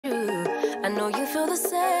I know you feel the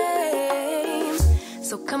same.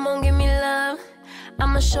 So come on, give me love.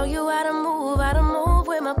 I'ma show you how to move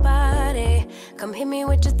with my body. Come hit me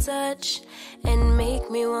with your touch and make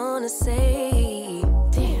me wanna say,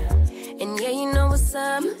 damn. And yeah, you know what's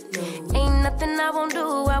up. Ain't nothing I won't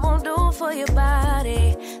do for your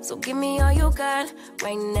body. So give me all you got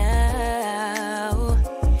right now.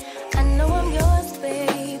 I know I'm yours,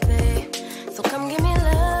 baby. So come give me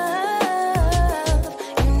love.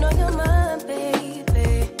 You know you're mine,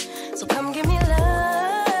 baby. So come give me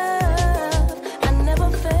love. I never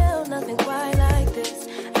felt nothing quite like this.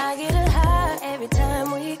 I get a high every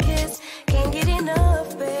time we kiss. Can't get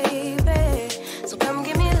enough, baby. So come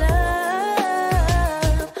give me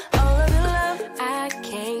love. All of your love, I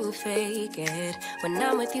can't fake it. When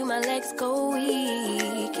I'm with you, my legs go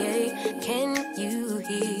weak, yeah. Can you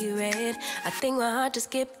hear it? I think my heart just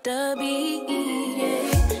skipped a beat,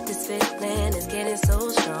 yeah. This feeling is getting so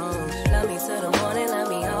strong. Love me till the morning, love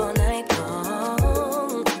me all night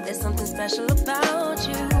long. There's something special about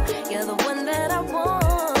you. You're the one that I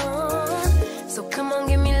want. So come on,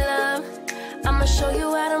 give me love. I'ma show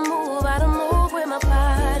you how to move with my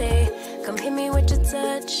body. Come hit me with your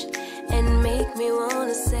touch and make me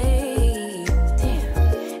wanna say, damn.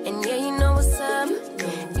 And yeah, you know what's up.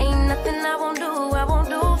 Ain't nothing I won't do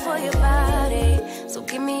for your body. So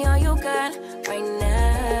give me all you got right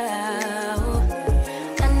now.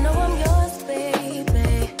 I know I'm yours,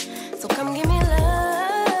 baby. So come give me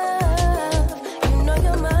love. You know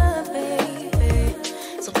you're mine, baby.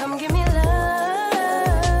 So come give me love.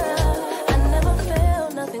 I never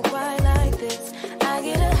felt nothing quite like this. I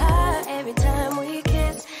get a high every time we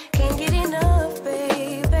kiss. Can't get enough,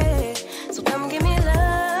 baby. So come give me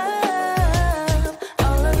love.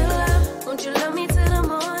 All of your love. Won't you love me till the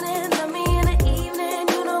morning? Love me in the evening.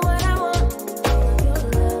 You know what I want.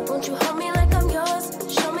 Won't you hold me like I'm yours?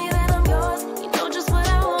 Show me that I'm yours. You know just what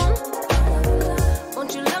I want.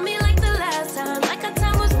 Won't you love me like the last time? Like our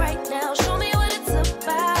time was right now. Show me what it's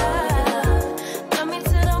about. Love me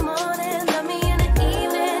till the morning. Love me in the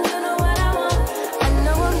evening. You know what I want. I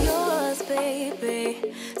know I'm yours,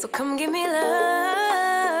 baby. So come give me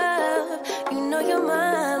love. You know you're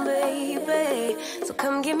mine, baby. So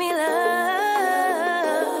come give me love.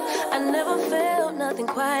 I never felt nothing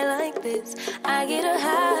quite like this. I get a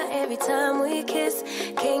high every time we kiss.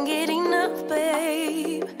 Can't get enough,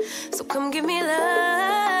 babe. So come give me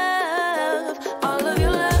love. All of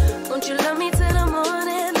your love. Won't you love me till the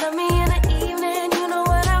morning? Love me in the evening. You know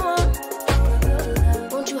what I want.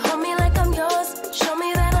 Won't you hold me like I'm yours? Show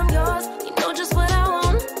me that I'm yours. You know just what I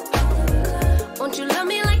want. Won't you love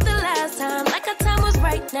me like the last time? Like our time was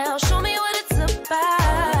right now. Show me what it's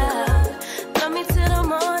about. Love me till the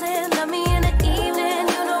morning. Love me in the evening.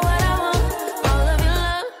 You know what I want. All of your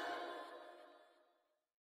love.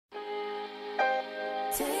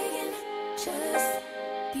 Taking just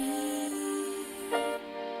be.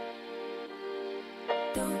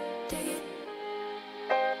 Don't take it.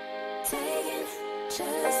 Taking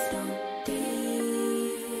just don't be.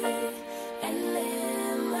 And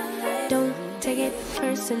live my life. Don't take it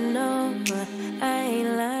personal. I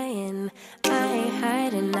ain't lying. I ain't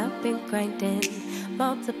hiding. I've been grinding,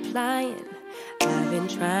 multiplying. I've been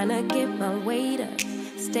trying to get my weight up,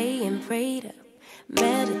 staying prayed up,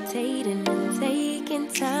 meditating and taking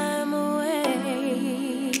time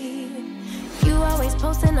away. You always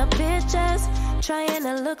posting up pictures, trying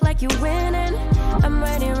to look like you winning. I'm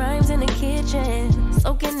writing rhymes in the kitchen,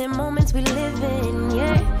 soaking in moments we live in,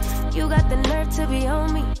 yeah. You got the nerve to be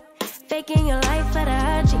on me, faking your life for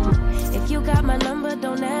the IG. If you got my number,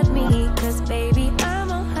 don't add me, cause baby,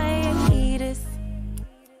 I'm on hiatus.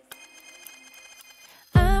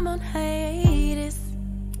 I'm on hiatus.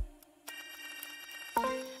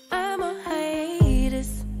 I'm on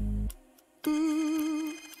hiatus.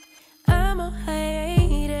 I'm on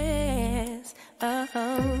hiatus.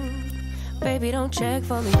 Baby, don't check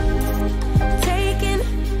for me. Taking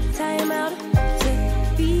time out to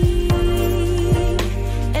be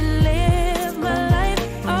and live my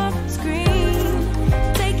life off screen.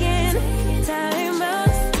 Taking time out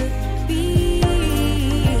to be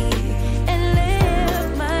and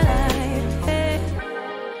live my life. Hey.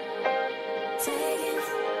 Taking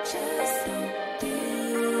just don't be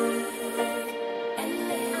and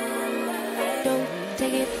live my life. Don't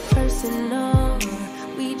take it personal.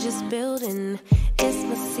 We just building. It's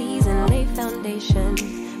my season, lay foundation.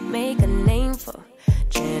 Make a name for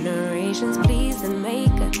generations, please, and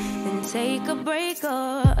make a. Then take a break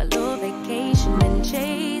or a little vacation and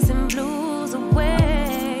chasing blues away.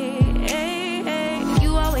 Hey, hey.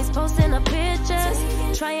 You always posting up pictures,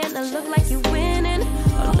 trying to look like you winning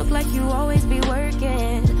or look like you always be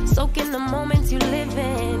working. Soaking the moment.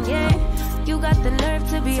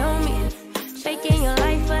 be on me. Faking your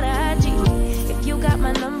life for the IG. If you got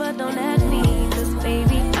my number, don't add me. Cause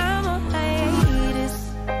baby, I'm on hiatus.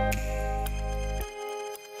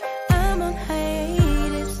 I'm on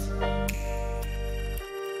hiatus.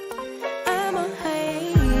 I'm on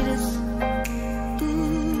hiatus.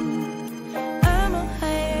 I'm on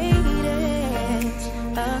hiatus.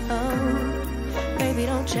 Baby,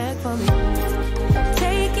 don't check for me.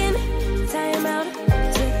 Taking time out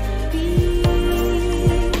to be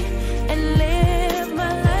and live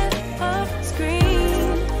my life off screen.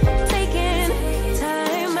 Taking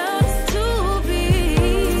time out to be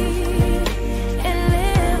and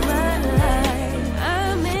live my life.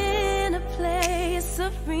 I'm in a place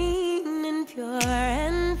serene and pure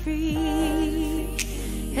and free.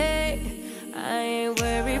 Hey, I ain't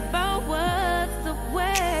worried about what's the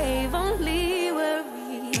wave, only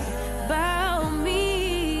worry about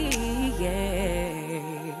me,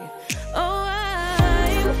 yeah. Oh,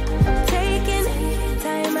 I'm taking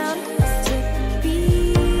time out to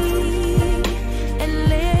be and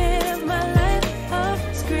live my life off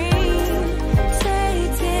screen.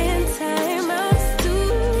 Taking time out to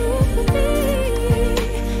be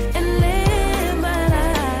and live my life.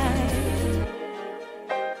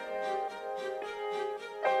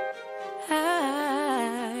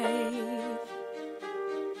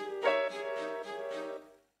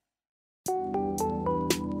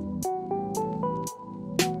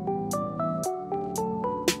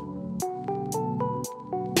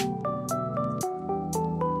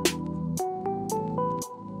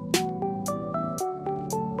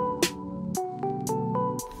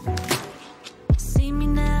 See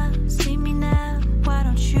me now, why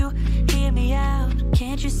don't you hear me out?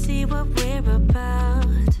 Can't you see what we're about?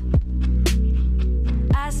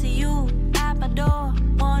 I see you at my door,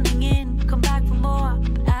 wanting in, come back for more,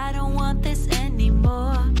 but I don't want this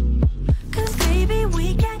anymore. Cause baby,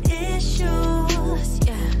 we got issues,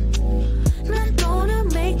 yeah. Not gonna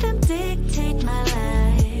make them dictate my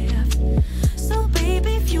life. So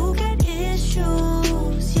baby, if you got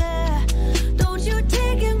issues, yeah, don't you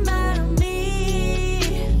take them out of me.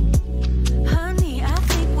 Honey, I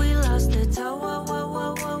think we lost the toe.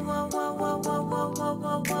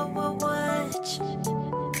 Watch.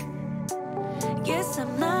 Guess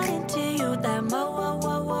I'm not into you that much.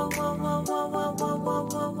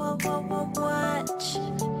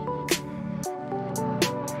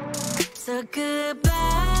 So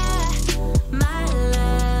goodbye, my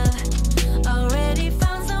love. Already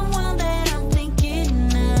found someone that I'm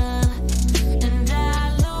thinking of, and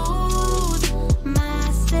I lose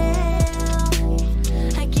myself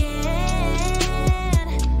again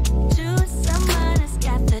to someone who's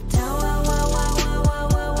got the touch.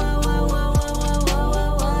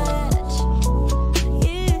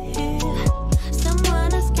 Yeah,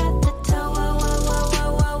 someone who's got the touch.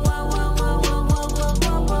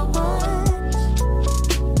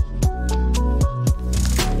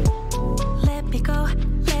 Let me go,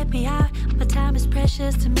 let me out. My time is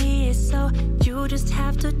precious to me, so you just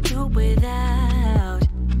have to do without.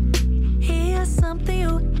 Here's something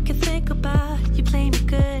you can think about. You play me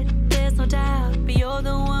good, there's no doubt, but you're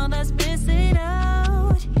the one that's missing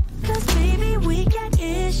out. Cause baby, we got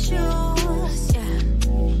issues, yeah.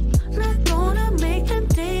 Not gonna make them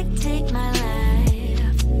dictate my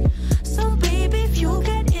life. So baby, if you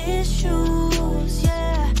got issues,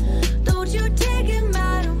 yeah, don't you take them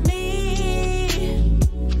out of me.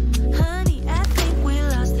 Honey, I think we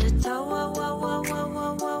lost the touch.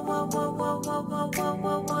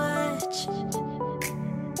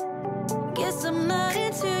 Guess I'm not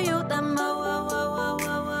into you that much.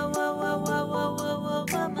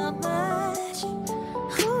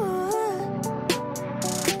 Ooh.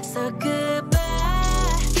 So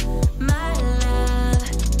goodbye, my love.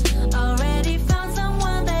 Already found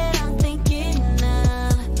someone that I'm thinking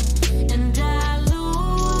of, and I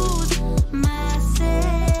lose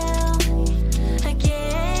myself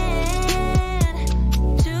again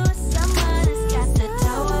to someone who's got the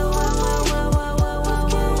touch. Someone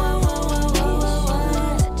who's got the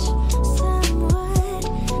touch.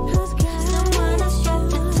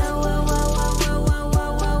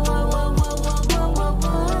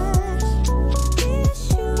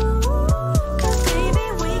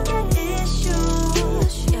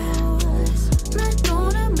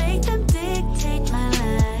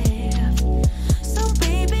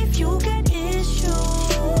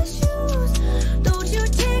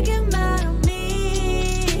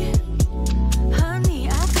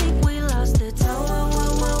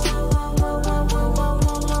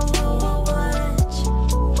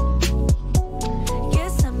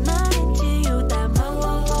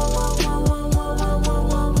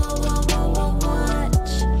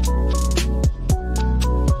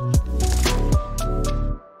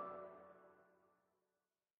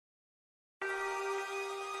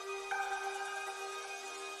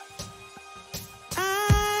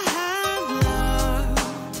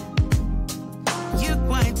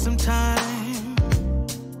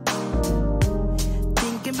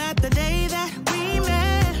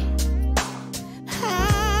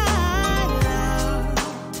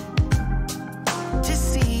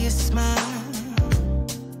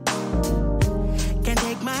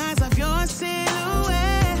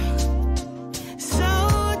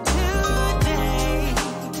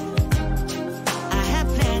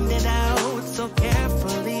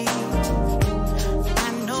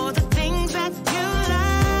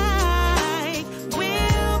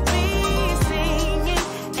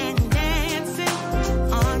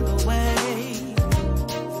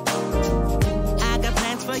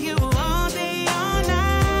 you all day, all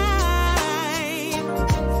night.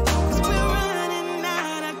 'Cause we're running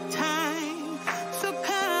out of time. So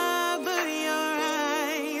cover your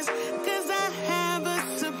eyes, 'cause I have a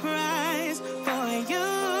surprise for you.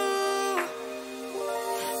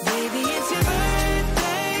 Baby, it's your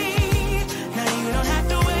birthday. Now you don't have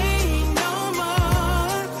to wait no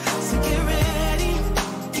more. So get ready,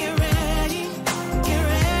 get ready, get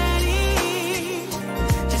ready.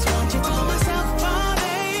 Just want you for myself all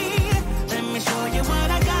day. Let me show you what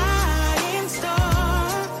I got in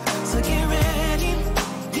store. So get ready,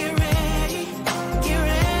 get ready, get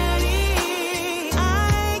ready. I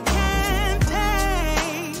can't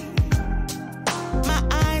take my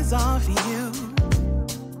eyes off you.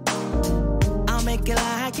 I'll make it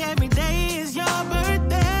like every day is your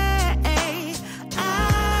birthday. I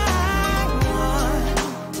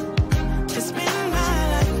want to spend my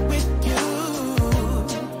life with you.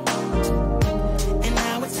 And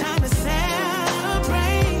now it's time to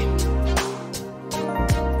celebrate.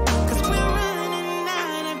 'Cause we're running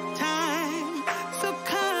out of time. So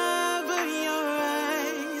cover your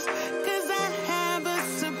eyes, 'cause I have a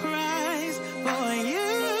surprise for you.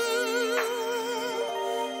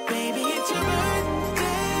 Baby, it's your birthday.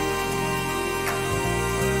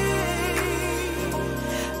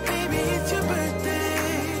 Baby, it's your birthday.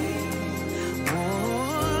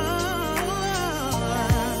 Whoa.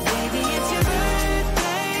 Baby, it's your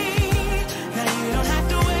birthday. Now you don't have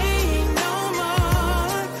to wait no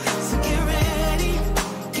more. So get ready,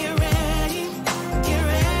 get ready, get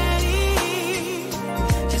ready.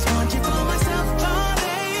 Just want you for myself all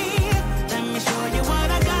day. Let me show you what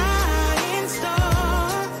I got in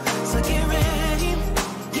store. So get ready,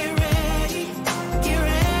 get ready, get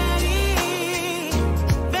ready.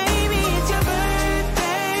 Baby, it's your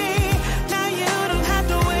birthday. Now you don't have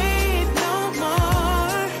to wait no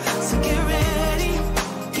more. So get ready,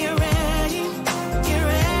 get ready, get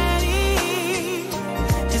ready.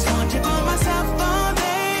 Just want you for myself all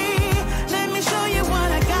day. Let me show you what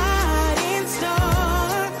I got in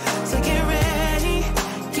store. So get ready,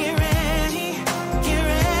 get ready, get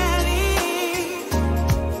ready.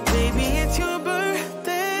 Baby, it's your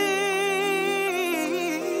birthday.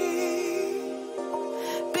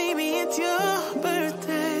 Baby, it's your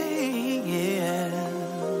birthday. Yeah.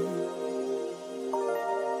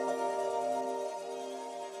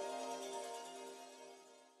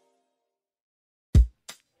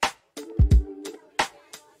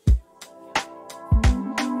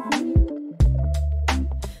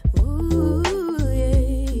 Ooh,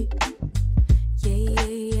 yeah. Yeah, yeah,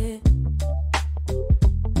 yeah.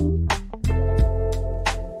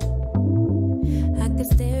 I could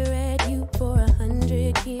stare at you for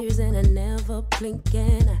 100 years and I never blink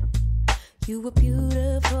an eye. You were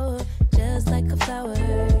beautiful, just like a flower.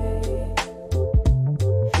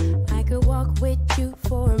 I could walk with you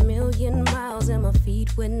for 1,000,000 miles and my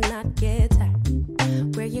feet would not get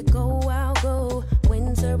tired. Where you go, I'll go,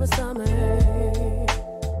 winter or summer.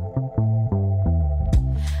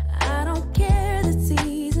 I don't care that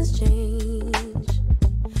seasons change.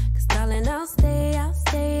 'Cause darling, I'll stay, I'll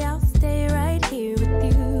stay, I'll stay right here with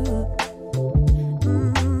you.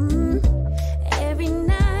 Every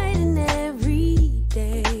night and every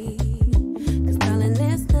day. 'Cause darling,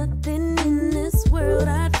 there's nothing in this world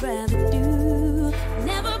I'd rather do.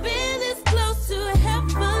 Never been this close to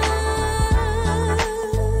heaven.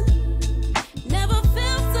 Never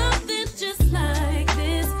felt something just like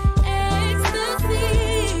this. Ecstasy.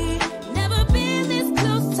 Never been this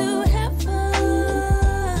close to heaven.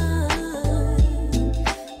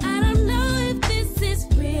 I don't know if this is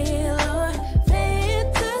real or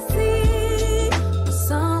fantasy, or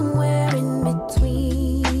somewhere in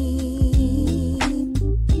between.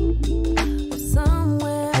 Or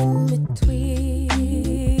somewhere in between.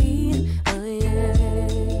 Oh yeah.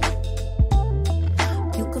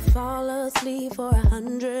 You could fall asleep for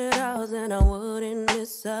 100 hours and I wouldn't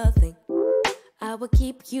miss a thing. I would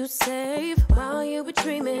keep you safe while you were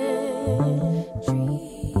dreaming.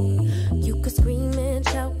 You could scream and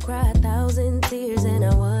shout, cry 1,000 tears, and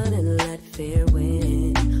I wouldn't let fear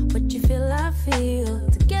win. What you feel, I feel.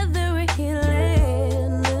 Together we're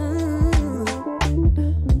healing.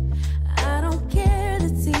 I don't care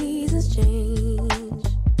that seasons change.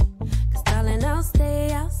 'Cause darling, I'll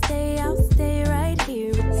stay, I'll stay, I'll stay right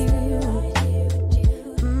here with you.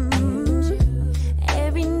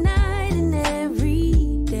 Every night and every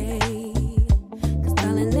day. 'Cause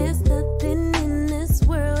darling, there's nothing in this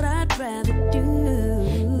world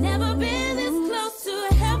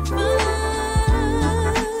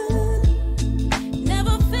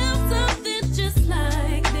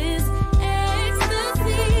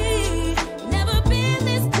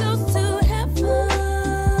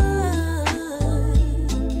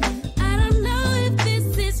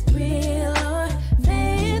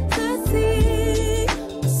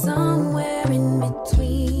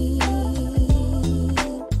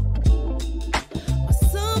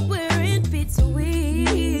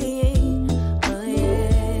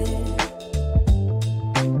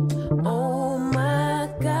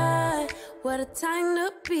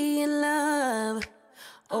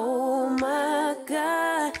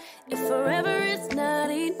if forever is not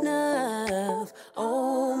enough.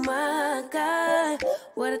 Oh my God,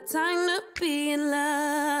 what a time to be in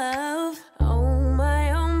love. Oh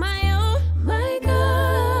my, oh my, oh my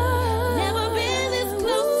God. Never been this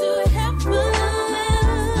close to heaven.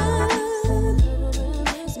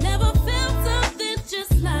 Never felt something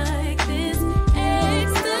just like this.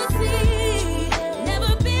 Ecstasy.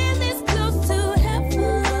 Never been this close to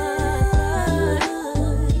heaven.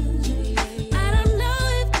 I don't know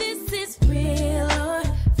if this is real or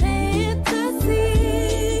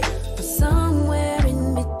fantasy, or somewhere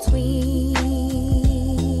in between.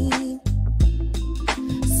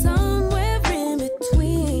 Somewhere in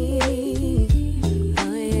between.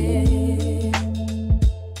 Oh yeah.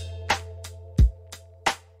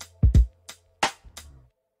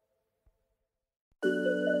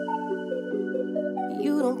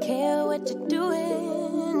 You don't care what you're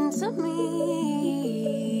doing to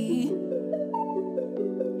me.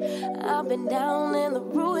 I've been down in the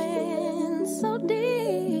ruins so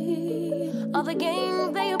deep. All the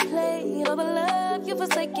games that you played, all the love you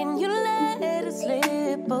forsaken, you let it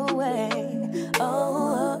slip away.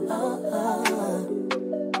 Oh, oh, oh, oh.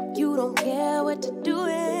 You don't care what you're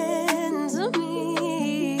doing to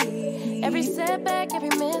me. Every setback, every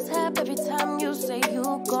mishap, every time you say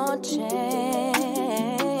you gon' change.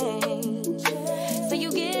 Say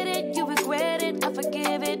you get it, you regret it, I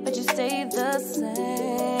forgive it, but you stay the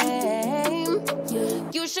same.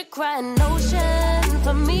 You should cry an ocean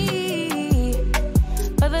for me,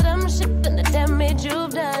 for the dumb shit and the damage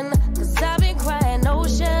you've done. Cause I've been crying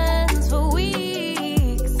oceans for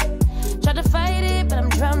weeks. Try to fight it, but I'm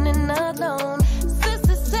drowning alone.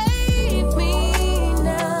 Sister, save me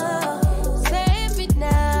now. Save me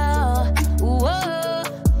now. Whoa.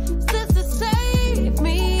 Sister, save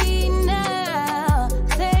me now.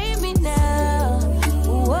 Save me now.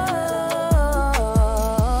 Whoa.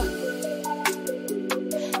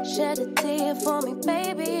 Shed a tear for me,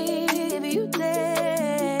 baby, if you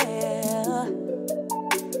dare.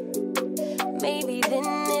 Maybe then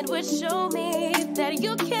it would show me that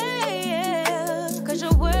you care. Cause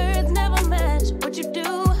your words never match what you do,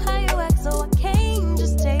 how you act, so I can't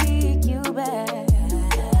just take you back.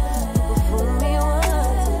 Never fool me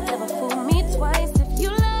once, never fool me twice. If you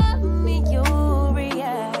love me, you'll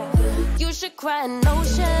react. You should cry an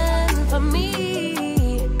ocean for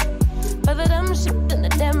me, for the dumb shit and the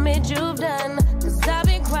damage you've done. Cause I've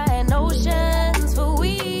been crying oceans for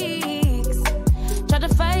weeks. Try to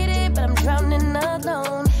fight it, but I'm drowning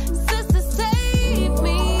alone. Sister, save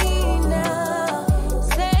me now.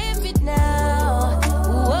 Save me now.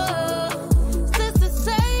 Whoa. Sister,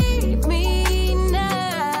 save me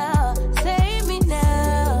now. Save me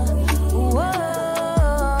now.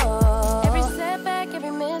 Whoa. Every setback,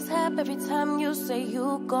 every mishap, every time you say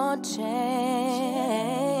you gon' change.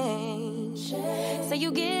 Say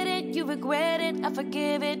you get it, you regret it, I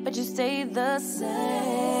forgive it, but you stay the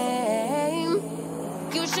same.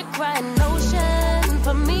 You should cry an ocean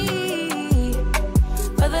for me,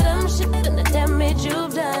 for the dumb shit and the damage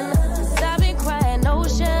you've done. Cause I've been crying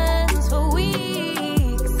oceans for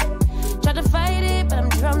weeks. Try to fight it, but I'm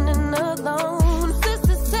drowning alone.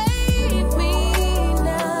 Sister, save me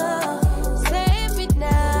now. Save me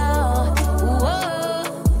now. Whoa.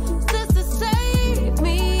 Sister, save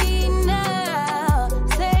me now.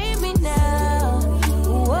 Save me now.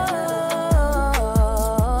 Whoa.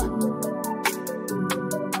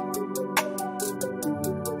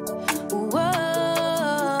 Whoa.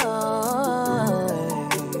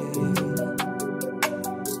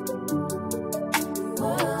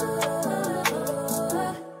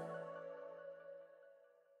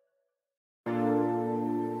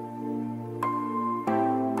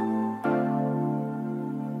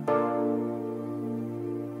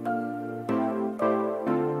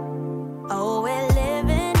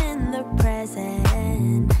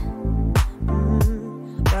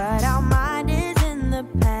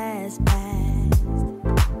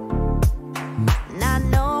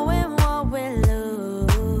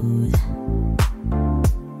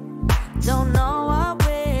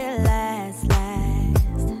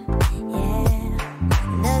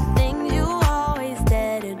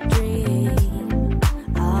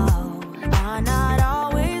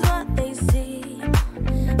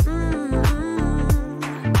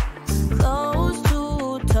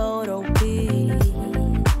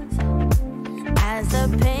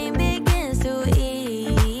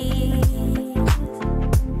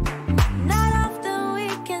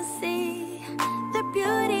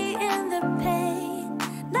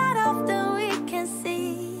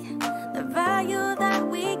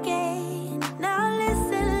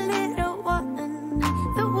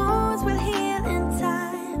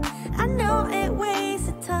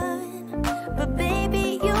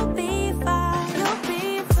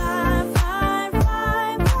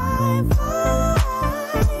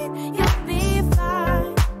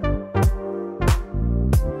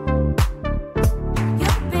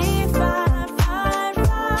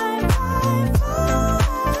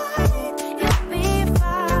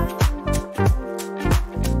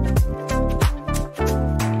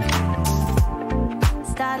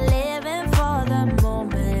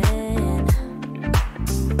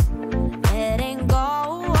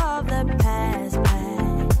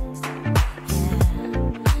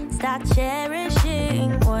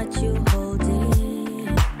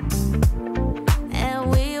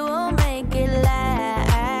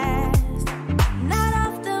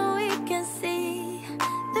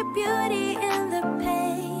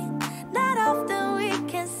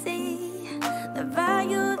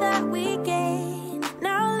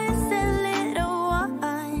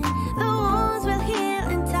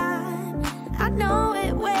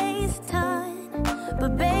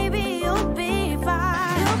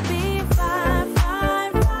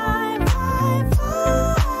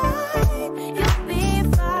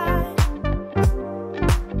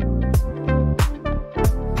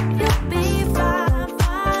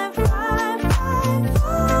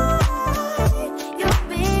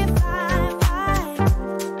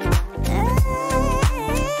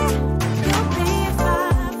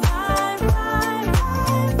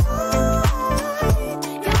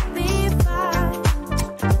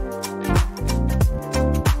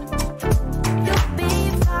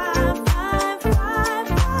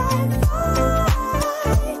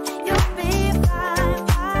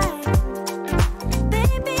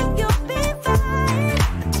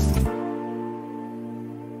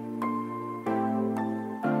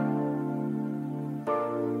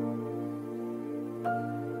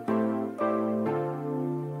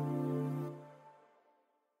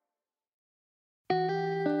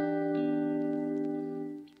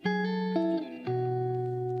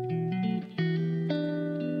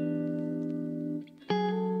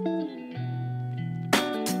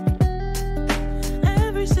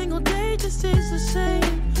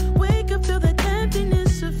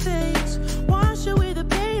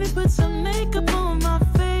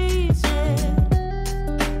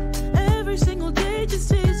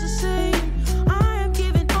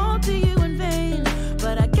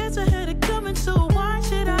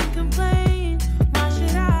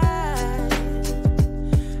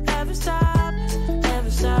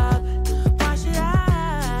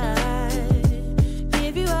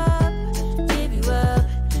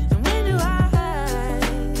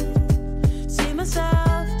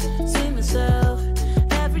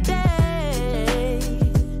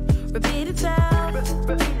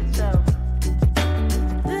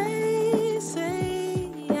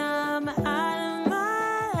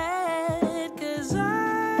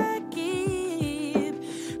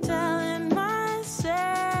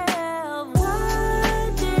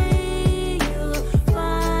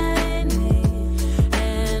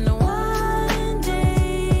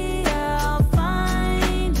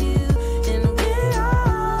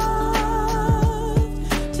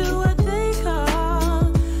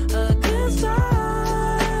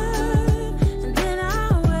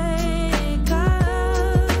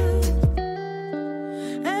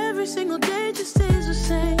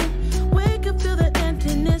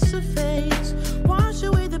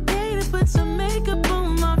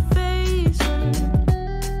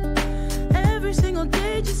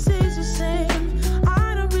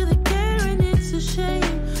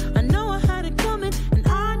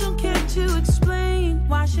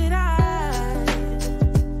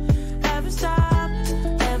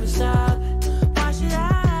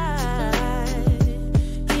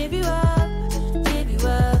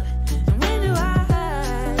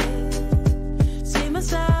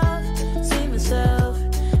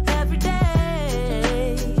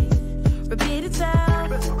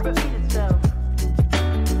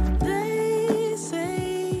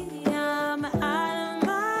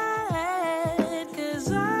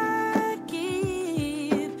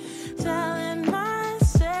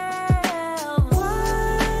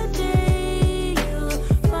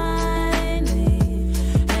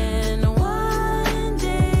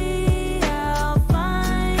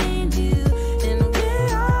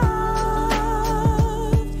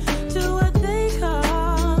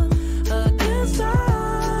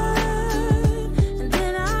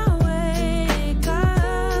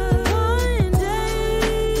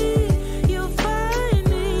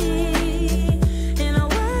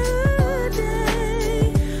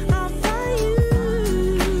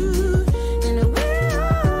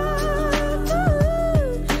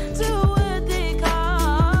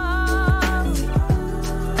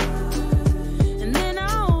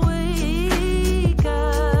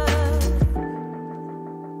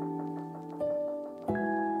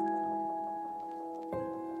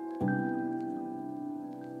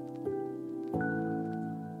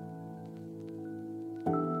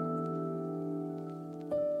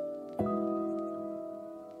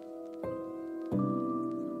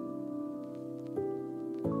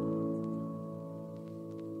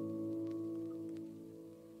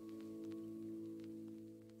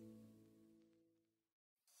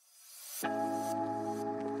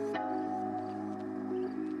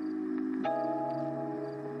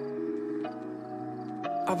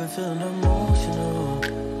 I've been feeling emotional,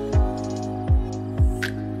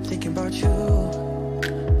 thinking about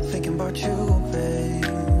you, babe.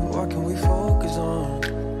 What can we focus on?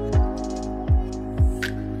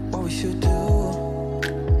 What we should do?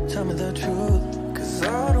 Tell me the truth, 'cause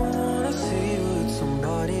I don't wanna see you with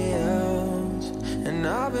somebody else. And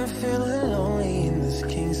I've been feeling lonely in this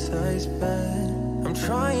king-size bed. I'm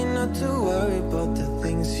trying not to worry about the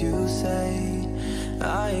things you say.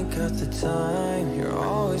 I ain't got the time, you're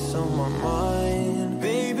always on my mind.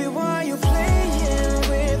 Baby, why you playing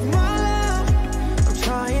with my love? I'm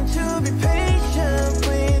trying to be patient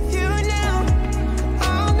with you now.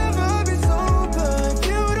 I'll never be sober if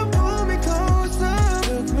you don't pull me closer.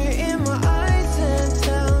 Look me in my eyes and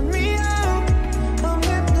tell me how. I'm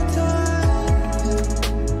hypnotized.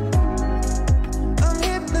 I'm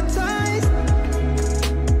hypnotized.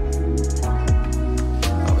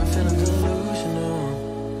 I've been feeling delusional,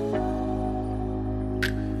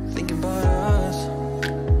 thinking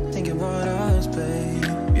about us, babe.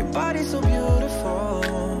 Your body's so beautiful.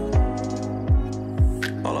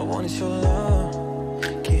 All I want is your love,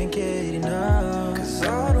 can't get enough. 'Cause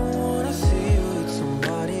I don't wanna see you with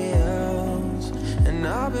somebody else. And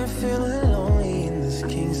I've been feeling lonely in this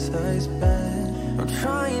king-size bed. I'm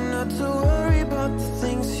trying not to worry about the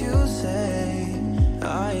things you say.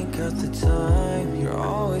 I ain't got the time, you're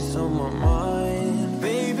always on my mind.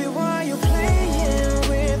 Baby, why you playing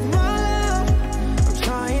with my love? I'm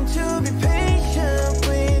trying to be patient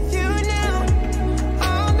with you now.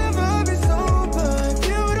 I'll never be sober if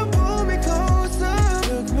you don't pull me closer.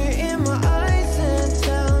 Look me in my eyes and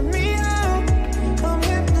tell me how. I'm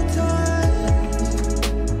hypnotized.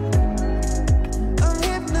 I'm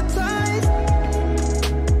hypnotized.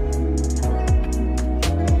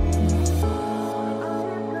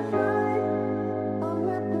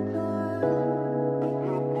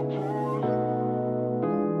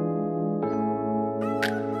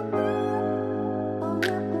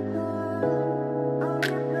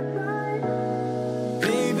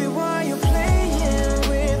 Baby, why you playing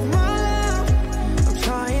with my love? I'm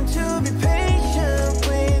trying to be patient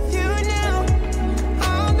with you now.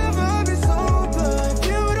 I'll never be sober if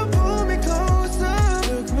you don't pull me closer.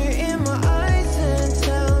 Look me in my eyes and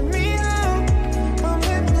tell me how. I'm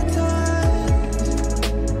hypnotized.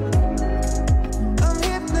 I'm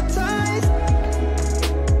hypnotized.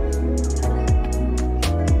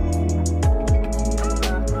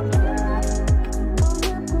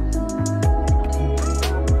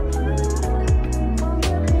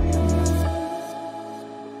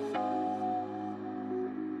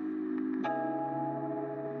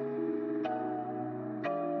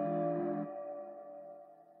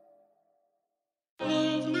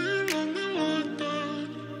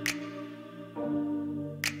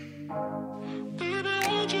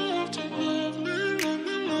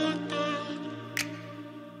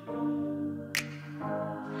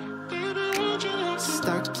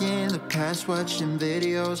 Stuck in the past watching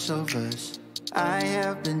videos of us. I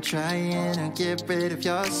have been trying to get rid of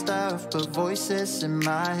your stuff, but voices in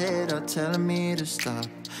my head are telling me to stop.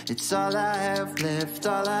 It's all I have left,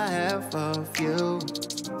 all I have of you.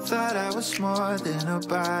 Thought I was more than a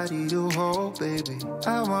body to hold, baby.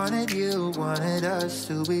 I wanted you, wanted us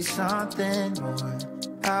to be something more.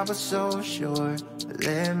 I was so sure, I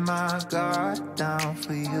let my guard down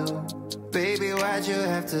for you. Baby, why'd you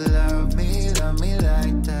have to love me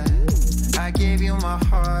like that? I gave you my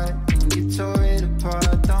heart and you tore it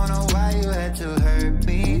apart. Don't know why you had to hurt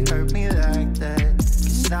me like that.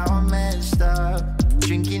 'Cause now I'm messed up,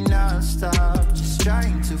 drinking non-stop, just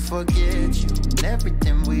trying to forget you and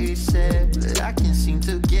everything we said. But I can't seem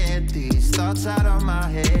to get these thoughts out of my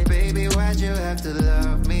head. Baby, why'd you have to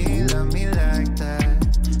love me like that?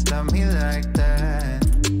 Love me like that.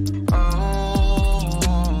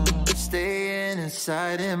 Oh, staying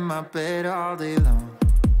inside in my bed all day long,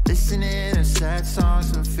 listening to sad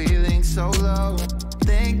songs and feeling so low,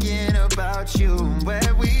 thinking about you and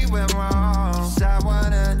where we went wrong. 'Cause I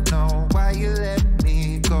wanna know why you let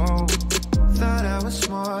me go. Thought I was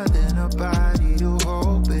more than a body to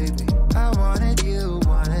hold, baby. I wanted you,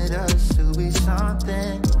 wanted us to be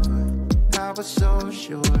something more. I was so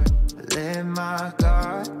sure, I let my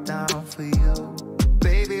guard down for you.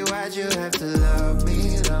 Baby, why'd you have to love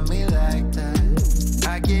me like that?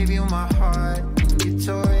 I gave you my heart and you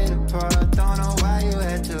tore it apart. Don't know why you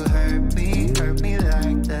had to hurt me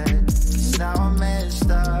like that. 'Cause now I'm messed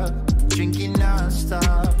up, drinking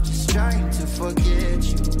non-stop, just trying to forget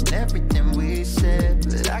you and everything we said.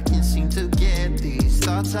 But I can't seem to get these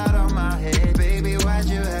thoughts out of my head. Baby, why'd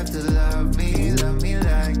you have to love me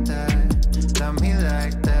like that? Love me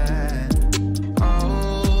like that.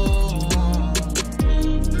 Oh,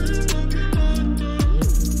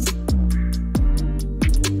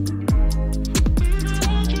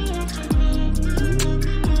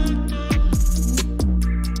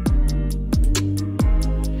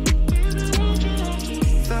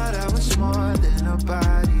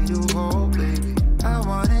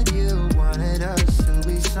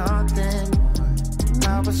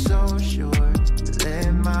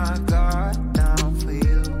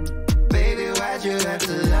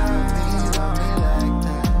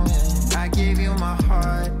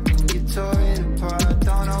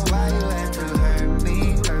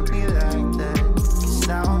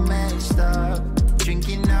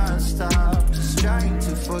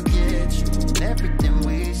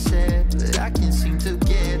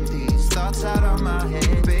 outside of my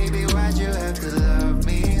head. Baby, why'd you have to love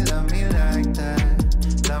me like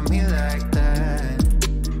that? Love me like that.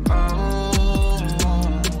 Oh.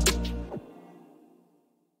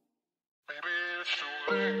 Maybe it's too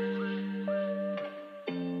late.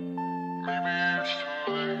 Maybe it's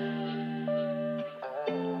too late.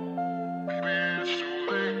 Maybe it's too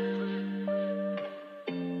late.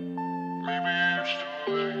 Maybe it's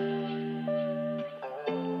too late.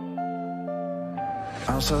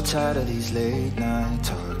 I'm so tired of these late night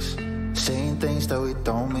talks, saying things that we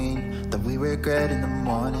don't mean, that we regret in the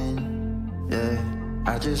morning. Yeah,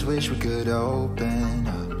 I just wish we could open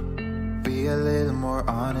up, be a little more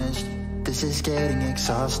honest. This is getting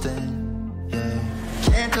exhausting. Yeah,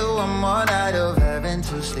 can't do one more night of having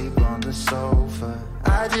to sleep on the sofa.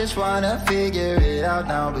 I just wanna figure it out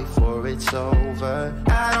now before it's over.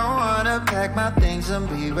 I don't wanna pack my things and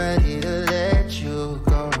be ready to let you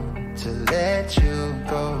go, to let you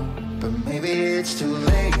go. But maybe it's too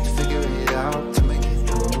late to figure it out, to make it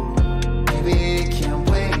through. Maybe it can't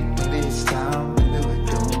wait, maybe it's time, maybe we're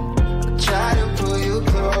doomed. I try to pull you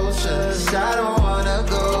closer, 'cause I don't wanna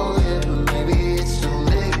go yet. But maybe it's too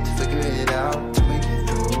late to figure it out, to make it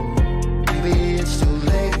through. Maybe it's too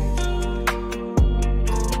late.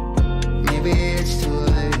 Maybe it's too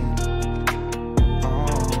late.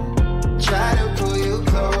 Oh. Try to pull you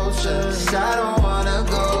closer, 'cause I don't wanna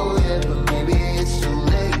go yet. But maybe it's too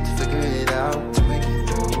late to figure it out, to make it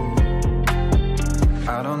through.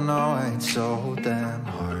 I don't know why it's so damn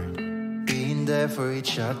hard being there for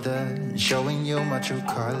each other and showing you my true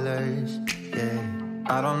colors. Yeah,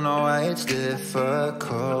 I don't know why it's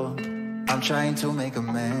difficult. I'm trying to make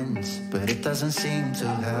amends, but it doesn't seem to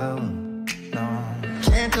help. No,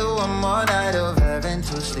 can't do one more night of having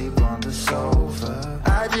to sleep on the sofa.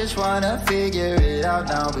 I just wanna figure it out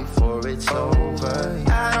now before it's over.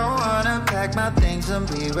 I don't wanna pack my things and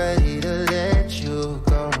be ready to let you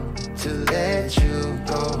go, to let you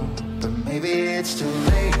go. But maybe it's too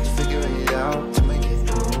late to figure it out, to make it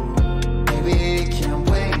through. Maybe it can't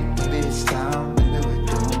wait, maybe it's time, maybe we're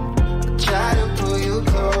doomed. I try to pull you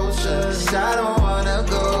closer, 'cause I don't wanna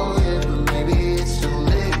go yet. But maybe it's too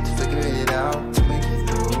late to figure it out, to make it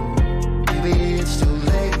through. Maybe it's too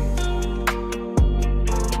late.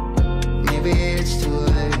 Maybe it's too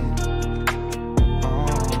late.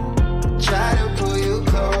 Oh. Try to pull you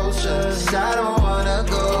closer, 'cause I don't wanna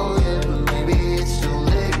go yet. But maybe it's too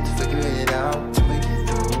late to figure it out, to make it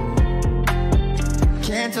through.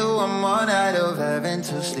 Can't do one more night of having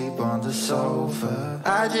to sleep on the sofa.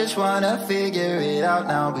 I just wanna figure it out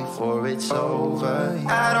now before it's over.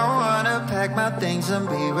 I don't wanna pack my things and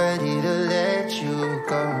be ready to let you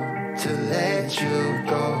go, to let you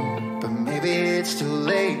go. But maybe it's too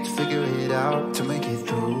late to figure it out, to make it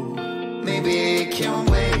through. Maybe it can't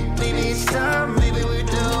wait, maybe it's time, maybe we're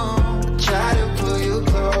doomed. Try to pull you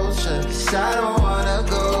closer, 'cause I don't wanna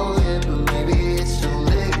go yet. But maybe it's too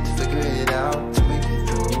late to figure it out, to make it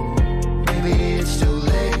through. Maybe it's too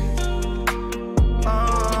late.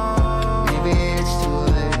 Oh, maybe it's too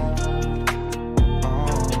late.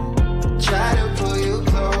 Oh, try to pull you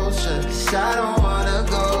closer, 'cause I don't wanna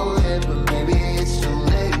go yet. But maybe it's too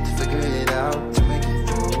late to figure it out, to make it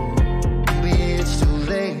through. Maybe it's too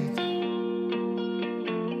late.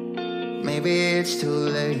 Maybe it's too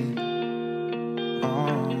late.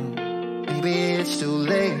 Oh, maybe it's too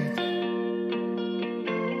late.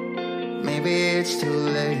 Maybe it's too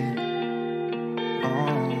late. Oh.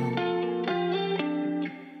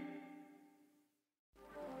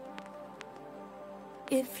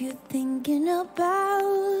 If you're thinking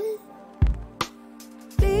about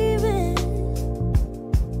leaving,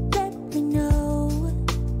 let me know.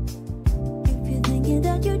 If you're thinking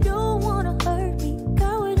that you don't wanna hurt me,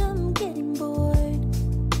 coward, I'm getting bored.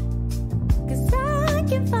 'Cause I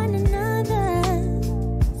can find another,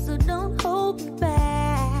 so don't hold me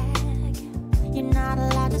back. You're not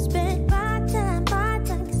allowed to spend my time,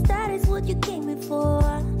 'cause that is what you came here for.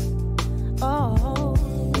 Oh,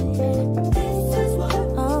 this is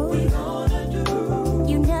what we gonna do.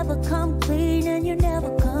 You never come clean and you never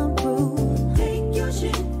come through. Take your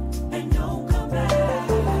shit and don't come back.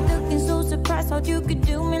 Looking so surprised how you could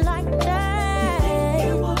do me like that.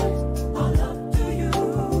 It was all up to you.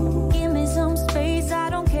 Give me some space, I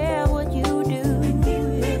don't care.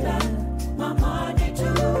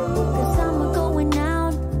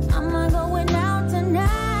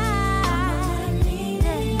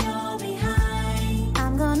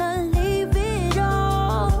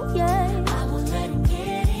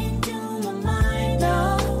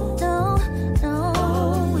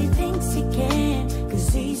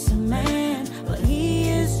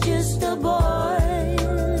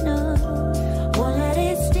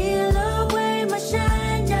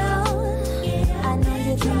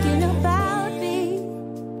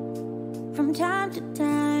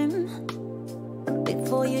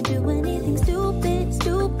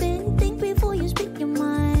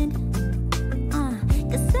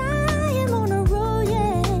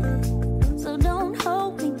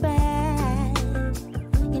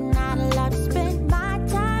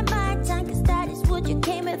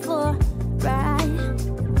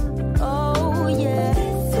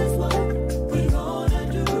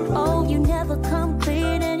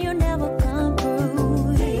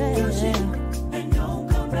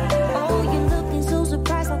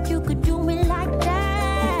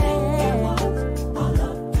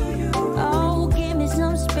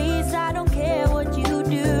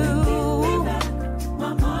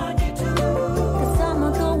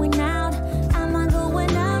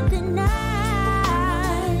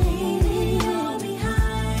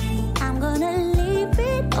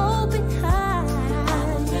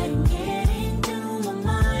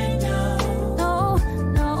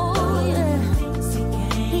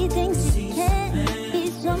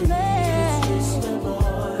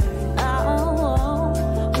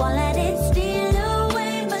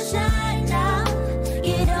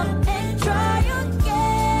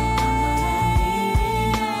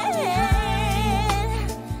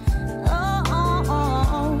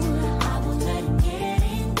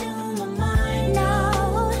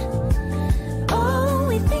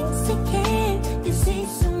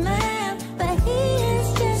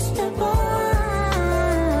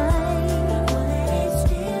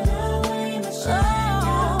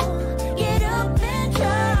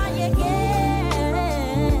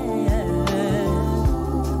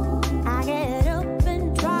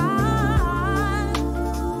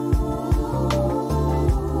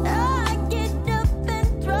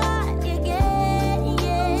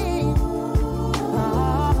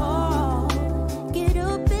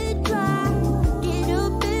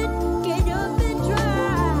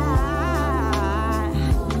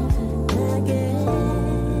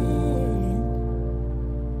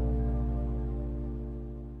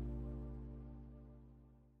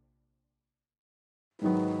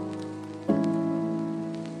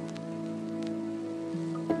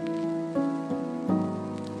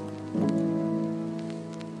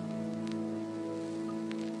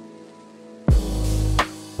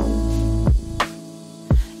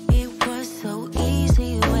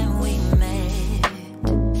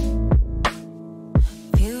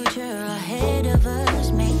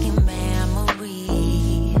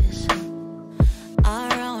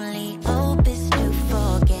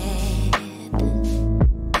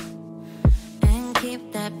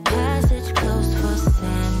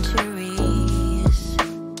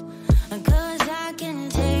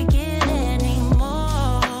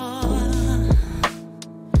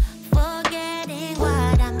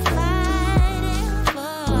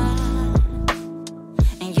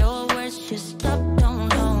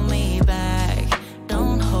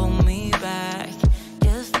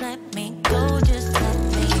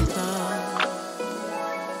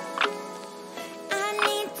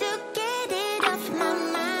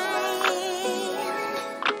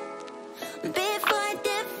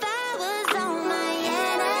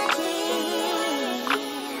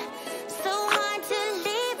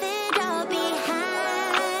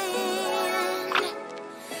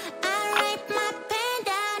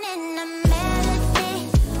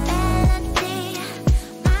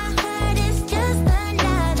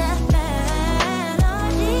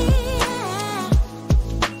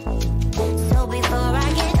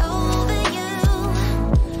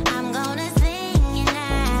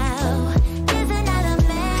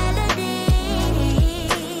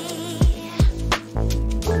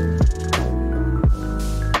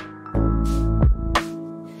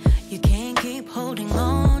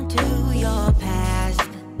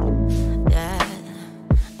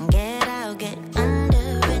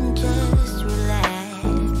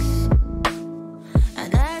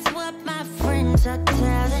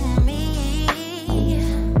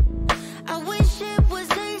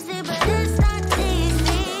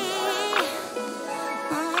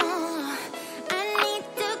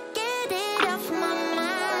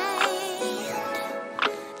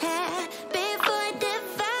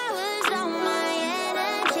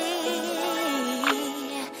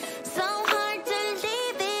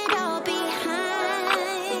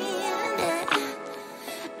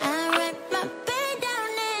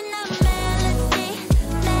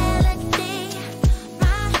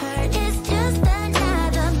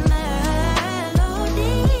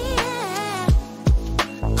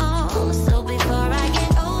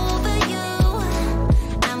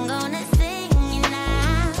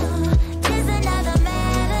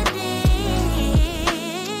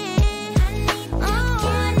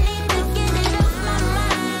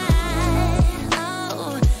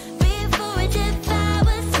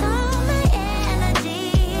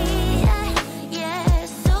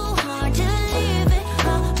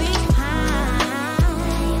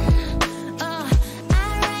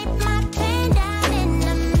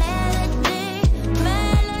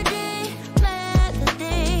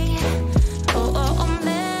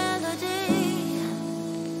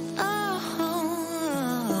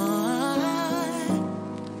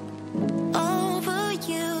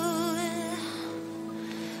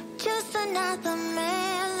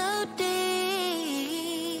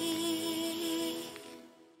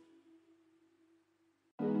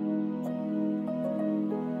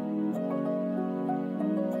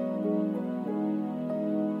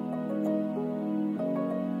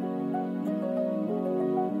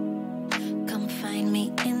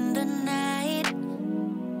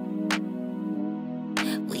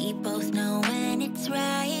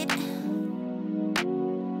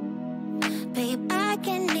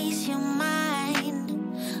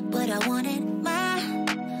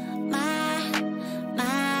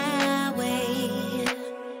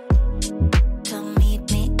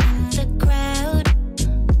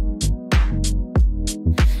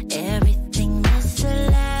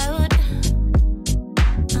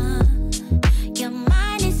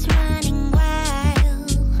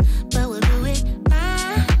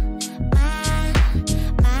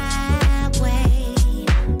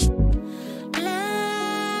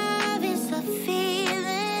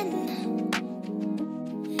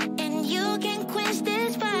 can quench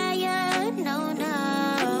this fire, no,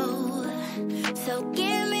 no. So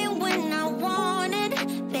give me when I want it,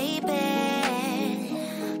 baby.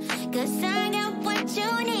 'Cause I got what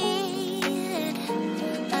you need.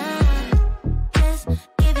 Just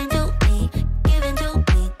give it to me, give it to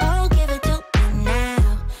me, oh, give it to me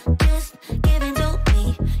now. Just give it to me,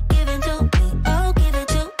 give it to me, oh, give it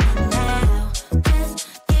to me now. Just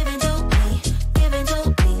give it to me, give it to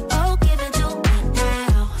me, oh, give it to me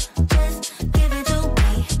now. Just give it to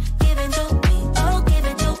me, give it to me, oh, give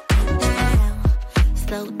it to me now.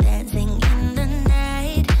 Slow dancing in the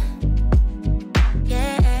night,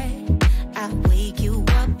 yeah. I wake you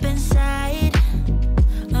up inside.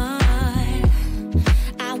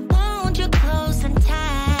 I want you close and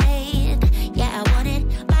tight. Yeah, I want it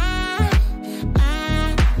my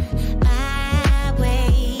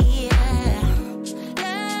way.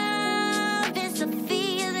 Love is a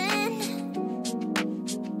feeling,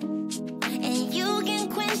 and you can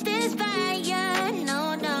quench this fire,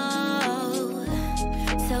 no, no.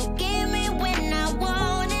 So give me when I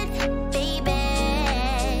want it, baby.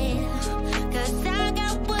 'Cause I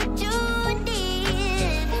got what you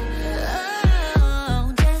need. Oh,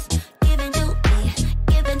 just give it to me,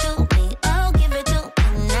 give it to me, oh, give it to me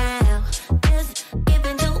now. Just give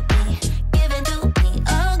it to me, give it to me,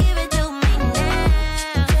 oh, give it to me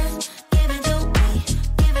now. Just give it to me,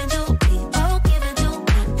 give it to me, oh, give it to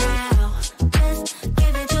me now. Just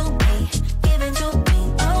give it to me, give it to me,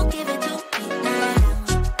 oh, give it to me now.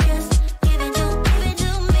 Just give it to me, oh, give it to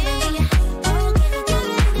me,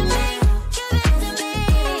 give it to me.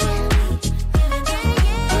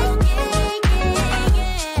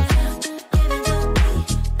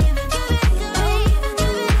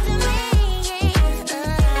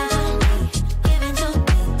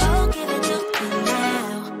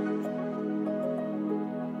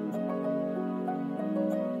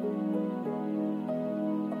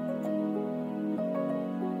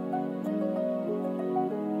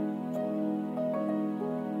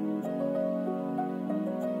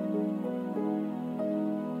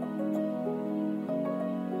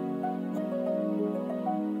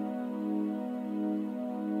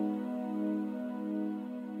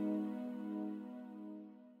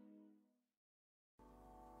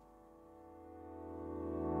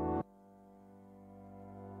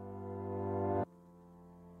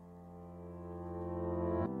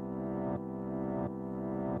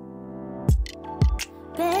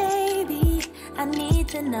 Baby, I need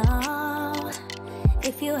to know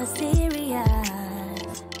if you are serious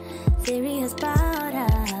about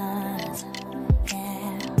us.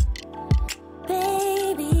 Yeah,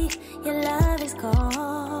 baby, your love is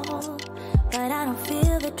cold, but I don't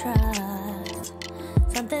feel the trust.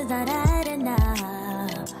 Something's not adding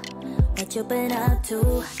up. What you been up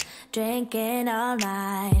to? Drinking all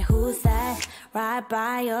night. Who's that right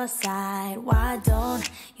by your side? Why don't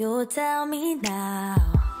you tell me now?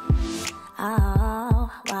 Oh,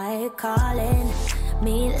 why you calling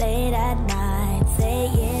me late at night,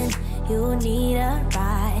 saying you need a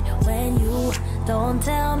ride when you don't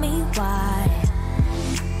tell me why?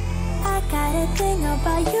 I got a thing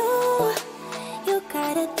about you, you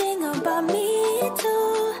got a thing about me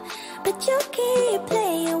too, but you keep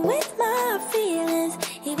playing with my feelings,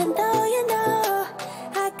 even though you know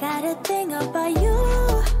I got a thing about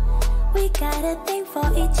you. We got a thing for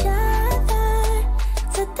each other,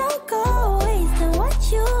 so don't go wasting what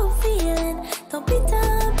you feeling. Don't be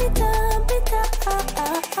dumb, be dumb, be dumb.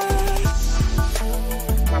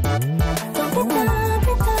 Don't be dumb,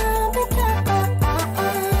 be dumb, be dumb.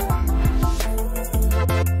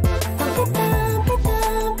 Don't be dumb, be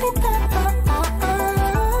dumb, be dumb.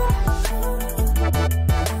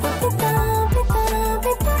 Don't be dumb, be dumb, be dumb.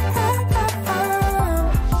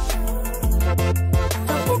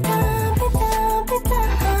 Don't be dumb, be dumb, be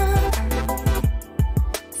dumb.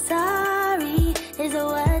 Sorry is a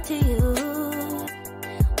word to you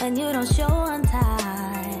when you don't show on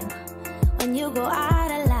time, when you go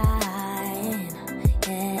out of line.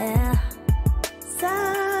 Yeah,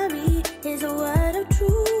 sorry is a word of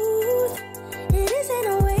truth. It isn't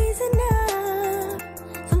always enough.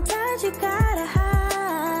 Sometimes you gotta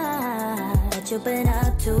hide what you've been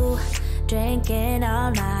up to. Drinking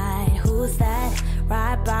all night. Who's that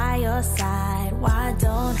right by your side? Why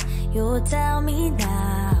don't you tell me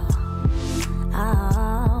now?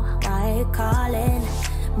 Oh, why you calling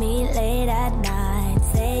me late at night,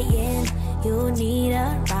 saying you need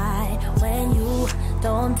a ride when you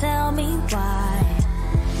don't tell me why?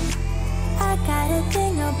 I got a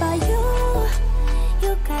thing about you,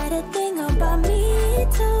 you got a thing about me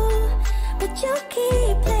too, but you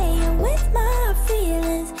keep playing with my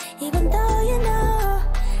feelings, even though you know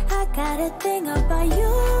I got got a thing about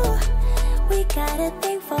you. We got a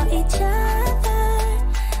thing for each other.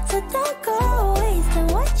 So don't go wasting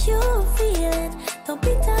what you feeling. Don't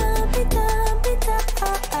be done, be done, be done.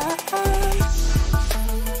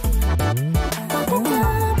 Don't be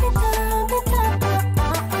done, be done, be done.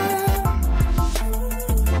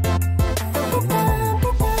 Don't be done, be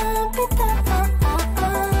done, be done. Don't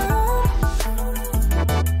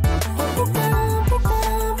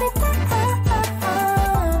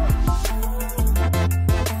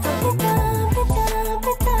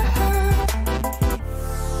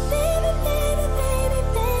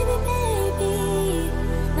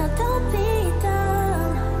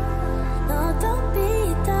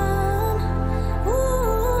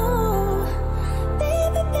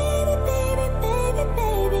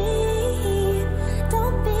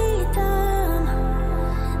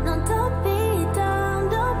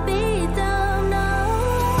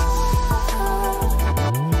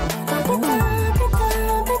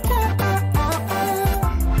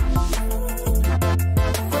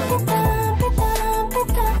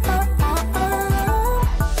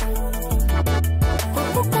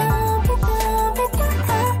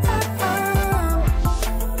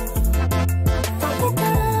be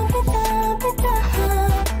done, be done, be done.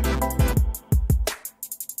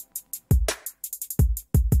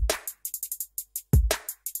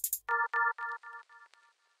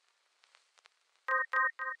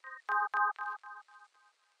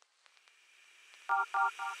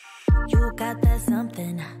 You got that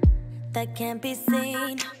something that can't be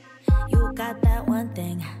seen. You got that one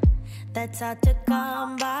thing that's hard to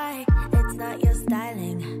come by. It's not your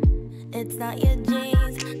styling, it's not your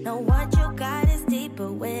jeans. No, what you got is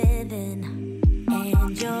deeper within.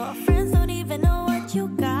 And your friends don't even know what you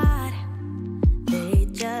got. They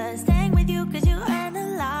just hang with you cause you earn a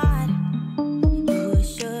lot. You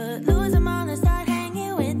should lose them all and start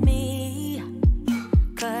hanging with me,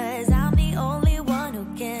 cause I'm the only one who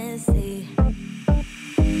can see.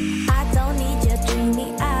 I don't need your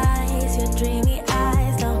dreamy eyes, your dreamy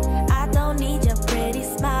eyes, no. I don't need your pretty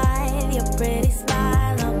smile, your pretty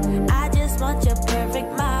smile, no. I just want your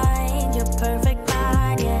perfect mind,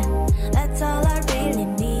 yeah. That's all I really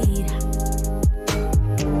need.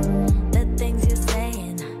 The things you're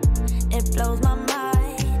saying, it blows my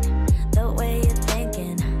mind. The way you're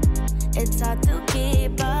thinking, it's hard to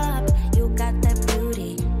keep up. You got that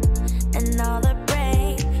beauty and all the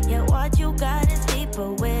brain, yeah, what you got is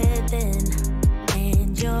deeper within.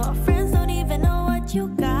 And your friends don't even know what you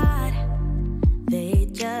got. They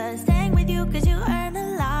just hang with you cause you earn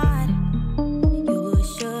a lot. You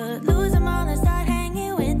should lose them all and start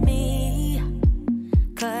hanging with me,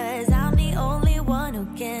 cause I'm the only one who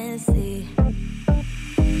can see.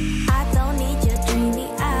 I don't need your dreamy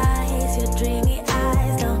eyes, your dreamy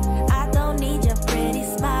eyes, no. I don't need your pretty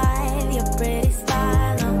smile, your pretty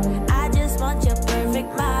smile, no. I just want your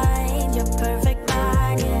perfect mind, yeah.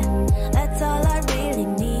 That's all I really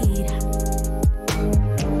need.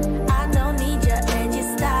 I don't need your edgy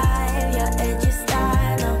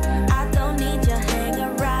style, no. I don't need your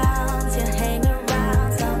hang-arounds,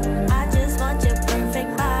 no. I just want your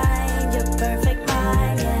perfect mind, yeah.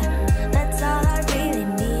 That's all I really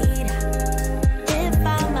need. If I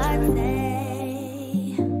might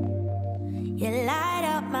say, you light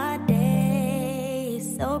up my day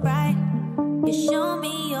so bright. You show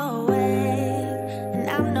me your way, and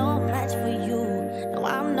I'm no match for you. No,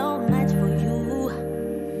 I'm no match for you.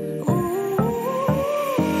 Ooh,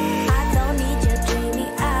 I don't need your dreamy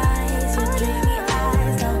eyes,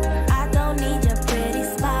 no. I don't need your pretty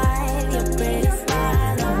smile, no.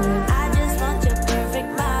 I just want your perfect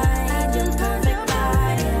mind, yeah.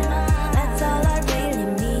 That's all I really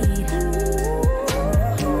need.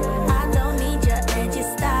 I don't need your edgy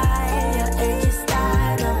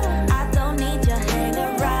style, no. I don't need your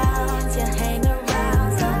hang-arounds, no.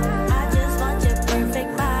 I just want your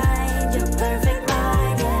perfect mind, yeah.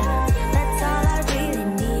 That's all I really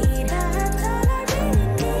need.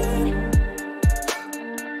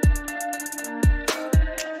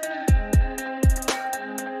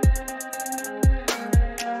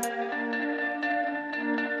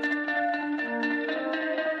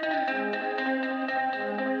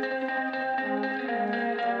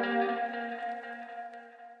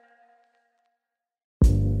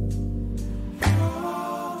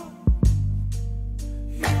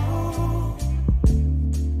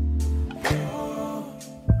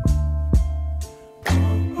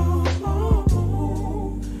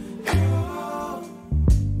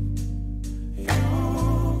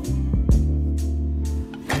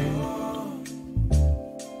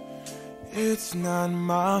 It's not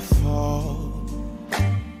my fault.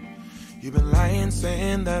 You've been lying,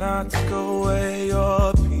 saying that I took away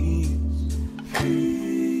your peace.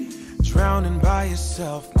 Drowning by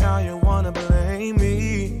yourself, now you wanna blame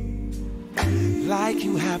me. Like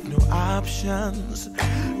you have no options.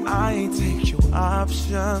 I ain't take your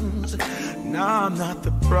options. Nah, I'm not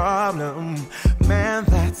the problem. Man,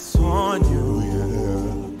 that's on you,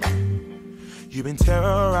 yeah. You've been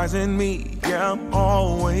terrorizing me, yeah, I'm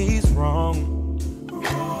always wrong.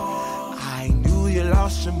 I knew you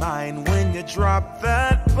lost your mind when you dropped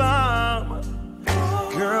that bomb.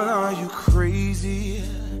 Girl, are you crazy?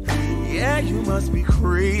 Yeah, you must be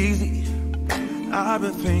crazy. I've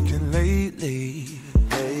been thinking lately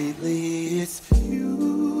it's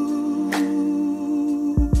you.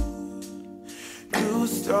 You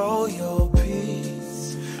stole your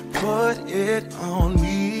peace, put it on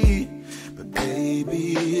me, but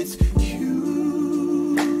baby, it's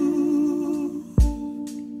you.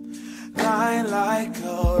 Lying like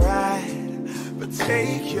a rat, but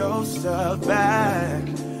take your stuff back,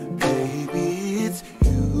 baby, it's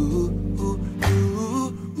you.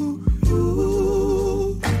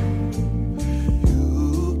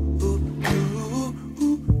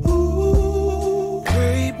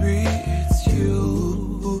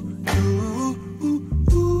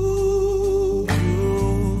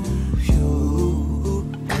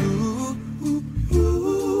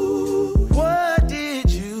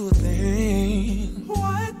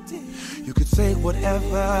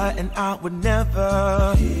 And I would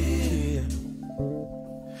never. Yeah.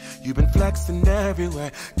 You've been flexing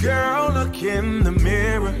everywhere. Girl, look in the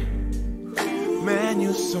mirror. Man,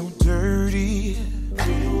 you so dirty.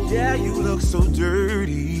 Yeah, you look so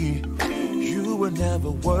dirty. You were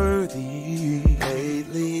never worthy.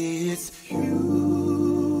 Lately, it's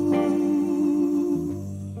you.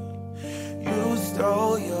 You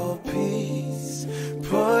stole your peace,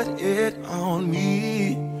 put it on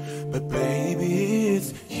me. But baby,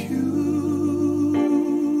 it's you.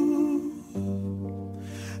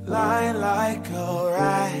 Lying like a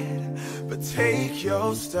rat, but take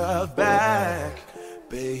your stuff back.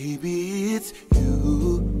 Baby, it's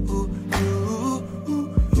you.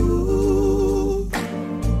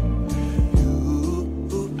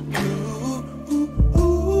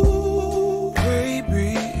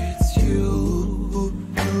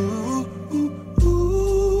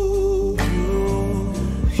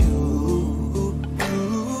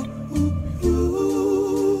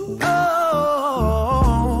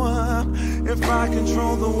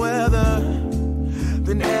 Control the weather,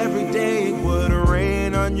 then every day it would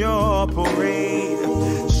rain on your parade.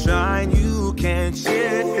 Shine, you can't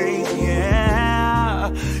change,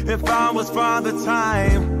 yeah. If I was Father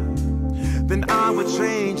Time, then I would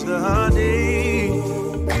change the day.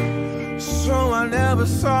 So I never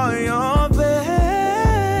saw your face.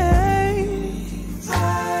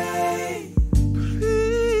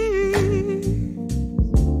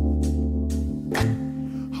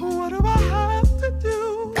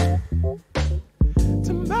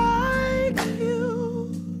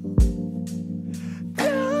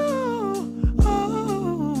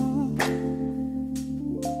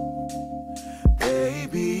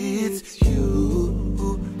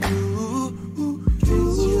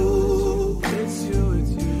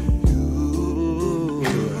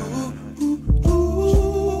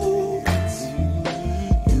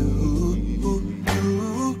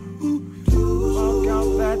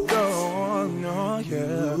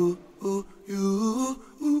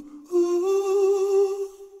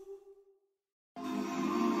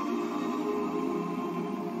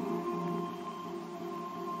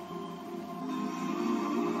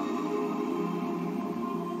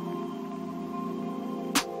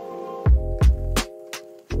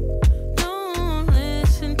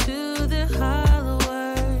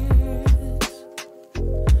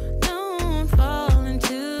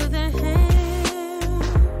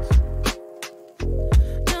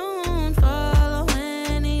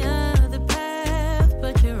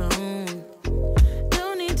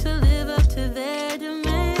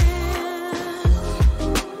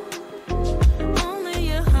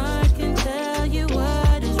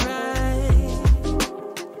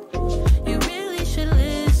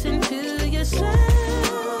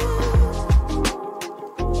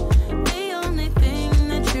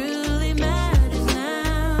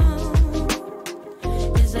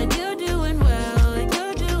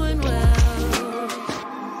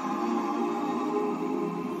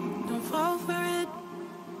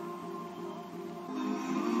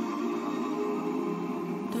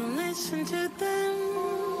 listen to them.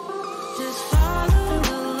 Just follow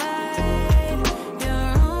the light.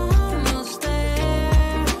 You're almost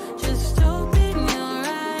there. Just open your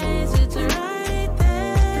eyes. It's right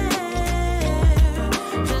there.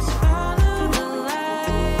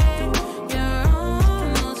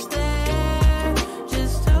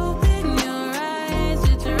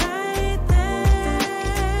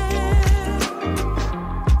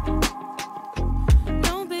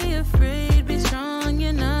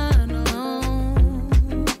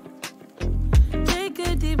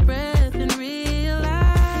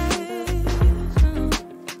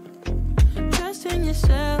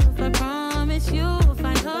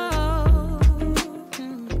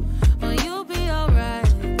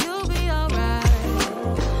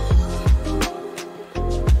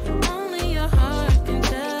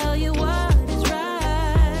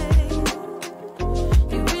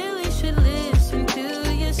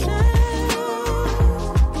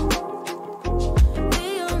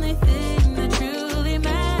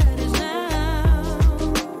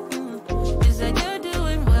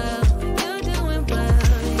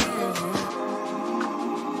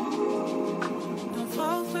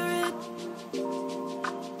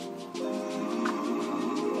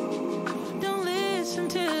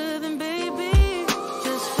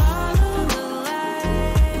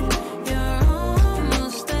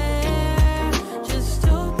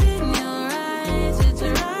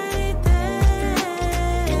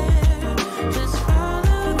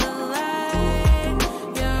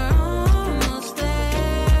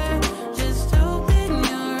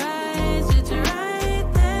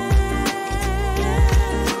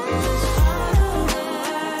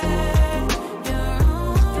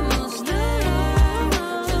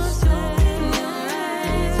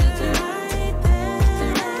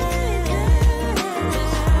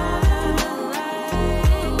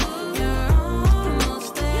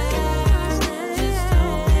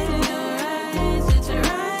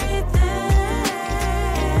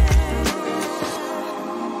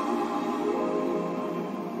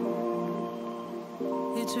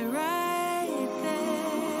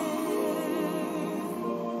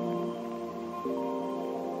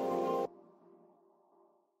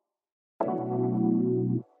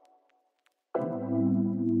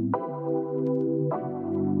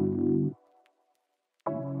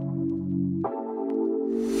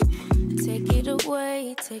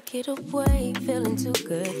 take it away, feeling too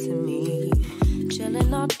good to me.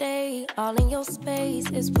 Chilling all day, all in your space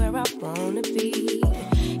is where I wanna be.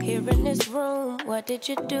 Here in this room, what did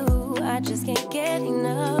you do? I just can't get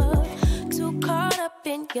enough. Too caught up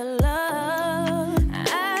in your love.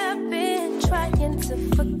 I've been trying to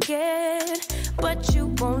forget, but you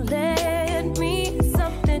won't let me.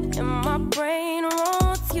 Something in my brain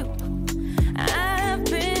wants you. I've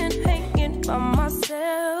been hanging by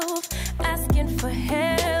myself, asking for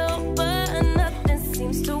help, but nothing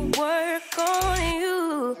seems to work on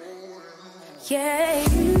you. Yeah,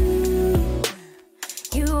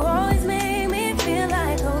 you always make me feel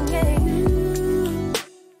like, oh yeah,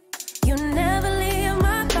 you never leave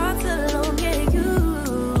my thoughts alone, yeah,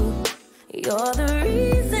 you're the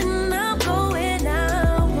reason I'm going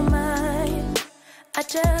out of my mind. I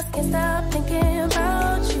just can't stop thinking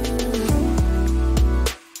about you.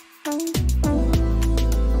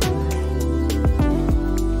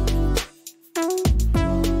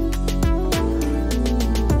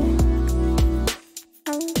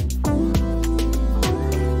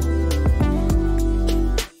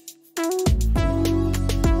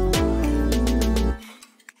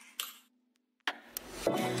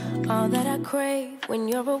 All that I crave when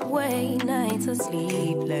you're away, nights are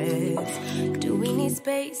sleepless. Do we need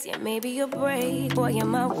space? Yeah, maybe a break. Boy, you're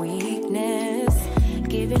my weakness.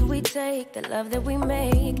 Give and we take, the love that we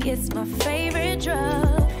make, it's my favorite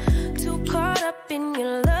drug. Too caught up in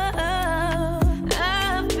your love.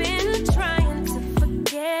 I've been trying to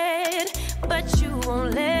forget, but you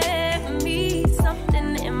won't let me.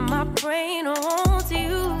 Something in my brain wants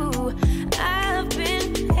you. I've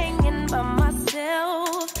been hanging by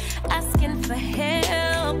myself, asking for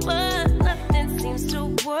help, but nothing seems to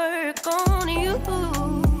work on you.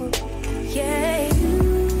 Yeah,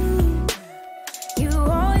 you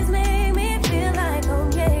always make me feel like, oh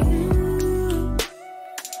yeah,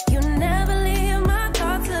 you never leave my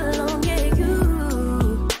thoughts alone, yeah,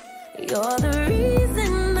 you're the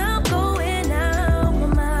reason I'm going out of my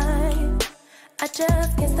mind. I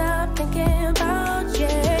just can't stop thinking about you.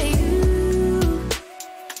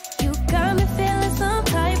 You got me feeling some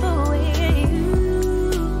type of way.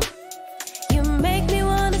 You make me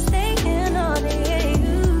wanna stay in all day.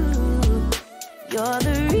 You're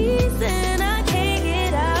the reason I can't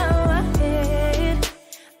get out my head.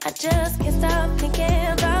 I just can't stop thinking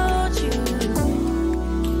about you.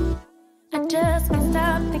 I just can't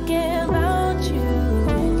stop thinking about you.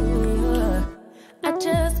 I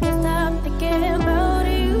just can't stop thinking about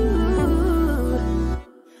you.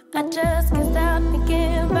 I just can't stop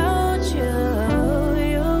thinking about you.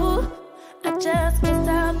 I just can't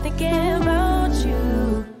stop thinking about you.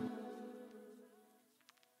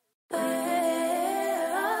 Where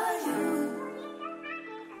are you?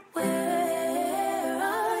 Where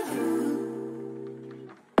are you?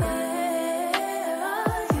 Where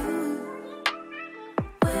are you?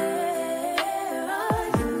 Where are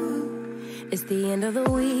you? It's the end of the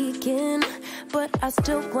weekend, but I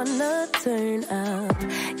still wanna turn up.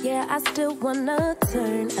 Yeah, I still wanna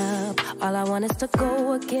turn up. All I want is to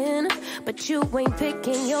go again, but you ain't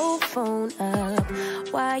picking your phone up.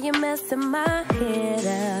 Why you messing my head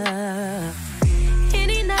up?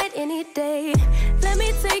 Any night, any day, let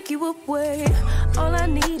me take you away. All I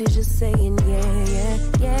need is just saying yeah, yeah,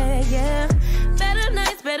 yeah, yeah. Better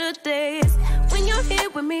nights, better days, when you're here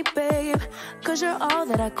with me, babe. Cause you're all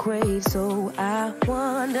that I crave, so I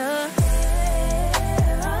wonder,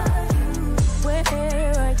 where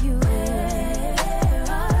are you? Where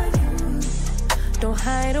are you? Don't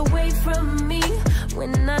hide away from me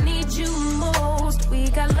when I need you most. We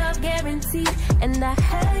got love guaranteed, and I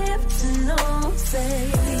have to know,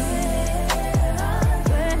 say, where are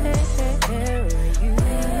you?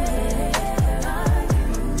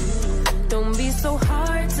 Don't be so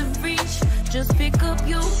hard to reach, just pick up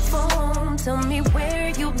your phone. Tell me where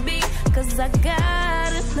you'll be, cause I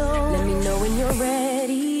gotta know. Let me know when you're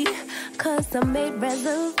ready, cause I made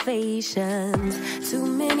reservations. Too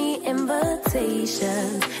many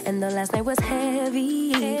invitations, and the last night was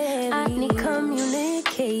heavy. I need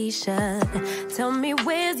communication. Tell me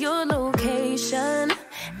where's your location.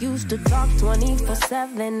 Used to talk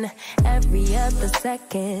 24/7, every other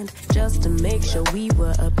second, just to make sure we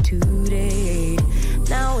were up to date.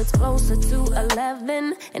 Now it's closer to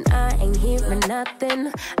 11, and I ain't hearing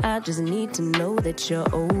nothing. I just need to know that you're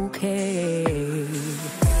okay.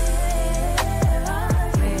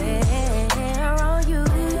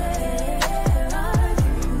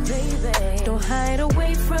 Hide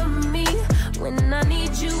away from me when I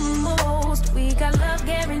need you most. We got love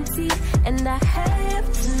guaranteed, and I have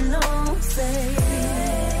to know, say,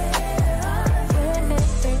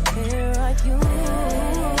 where are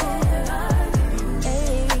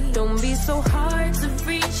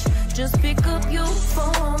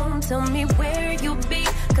tell me where you be,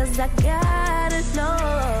 cause I gotta know.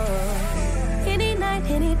 Any night,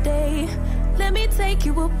 any day, let me take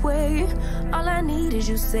you away. All I need is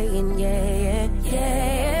you saying yeah,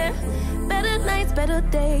 yeah. Better nights, better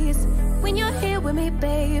days, when you're here with me,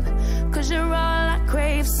 babe, cause you're all I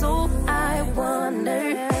crave. So I wonder,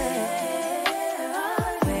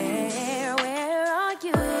 where are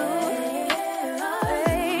you,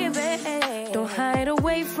 baby? Don't hide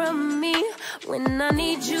away from me when I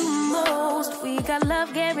need you most. We got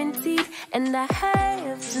love guaranteed, and I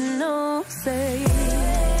have to know, say,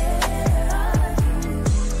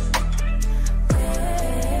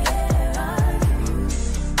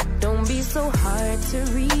 don't be so hard to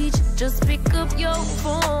reach, just pick up your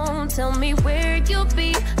phone. Tell me where you'll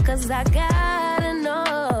be, cause I gotta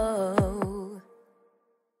know.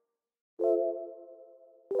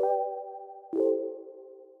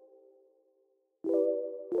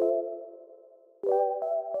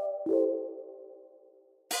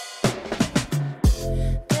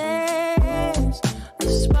 There's a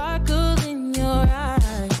sparkle in your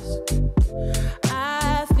eyes.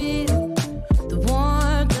 I feel the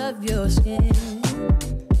warmth of your skin.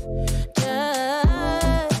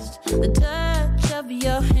 Just the touch of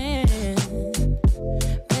your hand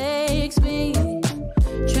makes me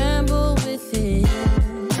tremble within.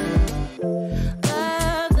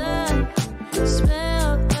 Love the smell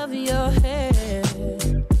of your hair,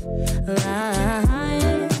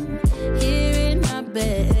 lying here in my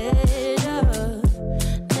bed.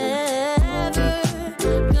 Never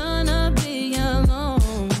gonna be alone,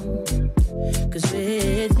 cause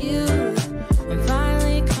with you I'm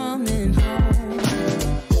finally coming home.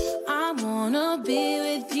 I wanna be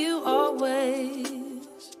with you always,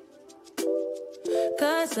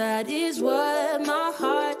 cause that is what my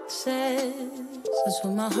heart says. That's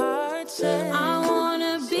what my heart says. I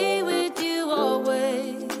wanna be with you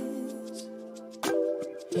always.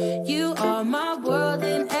 You are my world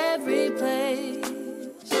in every place.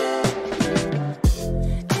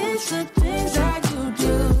 It's the things that you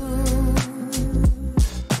do,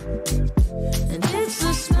 and it's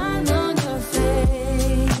the smile on your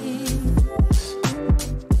face.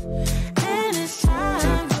 And as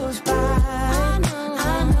time goes by,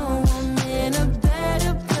 I know I'm in a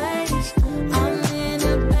better place. I'm in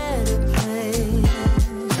a better place.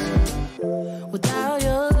 Without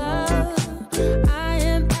your love, I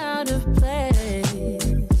am out of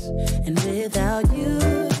place. And without you,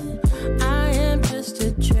 I am just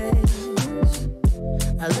a trace.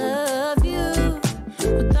 I love you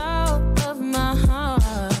with all of my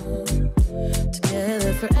heart.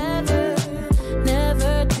 Together forever,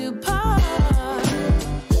 never to part.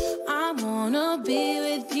 I wanna be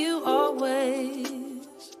with you always,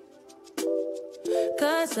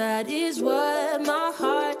 cause that is what my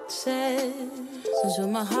heart says. That's what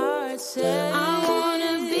my heart says. I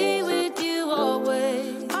wanna be with you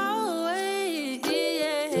always. Always,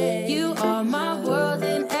 yeah. You are my world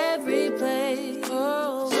in every place.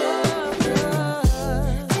 Oh,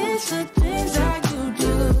 it's the things that you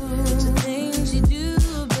do. It's the things you do,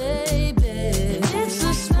 baby. It's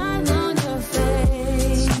the smile on your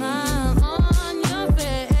face. Smile on your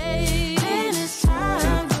face. And as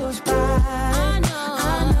time goes by, I know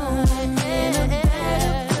I'm in a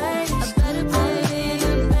better place. A better place.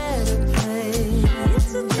 A better place.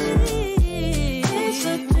 It's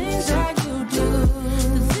the things that you do.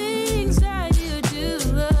 The things that you do.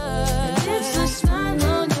 And it's the smile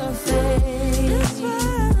on your face. The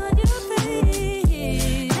smile on your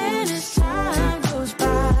face. And as time goes by,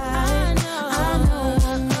 I know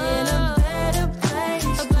I'm in a better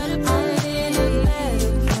place. A better place. I'm in a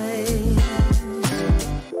better place.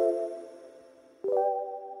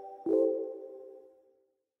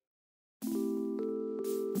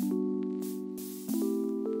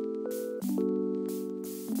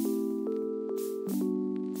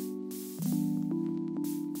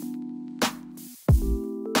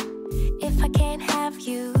 If I can't have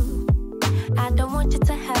you, I don't want you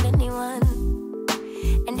to have anyone.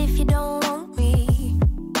 And if you don't want me,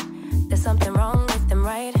 there's something wrong with them,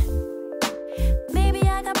 right? Maybe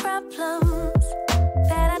I got problems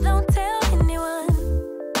that I don't tell anyone.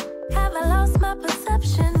 Have I lost my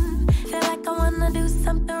perception? Feel like I wanna do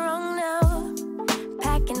something wrong now.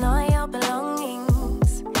 Packing all your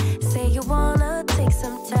belongings. Say you wanna take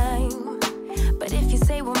some time, but if you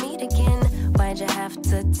say we'll meet again, why'd you have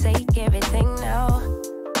to take everything now?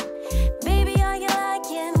 Baby, are you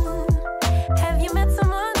lying? Have you met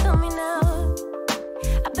someone? Tell me now.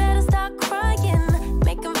 I better start crying,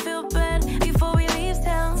 make them feel bad before we leave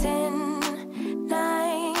town. 10,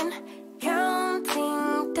 9,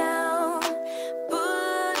 counting down,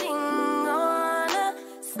 putting on a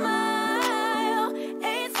smile.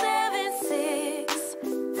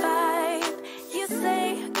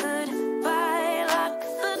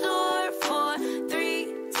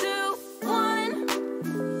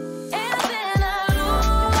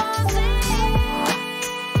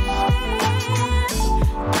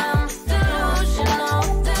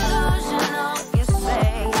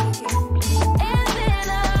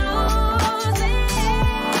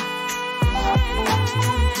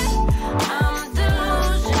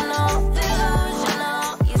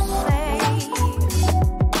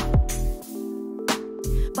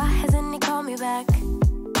 back.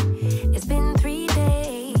 It's been 3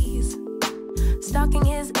 days. Stalking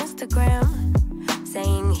his Instagram,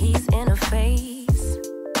 saying he's in a phase.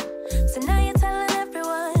 So now you're telling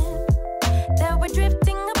everyone that we're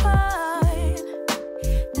drifting apart.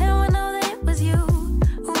 Now I know that it was you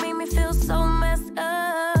who made me feel so messed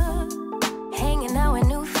up. Hanging out with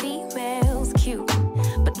new females, cute,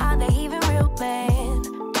 but are they even real, man?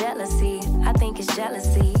 Jealousy, I think it's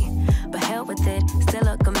jealousy, but hell with it, still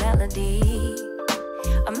like a melody.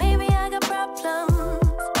 Or maybe I got problems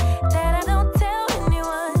that I don't tell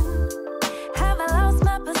anyone. Have I lost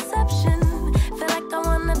my perception? Feel like I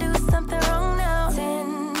wanna do something wrong now.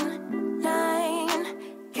 10, 9,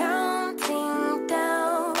 counting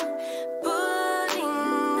down, putting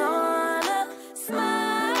on a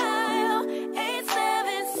smile. 8,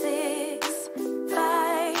 7, 6,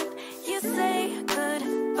 5. You say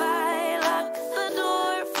goodbye, lock the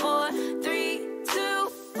door for 3, 2,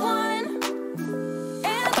 1.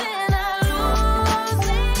 And then I lose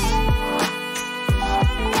it.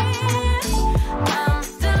 I'm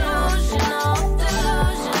delusional,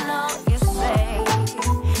 delusional, you say.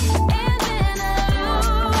 And then I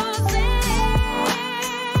lose it.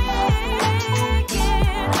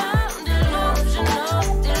 Yeah, I'm delusional,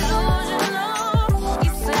 delusional,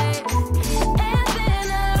 you say. And then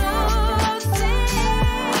I lose it.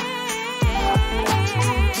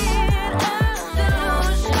 I'm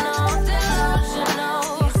delusional, delusional,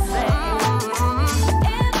 you say.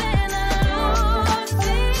 And then I lose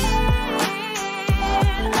it.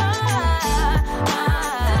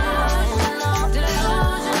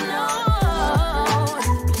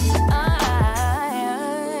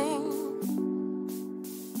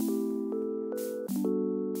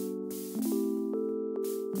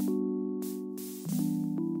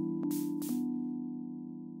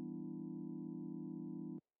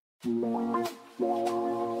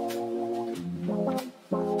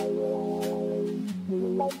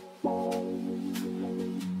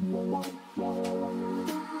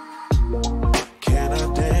 Can I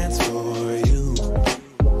dance for you?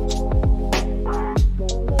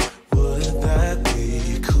 Would that be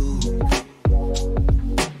cool?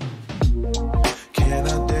 Can I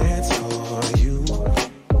dance for you?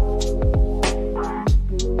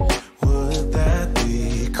 Would that be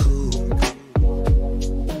cool?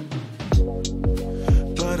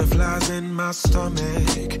 Butterflies in my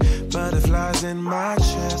stomach, butterflies in my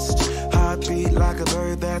chest. Heartbeat like a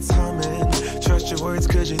bird that's humming. Trust your words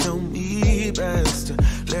cause you know me best.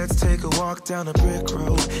 Let's take a walk down a brick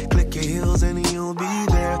road. Click your heels and you'll be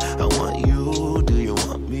there. I want you, do you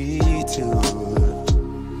want me to?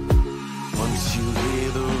 Once you hear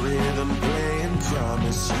the rhythm playing,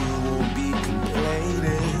 promise you won't be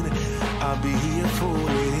complaining. I'll be here for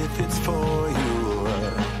it if it's for you.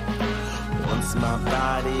 Once my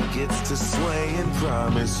body gets to swaying,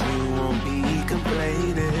 promise you won't be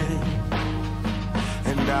complaining.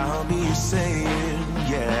 And I'll be saying,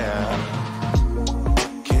 yeah.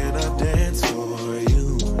 Can I dance for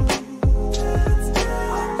you?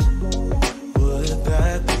 Would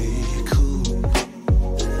that be cool?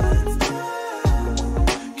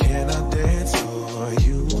 Can I dance for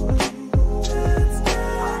you?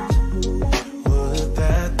 Would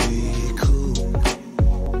that be cool?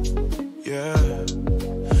 Yeah.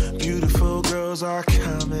 Beautiful girls are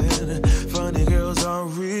coming, funny girls are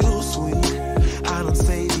real sweet. I don't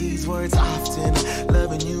say these words often,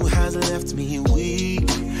 loving you has left me weak.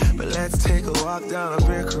 But let's take a walk down a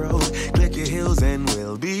brick road, click your heels and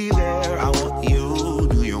we'll be there. I want you,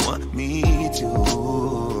 do you want me to?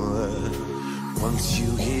 Once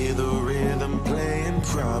you hear the rhythm playing,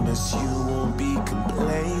 promise you won't be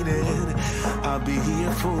complaining. I'll be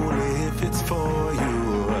here for it if it's for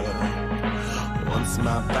you. Once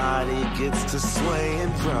my body gets to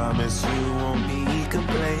swaying, promise you won't be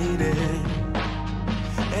complaining.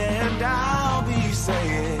 And I'll be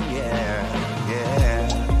saying, yeah, yeah.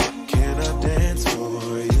 Can I dance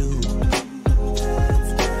for you?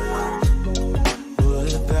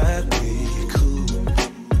 Would that be cool?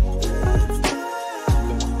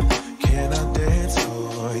 Can I dance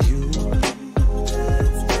for you?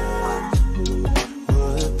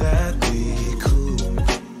 Would that be cool?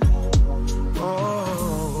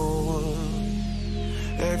 Oh,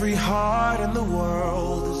 every heart in the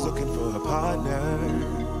world is looking for a partner.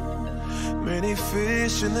 Many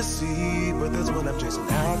fish in the sea, but there's one I'm chasing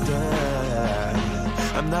after.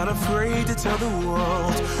 I'm not afraid to tell the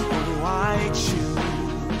world who I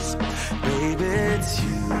choose. Baby, it's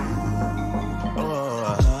you.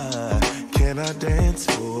 Oh, can I dance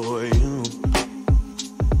for you?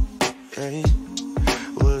 Hey,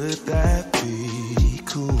 would that be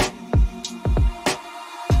cool?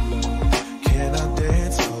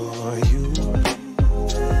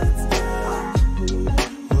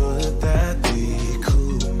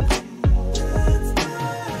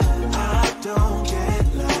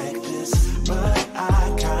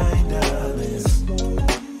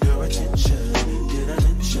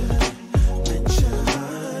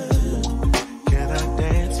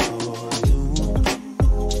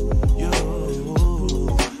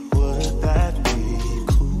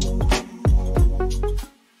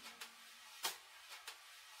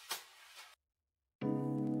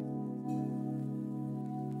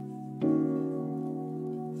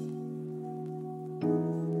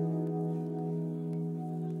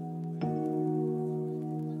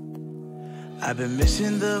 I've been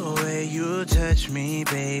missing the way you touch me,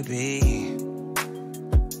 baby.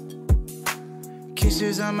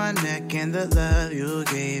 Kisses on my neck and the love you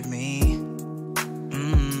gave me.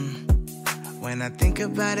 When I think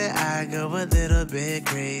about it, I go a little bit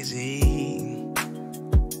crazy.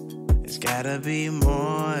 It's gotta be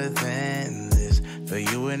more than this for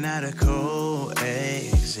you and I to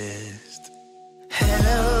coexist.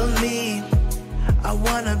 Help me, I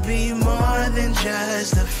wanna be more than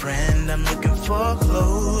just a friend. I'm looking for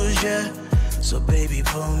closure, so baby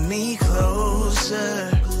pull me closer.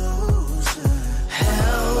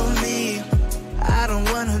 Help me, I don't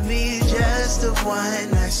wanna be just a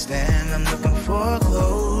one-night stand. I'm looking for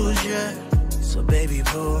closure, so baby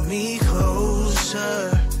pull me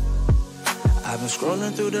closer. I've been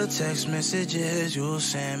scrolling through the text messages you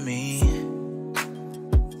sent me,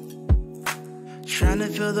 trying to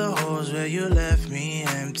fill the holes where you left me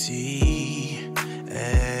empty.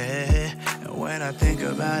 And when I think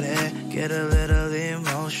about it, get a little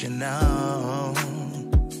emotional,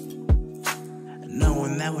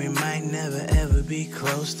 knowing that we might never ever be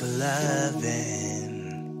close to loving.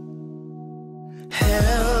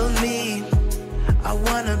 Help me, I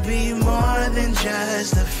wanna be more than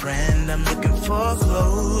just a friend. I'm looking for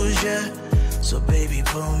closure, so baby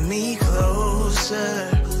pull me closer.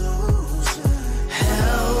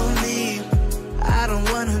 Help me, I don't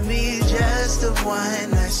wanna be just a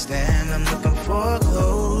one-night stand. I'm looking for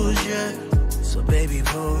closure, so baby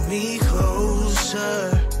pull me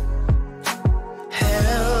closer.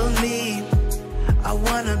 Help me, I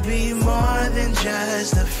wanna be more than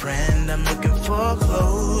just a friend. I'm looking for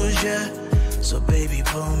closure, so baby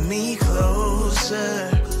pull me closer.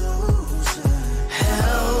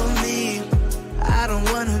 Help me, I don't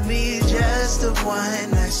wanna be just a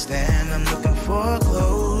one-night stand. I'm looking for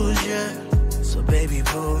closure, so baby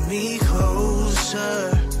pull me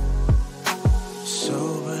closer.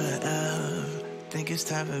 Sober up, think it's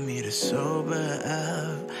time for me to sober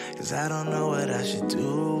up, 'cause I don't know what I should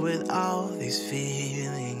do with all these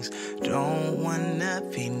feelings. Don't wanna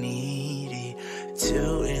be needy,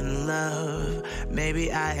 too in love.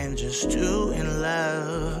 Maybe I am just too in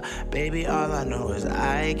love. Baby, all I know is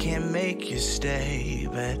I can't make you stay,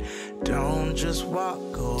 but don't just walk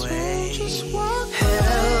away.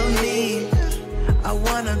 Help me, I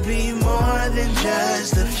wanna be more than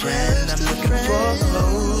just a friend. I'm looking for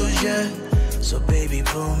closure, so baby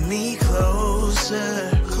pull me closer.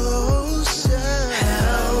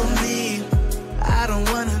 Help me, I don't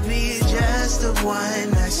wanna be just a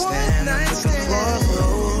one-night stand. I'm looking for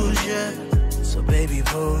closure, so baby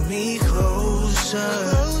pull me closer.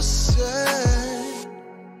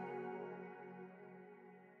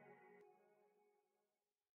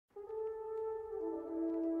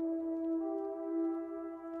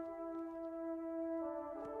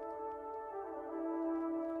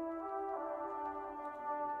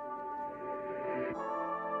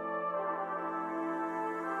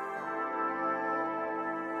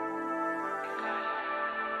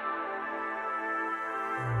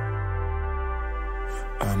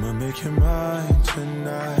 I'ma make you mine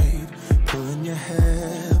tonight, pulling your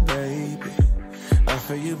hair, baby. I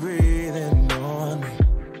feel you breathing on me,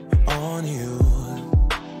 on you.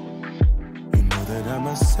 You know that I'm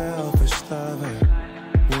a selfish lover.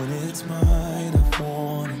 When it's mine, I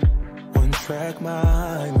want it. One track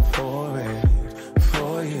mind for it,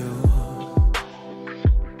 for you.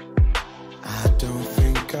 I don't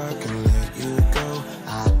think I can let you go.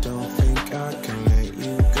 I don't think I can let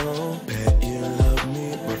you go. Bet you love me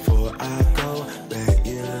before I go. Bet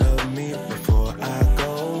you love me before I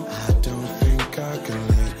go. I don't think I can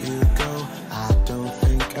let you go. I don't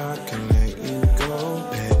think I can let you go.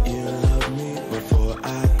 Bet you love me before I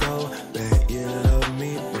go. Bet you love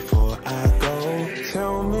me before I go.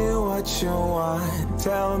 Tell me what you want.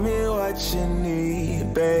 Tell me what you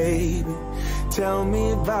need, baby. Tell me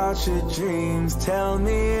about your dreams. Tell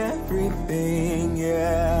me everything,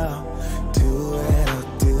 yeah. Do it, I'll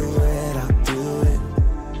do it, I'll do it.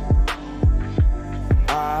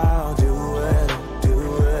 I'll do it, I'll do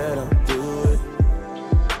it, I'll do it.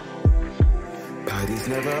 Party's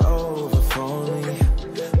never over for me.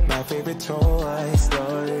 My favorite Toy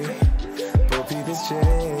Story. Bo Peep is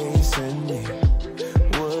chasing me.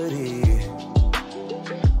 Woody,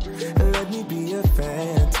 let me be a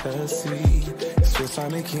fantasy. Swiss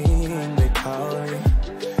Army King, they call me.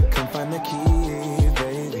 Come find the key,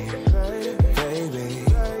 baby, baby.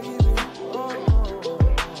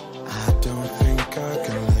 I don't think I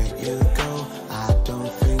can let you go. I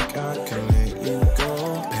don't think I can let you go.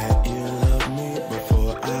 Bet you love me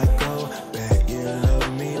before I go. Bet you love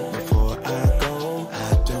me before I go. I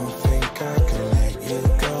don't think I can let you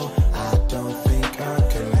go. I don't think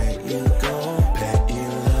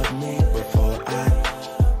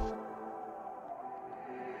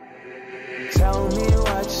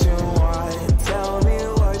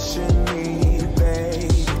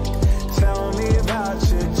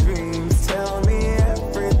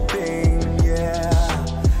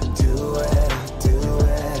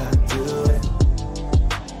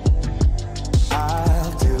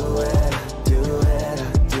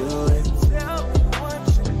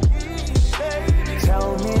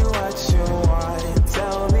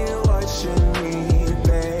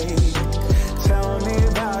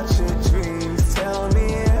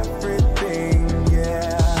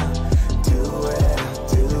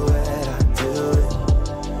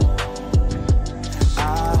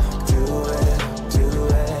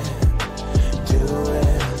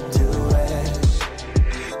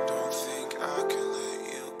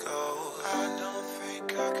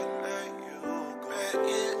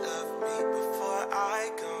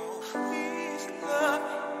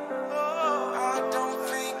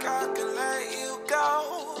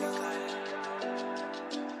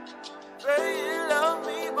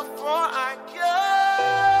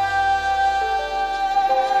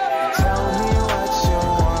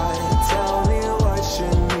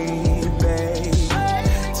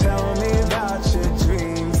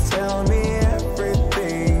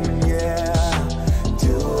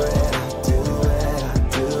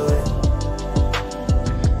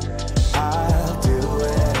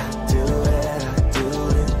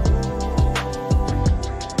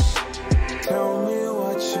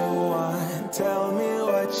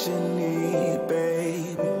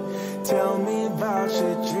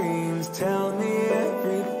Just tell me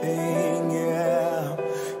everything, yeah.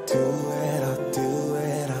 Do it, I'll do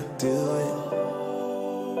it, I'll do it.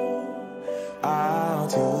 I'll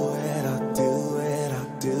do it, I'll do it,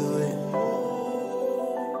 I'll do it.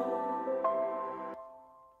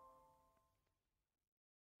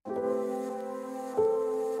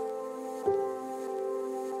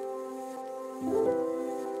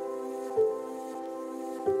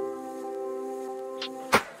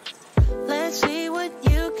 Let's see what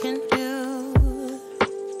you can do.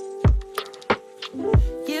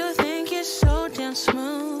 You think you're so damn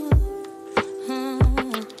smooth.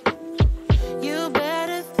 You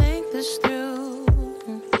better think this through.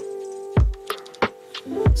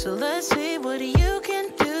 So let's see what you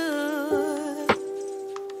can do.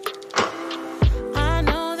 I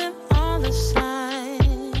know them all the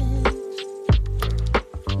signs.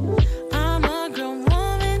 I'm a grown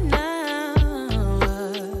woman now.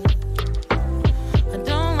 I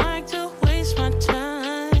don't like to waste my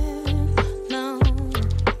time, no.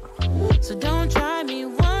 So don't try me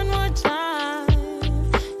one more time,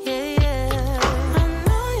 yeah, yeah. I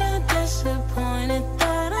know you're disappointed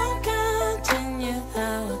that I'm counting you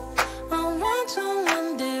out. I want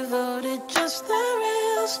someone devoted, just the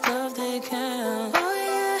real stuff they count.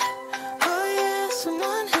 Oh yeah,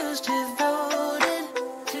 someone who's devoted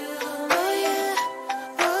to.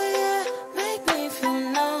 Oh yeah, make me feel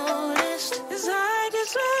noticed, 'cause I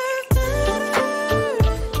deserve better.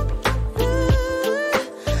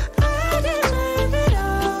 I deserve it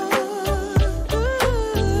all.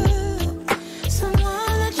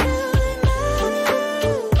 Someone that truly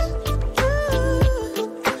matters.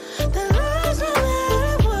 That loves no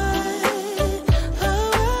matter what.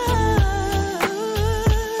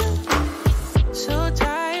 So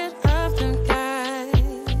tired of them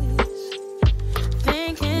guys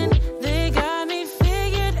thinking they got me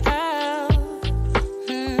figured out.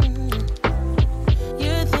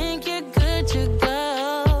 You think you're good to go,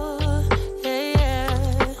 yeah.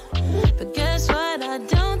 But guess what? I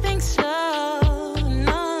don't think so,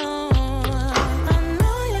 no. I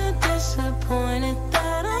know you're disappointed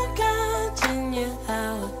that I'm counting you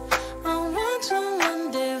out. I want someone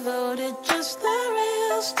devoted, just the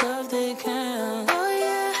real stuff they count. Oh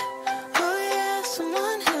yeah,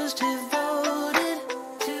 someone who's devoted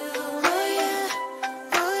to.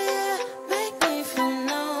 Oh yeah, make me feel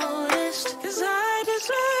noticed, 'cause I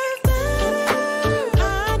deserve better.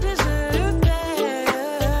 I deserve better.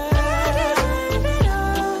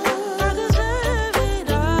 I deserve it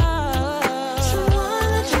all. Someone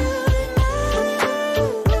that truly matters.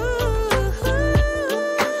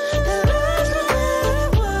 That loves no matter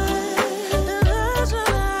what. That loves no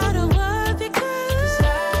matter what, because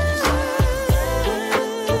I deserve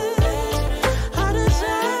it. I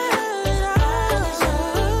deserve it all.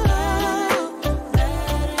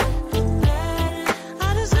 I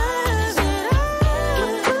deserve it all.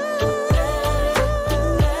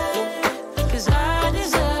 'Cause I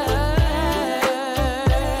deserve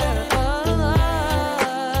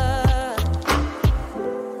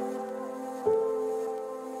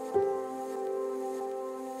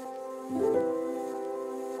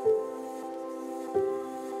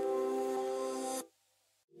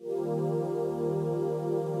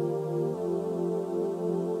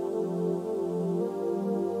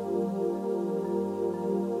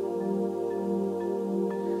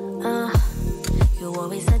You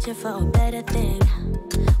always searching for a better thing,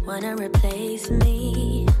 wanna replace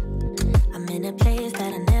me. I'm in a place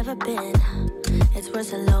that I've never been. It's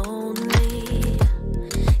worse and lonely.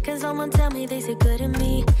 'Cause someone tell me they see good in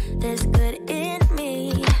me. There's good in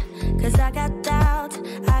me. 'Cause I got doubts,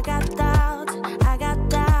 I got doubts, I got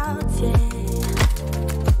doubts, yeah.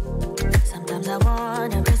 Sometimes I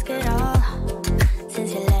wanna risk it all.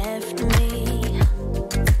 Since you left me,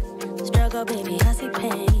 struggle, baby, I see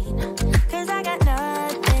pain. 'Cause I got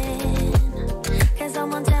nothing. 'Cause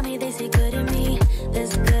someone tell me they see good in me.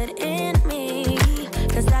 There's good in me.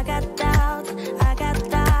 'Cause I got doubts, I got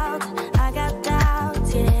doubts, I got doubts,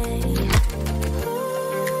 yeah.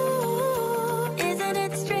 Ooh, isn't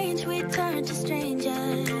it strange we turn to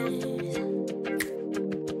strangers?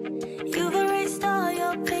 You've erased all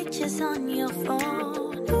your pictures on your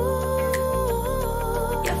phone.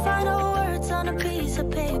 Ooh, your final words on a piece of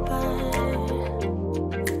paper.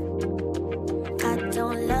 I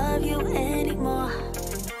don't love you anymore.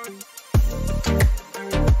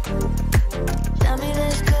 Tell me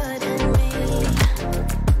there's good in me.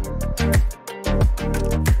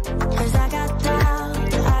 'Cause I got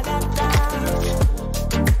doubts, I got doubts.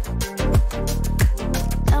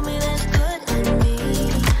 Tell me there's good in me.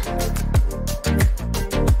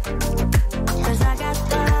 'Cause I got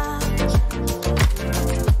doubts.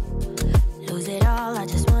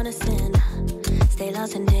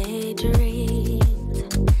 thoughts and daydreams,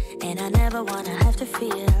 and I never wanna have to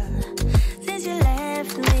fear since you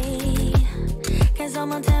left me. Can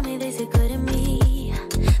someone tell me this is good in me?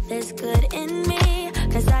 There's good in me,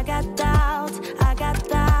 cause I got doubts, I got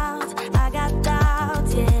doubts, I got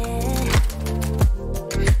doubts, yeah.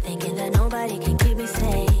 Thinking that nobody can keep me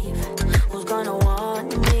safe. Who's gonna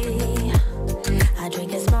want me? I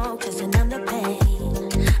drink and smoke just to numb the pain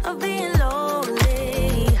of being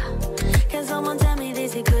lonely. Can someone tell me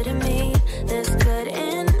this is good in me? There's good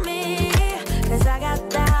in me, cause I got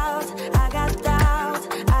doubts, I got doubts,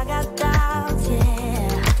 I got doubts,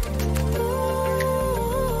 yeah.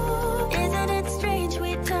 Ooh, isn't it strange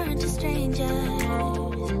we turn to strangers?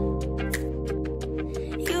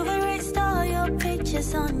 You've erased all your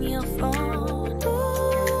pictures on your phone.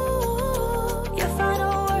 Ooh, your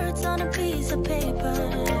final words on a piece of paper.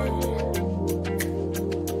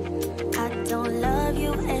 I don't love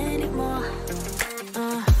you anymore.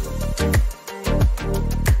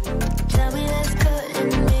 Tell me that's good in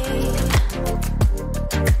me,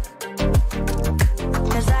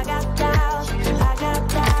 cause I got doubts,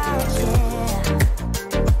 yeah.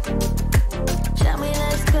 Tell me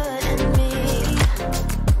that's good in me,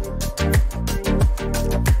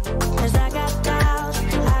 cause I got doubts,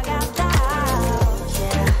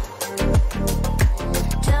 yeah.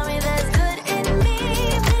 Tell me that's good in me,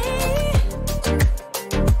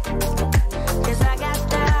 cause I got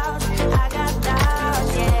doubts,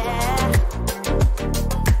 yeah.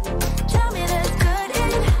 Tell me that's good in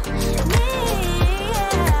me,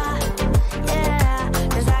 yeah,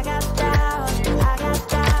 cause I got doubts,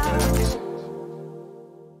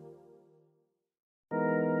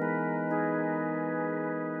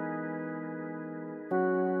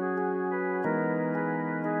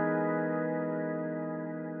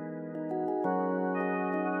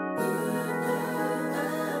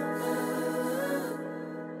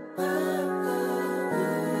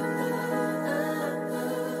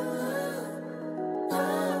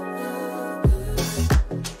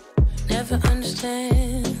 Never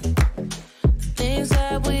understand the things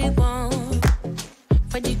that we want,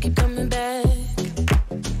 but you keep coming back.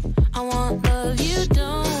 I want love you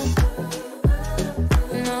don't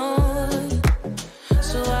know,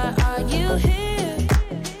 so why are you here?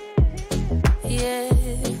 Yeah,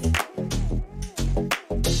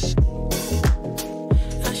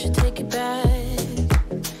 I should take it back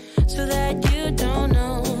so that you don't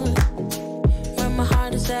know where my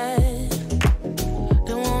heart is at.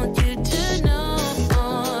 Don't want you to know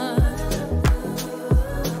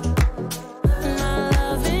my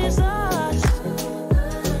love is lost.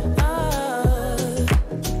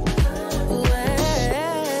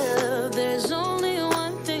 Well, there's only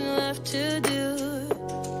one thing left to do.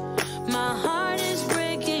 My heart is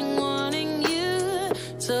breaking, wanting you,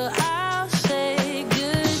 so I'll say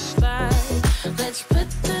goodbye. Let's put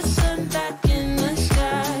the sun back in the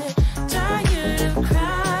sky. Tired of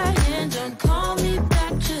crying, don't call me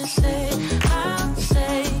back, just say I'll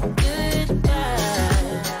say goodbye.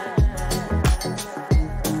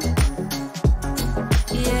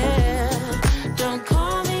 Yeah, don't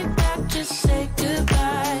call me back, just say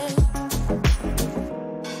goodbye.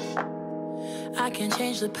 I can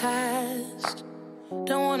change the past,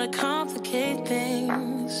 don't wanna complicate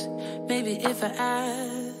things. Maybe if I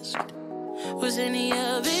asked, was any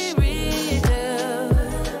of it real?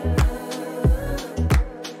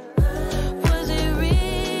 Was it real?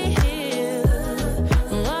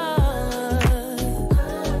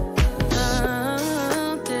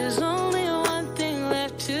 There's only one thing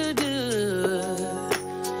left to do.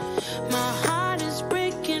 My heart is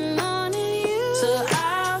breaking on you, so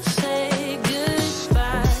I'll say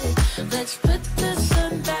goodbye. Let's put the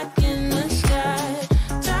sun back in the sky.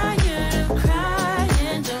 Tired of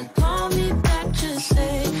crying, don't call me back, just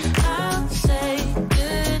say I'll say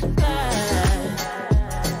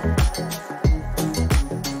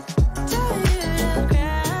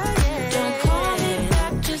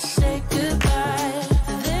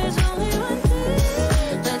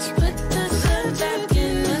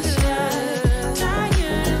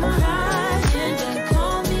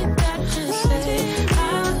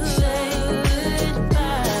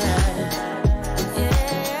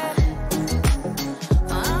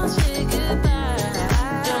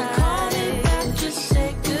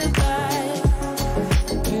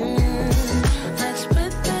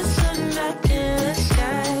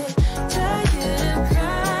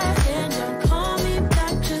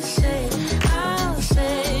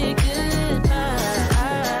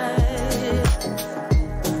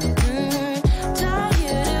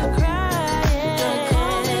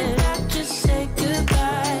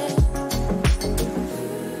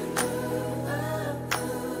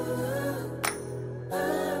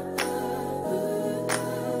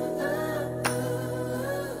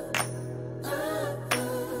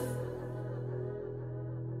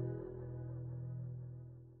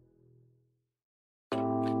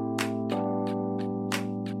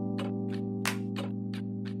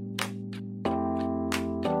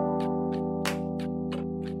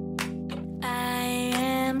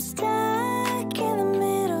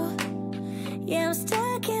Yeah, I'm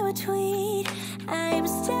stuck in between. I'm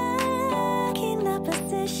stuck in the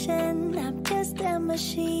position. I'm just a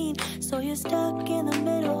machine. So you're stuck in the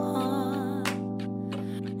middle, huh?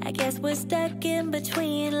 I guess we're stuck in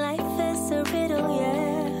between. Life is a riddle,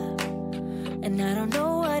 yeah. And I don't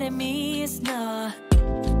know what it means, no.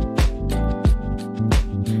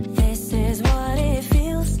 This is what it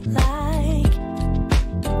feels like.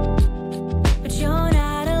 But you're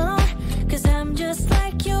not alone, 'cause I'm just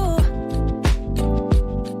like you.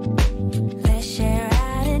 Let's share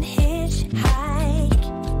out and hitchhike.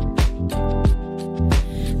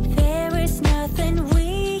 There is nothing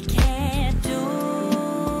we can't do.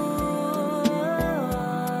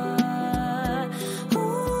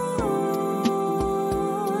 Ooh,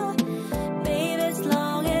 baby, as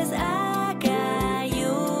long as I got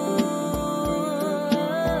you.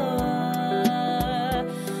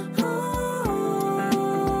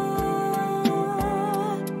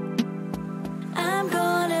 I'm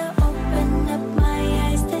gonna open up my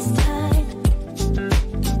eyes this time.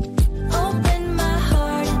 Open my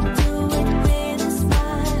heart and do it with a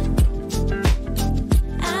smile.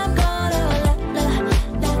 I'm gonna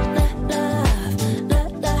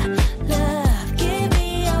love. Give me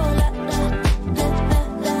your love.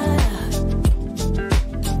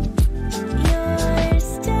 You're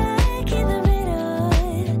stuck in the middle.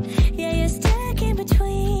 Yeah, you're stuck in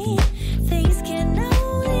between. Things can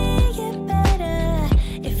only get better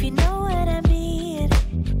if you know what I mean.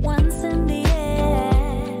 Once in the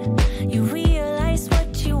air, you realize what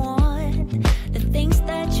you want, the things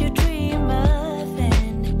that you dream of,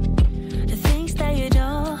 and the things that you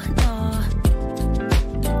don't know.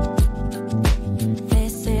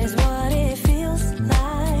 This is what it feels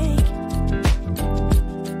like.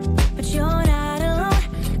 But you're not alone,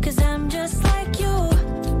 'cause I'm just like you.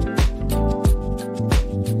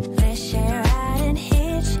 Let's share out and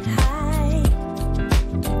hitchhike.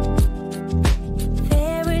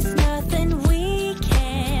 There is nothing we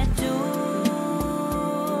can't do.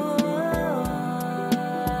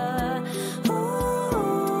 Ooh,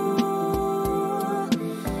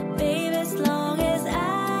 baby, as long as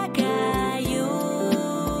I got you.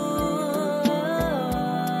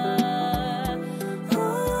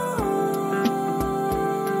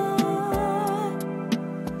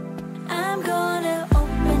 I'm gonna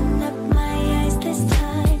open up my eyes this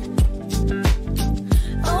time.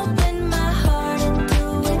 Open my heart and do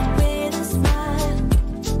it with a smile.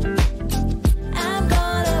 I'm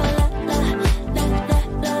gonna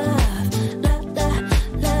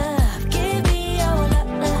love. Give me your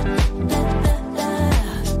love.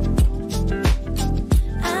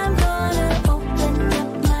 I'm gonna open up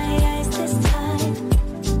my eyes this time.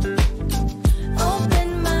 Open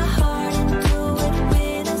my heart and do it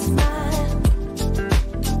with a smile.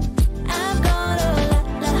 I'm gonna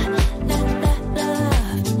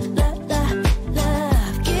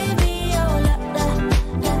love. Give me your love.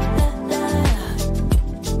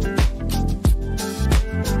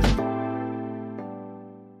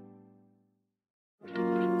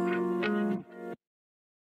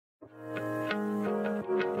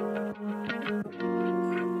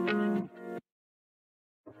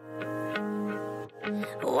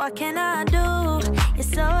 What can I do? You're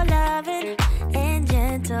so loving and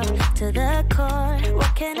gentle to the core.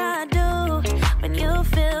 What can I do when you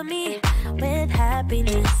fill me with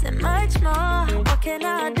happiness and much more? What can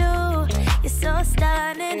I do? You're so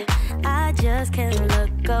stunning, I just can't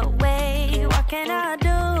look away. What can I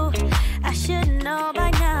do? I should know by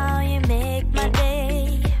now, you make my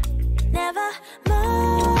day. Never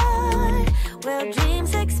more will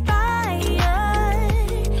dreams expire.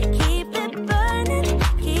 Keep it burning,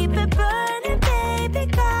 baby.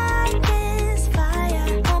 Got this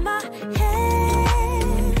fire on my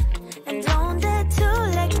head, and don't dare to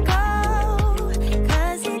let go.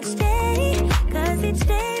 'Cause each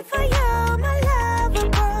day for you, my love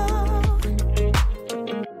will grow.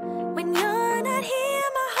 When you're not here,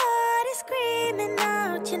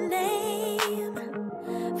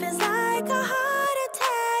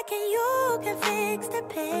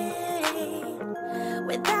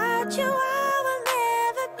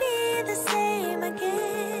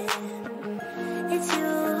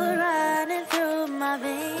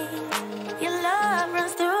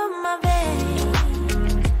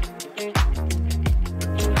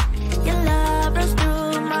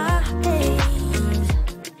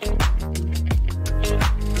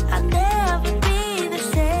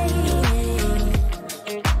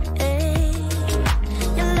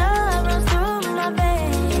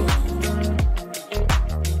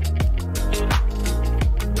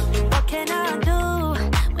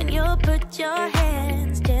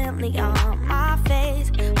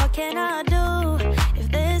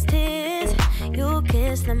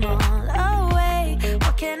 kiss them all away.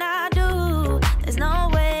 What can I do? There's no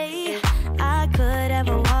way I could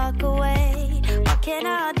ever walk away. What can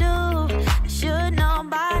I do? I should know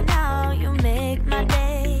by now. You make my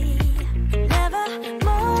day. Never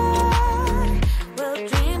more will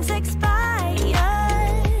dreams expire.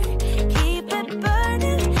 Keep it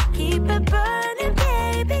burning,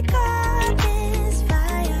 baby. God is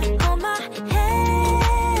fire. Hold my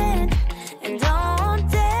hand and don't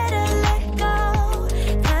dare to let go.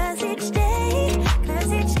 'Cause each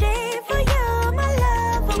day for you, my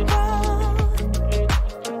love will grow.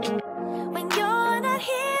 When you're not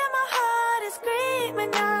here, my heart is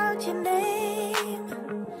screaming out your name.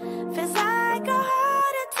 Feels like a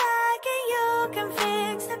heart attack and you can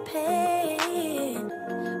fix the pain.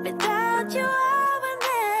 Without you, I will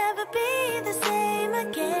never be the same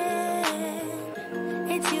again.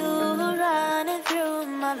 It's you running through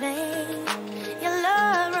my veins. Your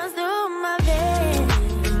love runs through my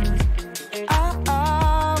veins. Oh,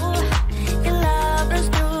 oh, your love runs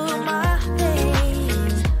through my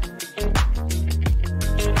veins.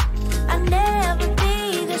 I'll never be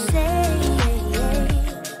the same.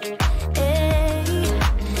 Hey,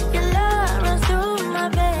 your love runs through my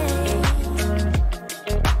veins.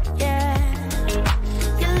 Yeah,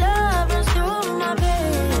 your love runs through my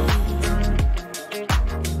veins.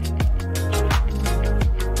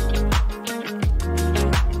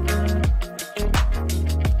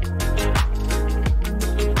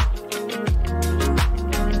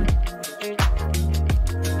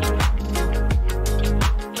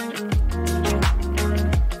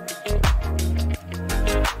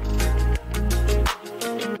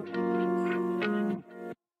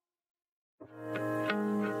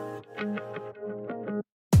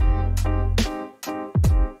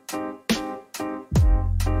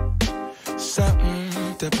 Something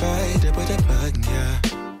to buy, da ba da bug, yeah.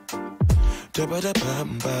 Da ba da bum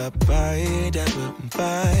ba buy, da ba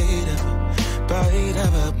buy, da buy, da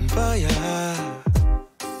ba yeah.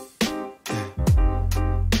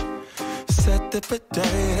 Set the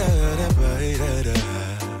potato, da buy, da.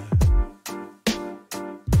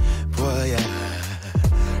 Boy, yeah.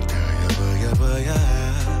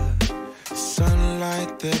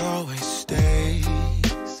 Sunlight that always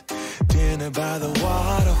stays. Dinner by the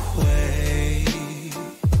waterway.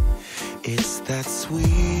 It's that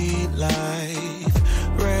sweet life.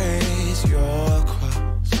 Raise your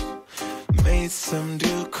cross. Made some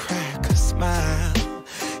dude crack a smile.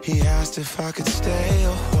 He asked if I could stay a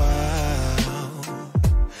while.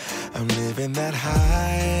 I'm living that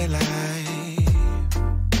high life.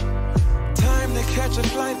 Time to catch a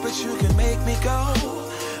flight, but you can make me go.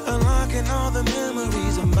 Unlocking all the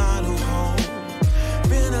memories of my new home.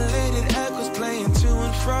 Ventilated echoes playing to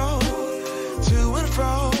and fro,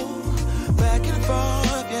 back and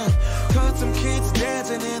forth, yeah. Caught some kids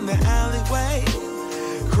dancing in the alleyway.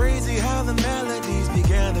 Crazy how the melodies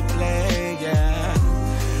began to play, yeah.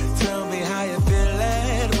 Tell me how you feel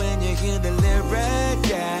it when you hear the lyric,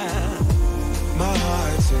 yeah. My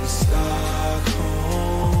heart's in Stockholm.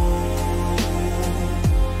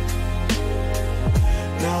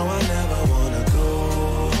 Now I never wanna go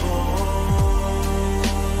home.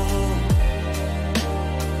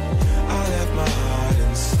 I left my heart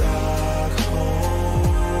in Stockholm.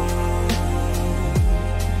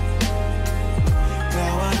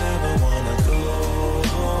 Now I never wanna go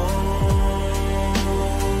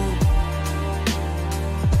home.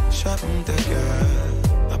 Shopping the girl,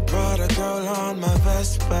 I brought a girl on my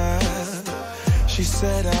Vespa. She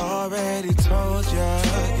said I already told ya,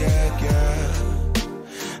 yeah.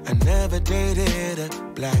 I never dated a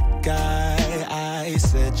black guy. I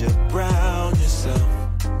said you're brown yourself.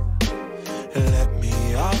 Let me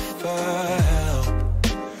offer help.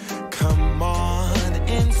 Come on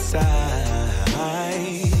inside,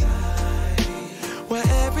 where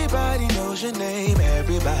everybody knows your name.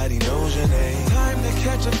 Everybody knows your name. Time to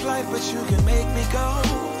catch a flight, but you can make me go.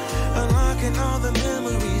 Unlocking all the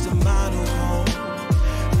memories of my new home.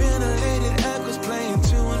 Ventilated echoes playing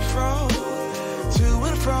to and fro,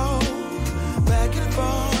 back and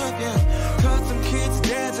forth, yeah. Caught some kids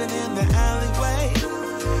dancing in the alleyway.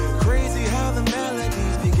 Crazy how the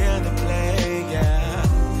melodies began to play, yeah.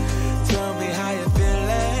 Tell me how you feel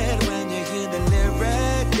it when you hear the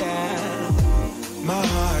lyric, yeah. My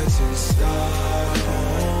heart's in Stockholm.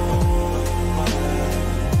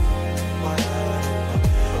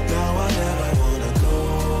 Now I never wanna go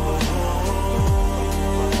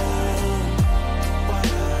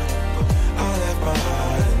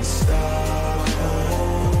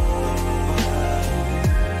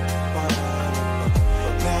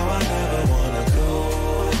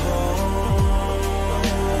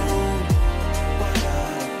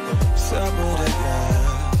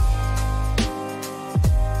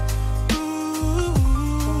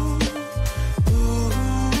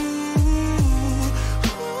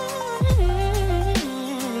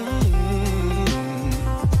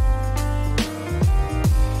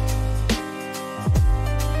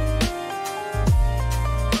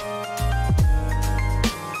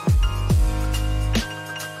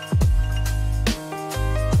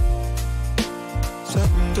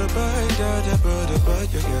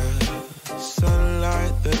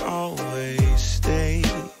Sunlight that always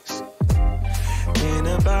stays in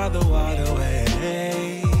and by the waterway.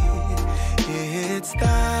 It's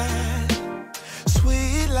that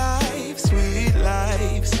sweet life, sweet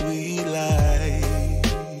life, sweet life.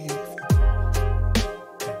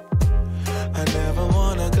 I never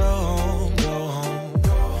wanna go home, go home.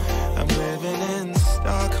 I'm living in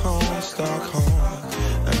Stockholm, Stockholm.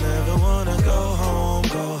 I never wanna go home,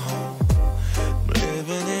 go home. I'm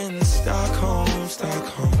living in Stockholm,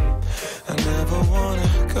 Stockholm. I never wanna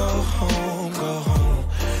go home, go home.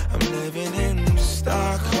 I'm living in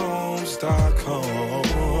Stockholm, Stockholm.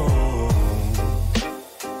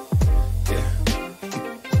 Yeah.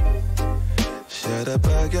 Shut up,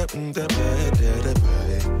 I got the bed, the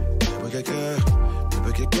body.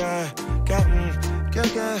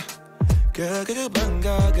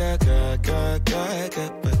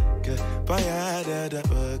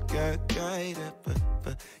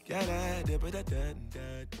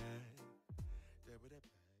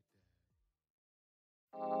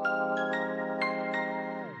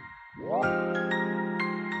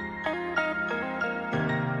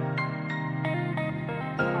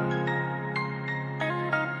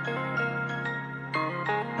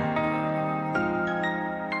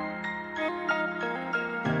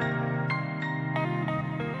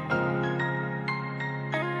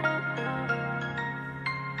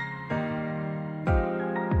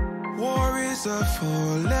 A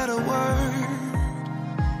four-letter word.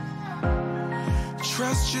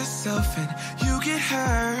 Trust yourself and you get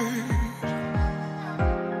hurt.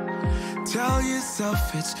 Tell yourself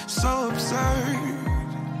it's so absurd.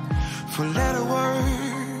 Four-letter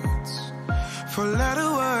words, four-letter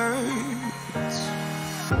words.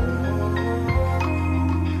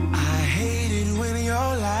 I hate it when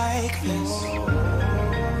you're like this.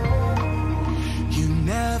 You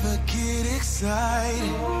never get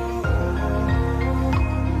excited.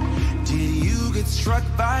 Struck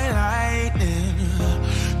by lightning.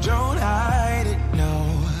 Don't hide it, no.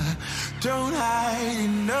 Don't hide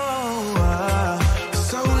it, no.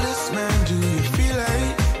 Soulless man, do you feel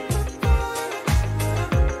it?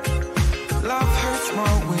 Love hurts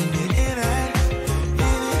more when you're in it,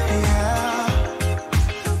 yeah.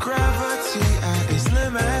 Gravity at its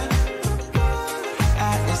limit,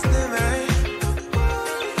 at its limit.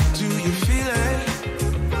 Do you feel it?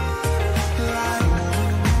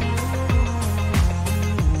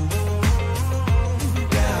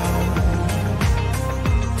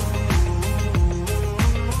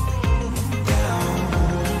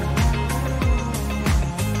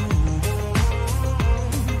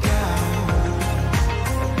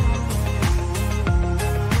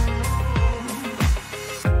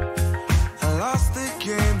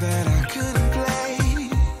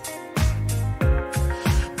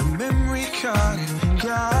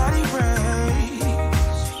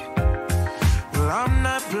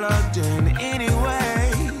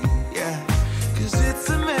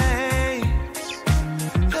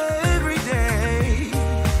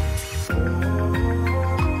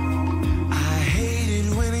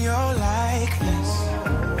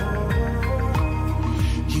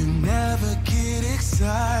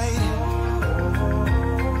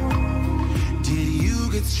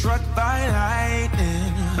 Struck by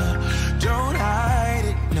lightning. Don't hide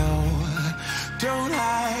it, no. Don't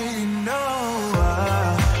hide it, no.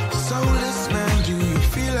 Soulless man, do you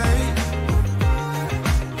feel it?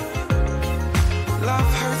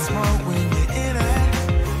 Love hurts more when you're in it,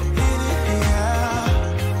 yeah.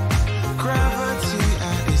 Gravity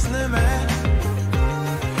at its limit,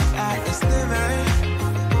 at its limit.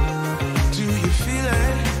 Do you feel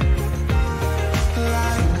it?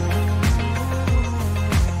 Like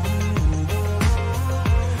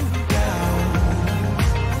down.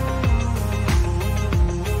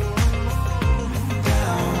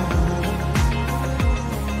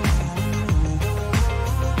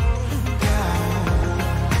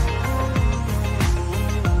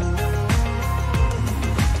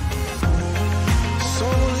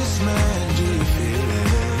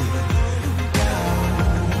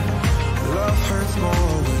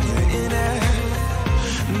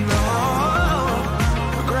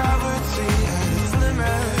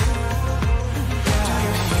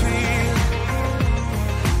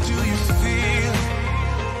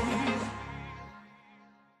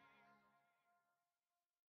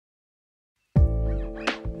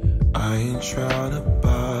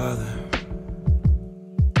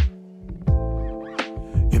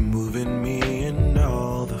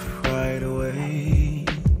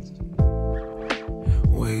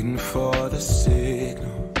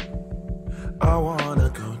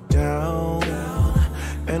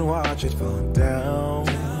 watch it fall down,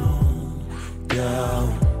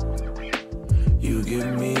 down. You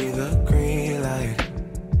give me the green light,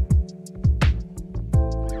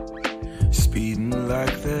 speeding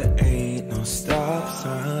like there ain't no stop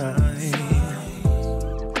sign.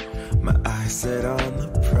 My eyes set on the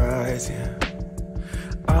prize, yeah.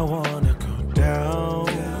 I wanna go down,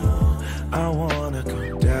 I wanna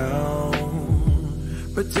go down.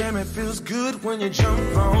 But damn, it feels good when you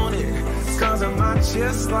jump on it. Scars on my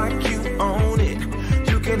chest like you own it.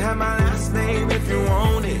 You can have my last name if you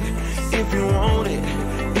want it, if you want it,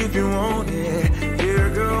 if you want it. Yeah,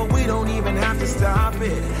 girl, we don't even have to stop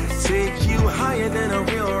it. Take you higher than a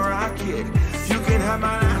real rocket. You can have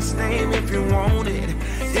my last name if you want it,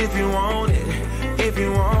 if you want it, if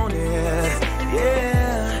you want it.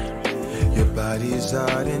 Yeah, your body's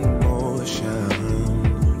out in motion,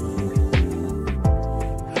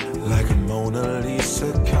 like a Mona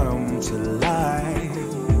Lisa come to life.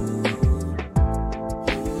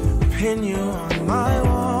 Pin you on my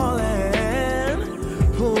wall and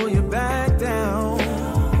pull you back down.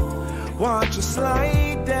 Watch you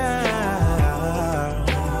slide down.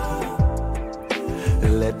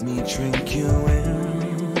 Let me drink you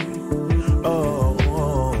in. Oh,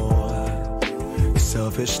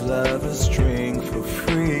 selfish lovers drink for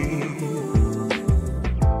free.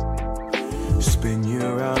 Spin you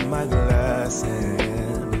around my glass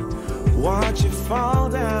and watch you fall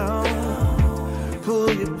down.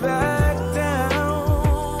 Pull you back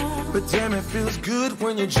down. But damn, it feels good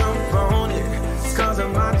when you jump on it. Scars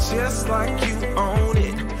on my chest like you own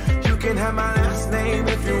it. You can have my last name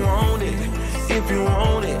if you want it, if you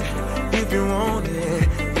want it, if you want it.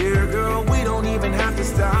 Yeah, girl, we don't even have to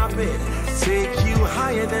stop it. Take you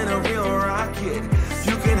higher than a real rocket.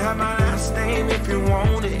 You can have my last name if you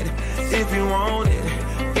want it, if you want it,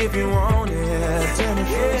 if you want it. Damn, it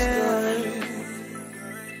feels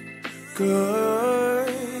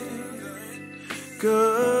good,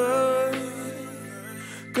 good,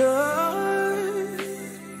 good.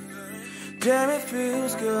 Damn, it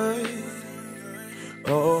feels good.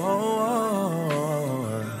 Oh,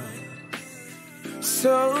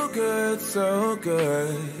 so good, so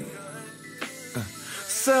good.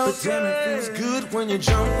 So damn, it feels good when you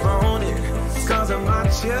jump on it. Scars on my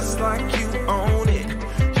chest like you own it.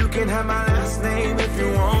 You can have my last name if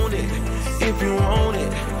you want it, if you want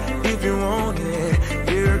it, if you want it.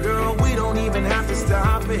 Yeah, girl, we don't even have to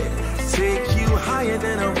stop it. Take you higher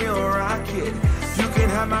than a real rocket. You can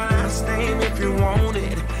have my last name if you want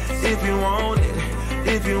it, if you want it,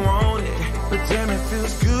 if you want it. But damn, it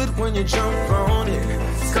feels good when you jump on it.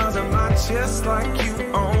 Scars on my chest like you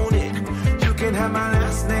own it. You can have my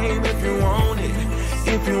last name if you want it,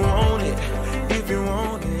 if you want it, if you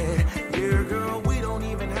want it. Yeah, girl, we don't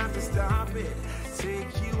even have to stop it.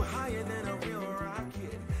 Take you higher than a real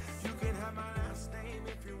rocket. You can have my last name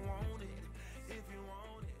if you want it, if you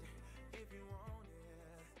want it, if you want it.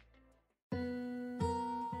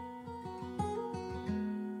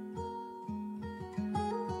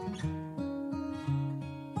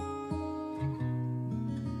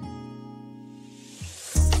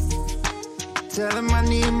 Tell him I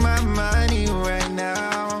need my money right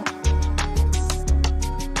now.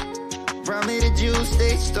 Brought me the juice,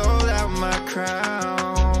 they stole out my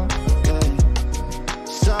crown. Yeah.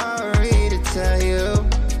 Sorry to tell you,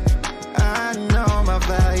 I know my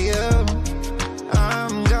value.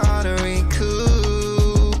 I'm gonna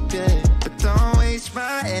recoup, yeah. But don't waste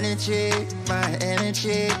my energy, my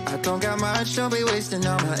energy. I don't got much, don't be wasting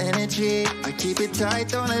all my energy. I keep it tight,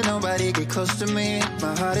 don't let nobody get close to me.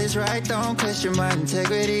 My heart is right, don't question my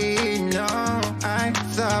integrity. No, I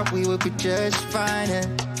thought we would be just fine,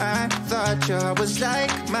 and I thought your heart was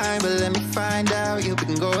like mine. But let me find out, you've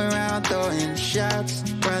been going around throwing shots,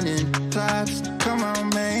 running plots. Come on,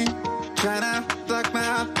 man, tryna block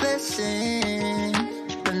my blessings,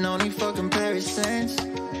 but no need for comparisons.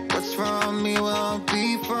 What's from me won't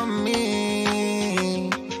be from me.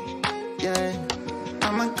 Yeah,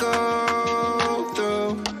 I'ma go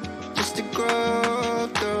through just to grow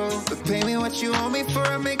through. But pay me what you owe me for,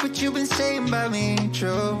 I make what you've been saying about me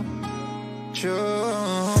true,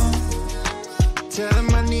 true. Tell him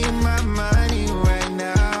I need my money right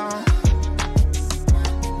now.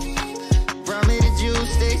 Brought me the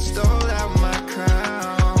juice, they stole out my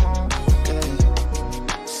crown.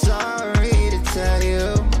 Yeah. Sorry to tell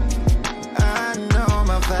you, I know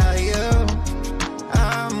my value.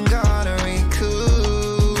 I'm gonna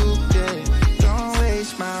recoup, yeah. Don't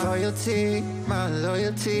waste my loyalty, my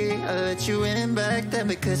loyalty. I let you in back then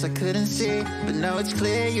because I couldn't see, but now it's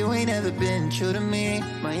clear you ain't ever been true to me.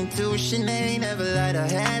 My intuition ain't ever lied, I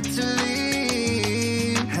had to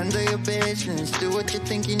leave. Handle your business, business. Do what you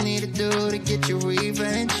think you need to do to get your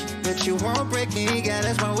revenge. But you won't break me, God,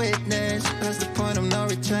 that's my witness. Past the point of no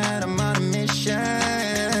return, I'm on a mission.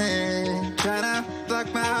 Tryna block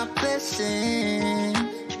my blessings,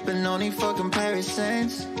 but no need for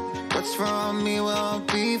comparisons. What's from me won't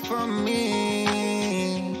be from me.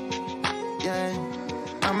 Yeah,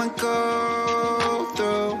 I'ma go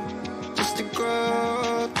through just to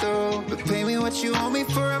grow through. But pay me what you owe me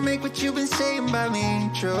for, I make what you've been saying about me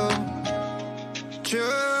true. True.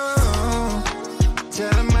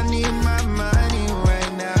 Tell him I need my money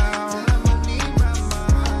right now.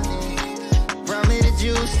 Brought me the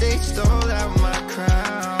juice, they stole out my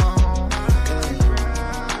crown.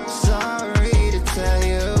 Sorry to tell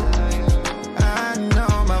you, I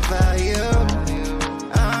know my value.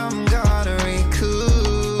 I'm gonna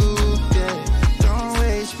recoup, yeah. Don't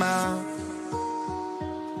waste my.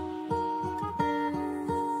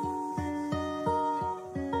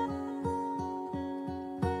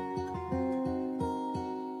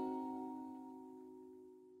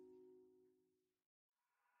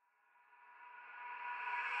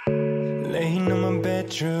 Laying on my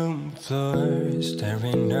bedroom floor,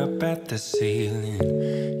 staring up at the ceiling.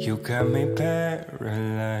 You got me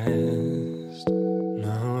paralyzed.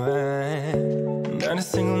 No, not a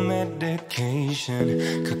single medication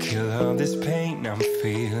could kill all this pain I'm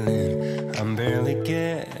feeling. I'm barely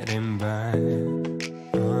getting by.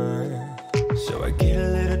 So I get a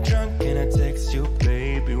little drunk and I text you,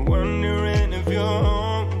 baby, wondering if you're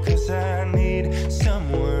home. Cause I need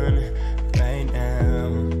someone right now.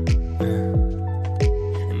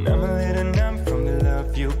 And I'm a little numb from the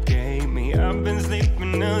love you gave me. I've been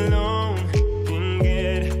sleeping alone, can't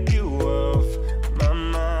get you off my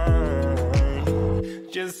mind.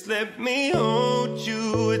 Just let me hold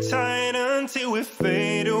you tight until we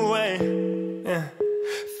fade away, yeah,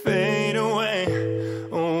 fade away.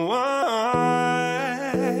 Oh,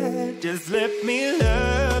 just let me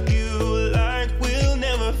love you like we'll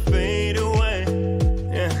never fade away,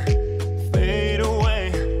 yeah, fade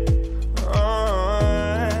away.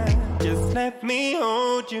 Oh, just let me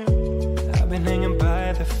hold you. I've been hanging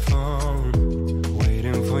by the phone,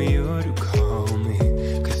 waiting for you to call me,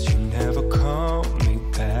 cause you never call me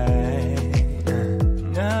back.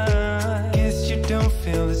 Nah, guess you don't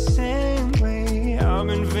feel the same way I've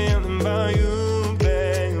been feeling about you.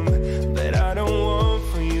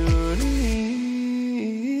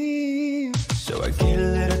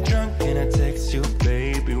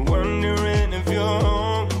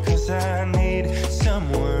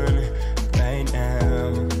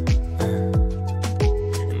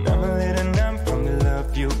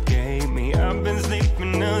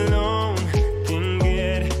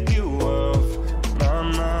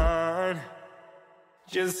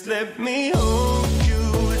 Just let me hold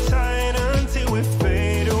you tight until we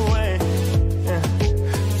fade away, yeah,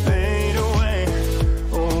 fade away.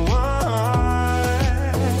 Oh,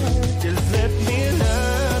 just let me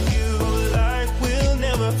love you like we'll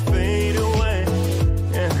never fade away,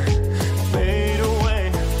 yeah, fade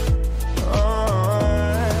away.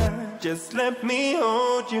 Oh, just let me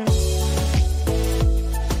hold you.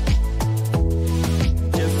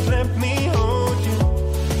 Just let me hold you.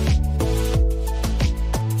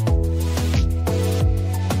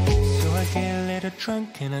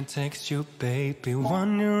 Drunk and I text you, baby,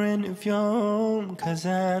 wondering if you're home. Cause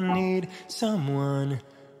I need someone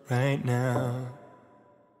right now.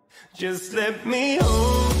 Just let me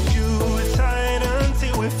hold you tight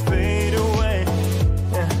until we fade away,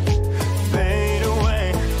 yeah, fade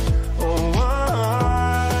away. Oh,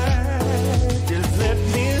 just let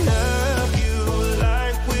me love you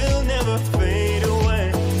like we'll never fade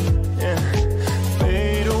away, yeah,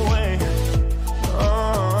 fade away.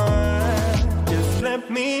 Let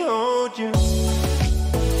me hold you.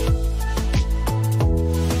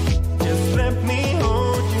 Just let me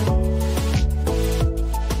hold you.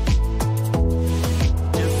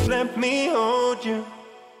 Just let me hold you.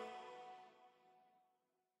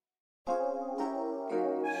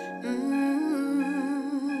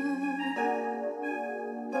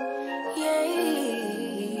 Yeah.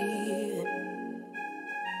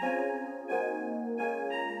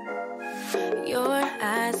 Your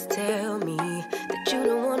eyes tell me that you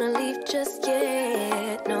don't wanna leave just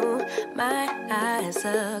yet. No, my eyes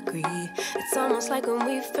agree. It's almost like when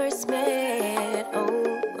we first met.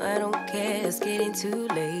 Oh, I don't care, it's getting too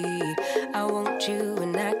late. I want you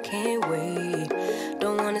and I can't wait.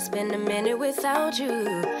 Don't wanna spend a minute without you.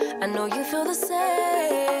 I know you feel the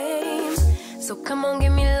same. So come on,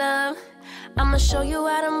 give me love. I'ma show you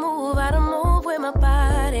how to move with my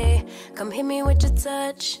body. Come hit me with your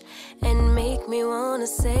touch and make me wanna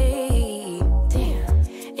say, damn.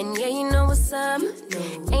 And yeah, you know what's up.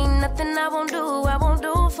 Ain't nothing I won't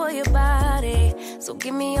do for your body. So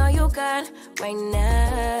give me all you got right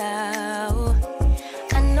now.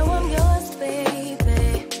 I know I'm yours,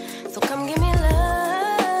 baby. So come give me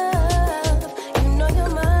love. You know you're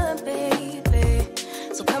mine, baby.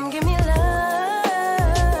 So come give me love.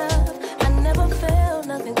 I never felt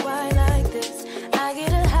nothing quite like this. I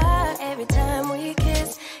get a high every time we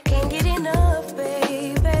kiss. Can't get enough,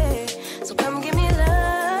 baby. So come give me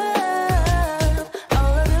love.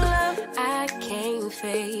 All of your love, I can't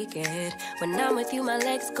fake it. When I'm with you, my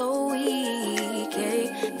legs go weak. Hey,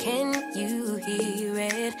 can you hear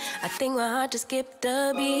it? I think my heart just skipped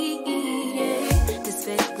a beat. Yeah. This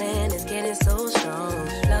feeling is getting so strong.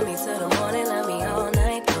 Love me till the morning, love me all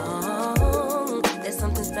night long. There's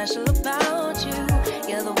something special about you.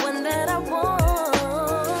 You're the one that I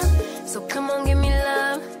want. So come on, give me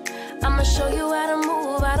love. I'ma show you how to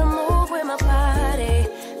move with my body.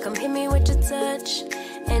 Come hit me with your touch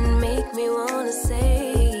and make me wanna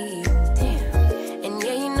say, damn. And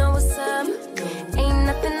yeah, you know what's up. Ain't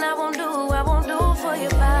nothing I won't do for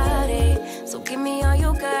your body. So give me all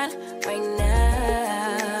you got right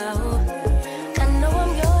now. I know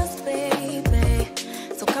I'm yours, baby.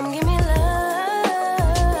 So come give me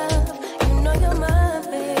love. You know you're mine,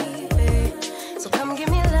 baby. So come give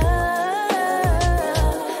me love.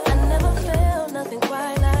 I never felt nothing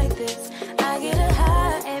quite like this. I get a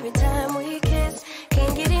high every time we kiss.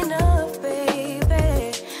 Can't get enough,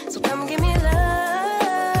 baby. So come give me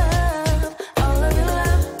love. All of your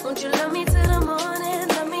love. Won't you love me till the morning?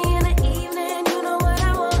 Love me in the evening. You know what I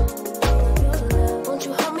want. Won't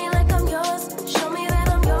you hold me like I'm yours? Show me that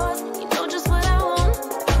I'm yours. You know just what I want.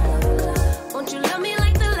 Won't you love me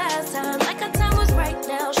like the last time? Like our time was right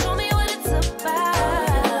now. Show me what it's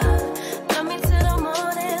about. Love me till the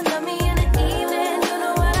morning. Love me in the evening. You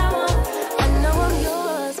know what I want. I know I'm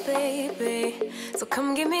yours, baby. So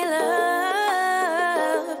come give me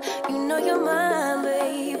love. You know you're mine,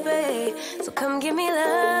 baby. So come give me love.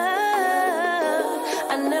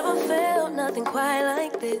 I never felt nothing quite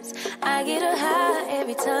like this. I get a high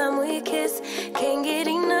every time we kiss. Can't get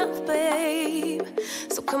enough, babe.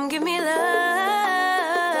 So come give me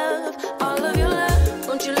love. All of your love.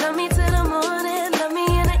 Won't you love me till the morning? Love me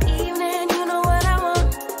in the evening. You know what I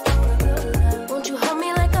want. Won't you hold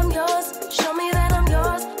me like I'm yours? Show me that I'm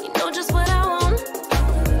yours. You know just what I want.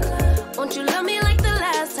 Won't you love me like the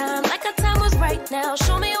last time? Like our time was right now.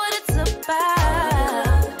 Show me what it's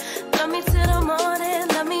about. Love me till the morning.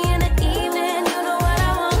 Love me in the evening. You know what I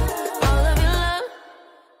want. All of your love.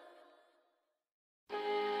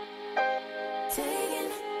 Taking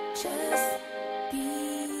just be.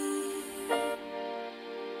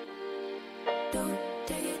 Don't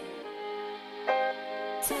take it.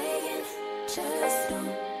 Taking just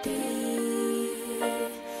don't be.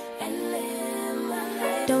 And live my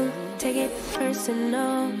life. Don't take it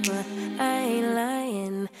personal, but I ain't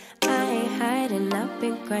lying. I ain't hiding. I've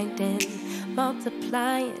been grinding,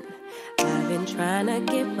 multiplying. I've been trying to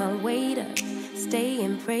get my weight up,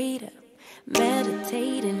 staying prayed up,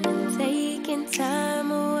 meditating and taking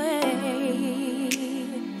time away.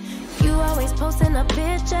 You always posting up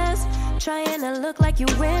pictures, trying to look like you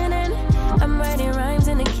winning. I'm writing rhymes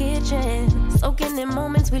in the kitchen, soaking in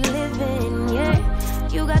moments we live in. Yeah,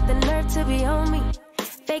 you got the nerve to be on me,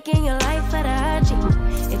 faking your life for the IG.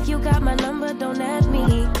 If you got my number, don't add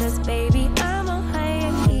me, cause baby, I'm on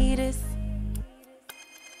hiatus.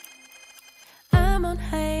 I'm on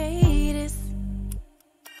hiatus.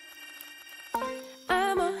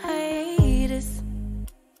 I'm on hiatus.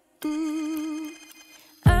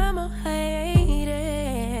 I'm on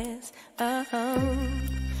hiatus.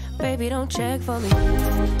 Baby, don't check for me.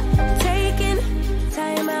 Taking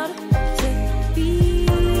time out to be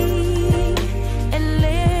and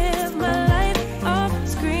live my life off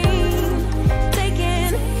screen.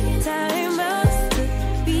 Taking time out to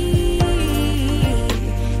be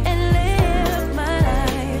and live my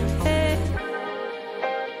life. Hey.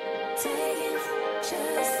 Taking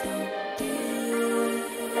just don't do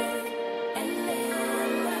and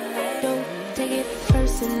live my life. Don't take it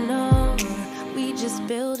personal. We just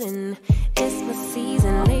building. It's my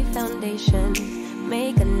season. Lay foundation.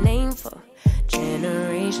 Make a name for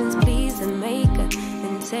generations. Please and make a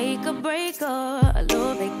then take a break or a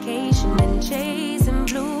little vacation and chasing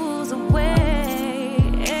blues away.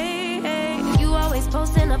 You always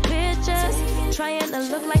posting up pictures, trying to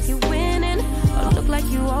look like you winning or look like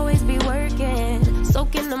you always be working,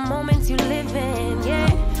 soaking the moments you live in. Yeah,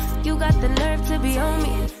 you got the nerve to be on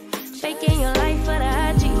me, faking your life for the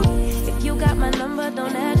IG. If you got my number,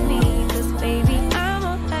 don't add me, cause baby, I'm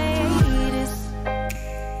on hiatus.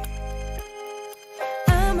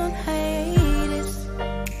 I'm on hiatus.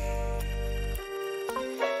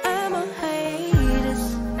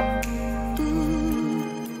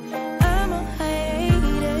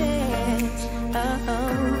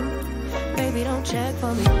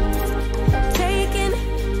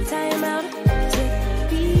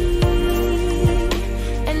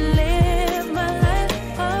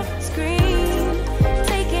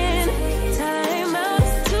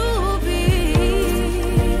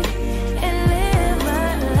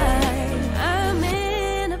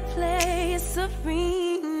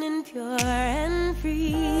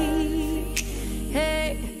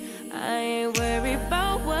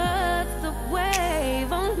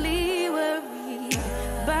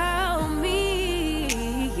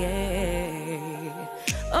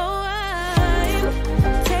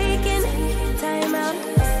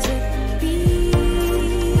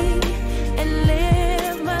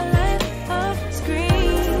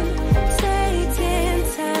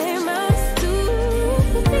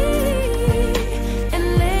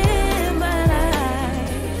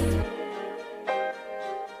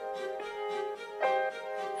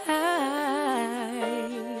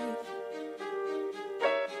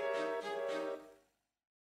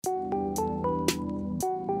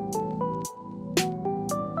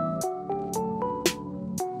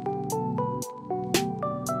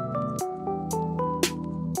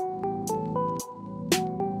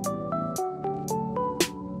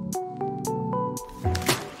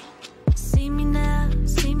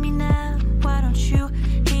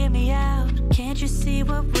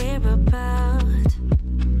 care about.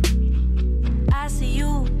 I see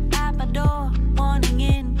you at my door, wanting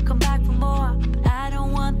in, come back for more, but I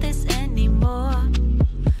don't want this anymore.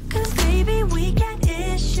 Cause baby, we got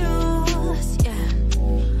issues, yeah.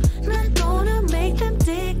 Not gonna make them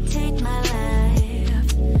dictate my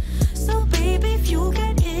life. So baby, if you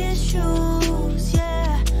got issues,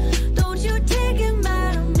 yeah, don't you take them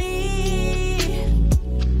out of me.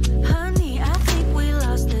 Honey, I think we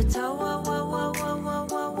lost the toe.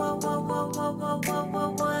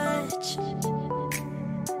 Watch.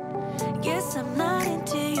 Guess I'm not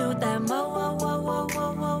into you that much.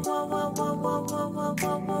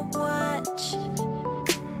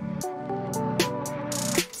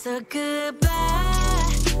 So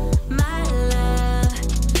goodbye, my love.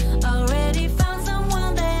 Already found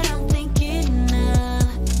someone that I'm thinking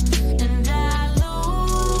of, and I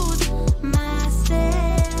lose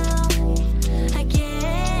myself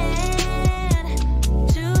again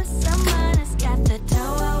to someone that's got the toe.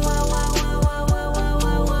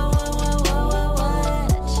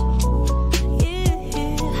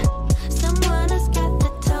 Someone that's got the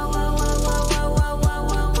toe.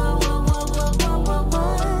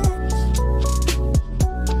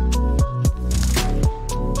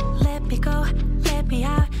 Let me go, let me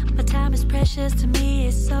out. My time is precious to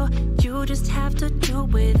me, so you just have to do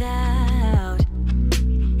without.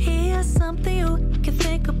 Here's something you can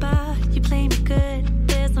think about. You play me good,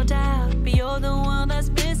 there's no doubt, but you're the one that's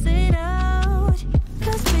missing out.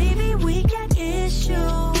 Cause baby, we got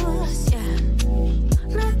issues, yeah.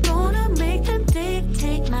 Not gonna make them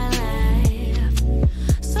dictate my life.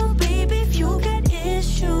 So baby, if you got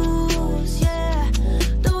issues, yeah,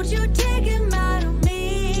 don't you take them out of me.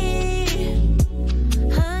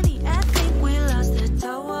 Honey, I think we lost the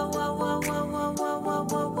toe.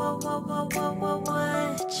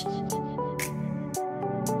 Watch.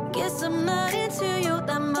 Guess I'm not into you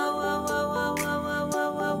that much.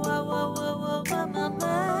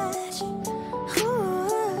 Ooh.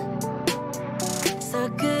 So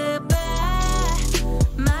goodbye,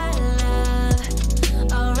 my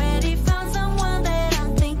love. Already found someone that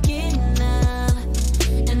I'm thinking of,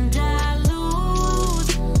 and I lose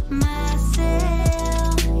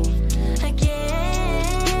myself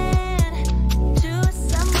again to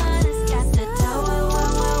someone that's got the toe.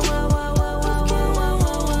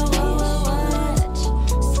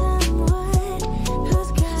 Someone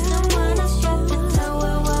who's got someone that's got the toe.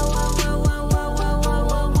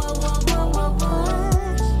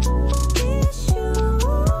 Issues.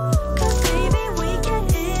 Cause baby, we got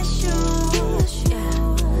issues, yeah.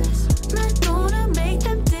 Not gonna make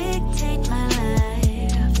them dictate my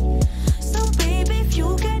life. So baby, if you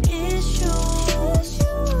got issues,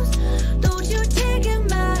 don't you take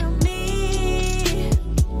them out of me.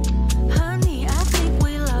 Honey, I think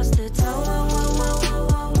we lost the toe.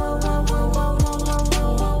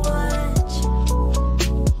 Watch.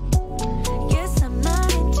 Guess I'm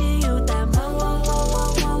not into you that much.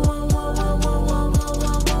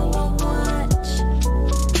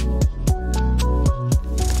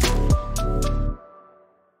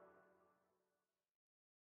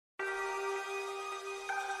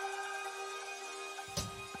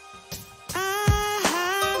 I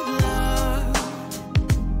have loved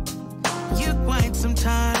you quite some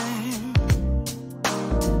time.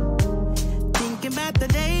 Thinking about the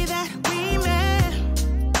day that we met.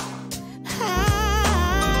 I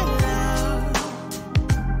love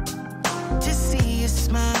to see you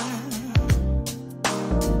smile.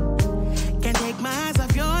 Can't take my eyes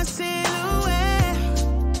off your silhouette.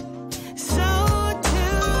 So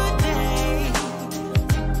today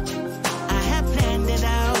I have planned it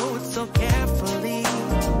out so carefully.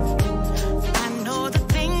 I know the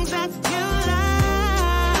things that you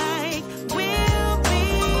like. We'll be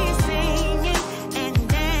singing and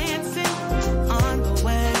dancing on the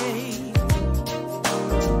way.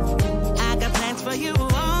 I got plans for you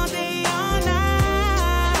all day, all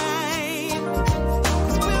night.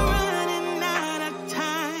 'Cause we're running out of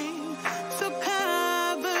time. So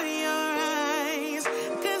cover your eyes,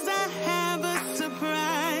 'cause I have a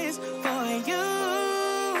surprise for you.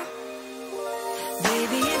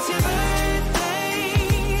 Baby, it's your birthday.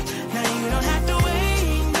 Now you don't have to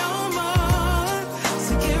wait no more.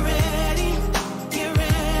 So get ready, get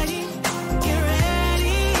ready, get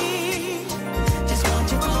ready. Just want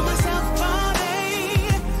you for myself all day.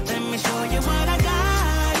 Let me show you what I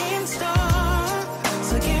got in store.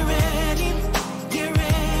 So get ready, get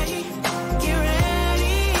ready, get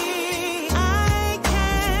ready. I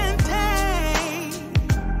can't take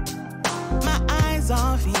my eyes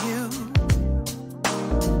off you.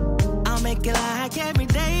 I'll make it like every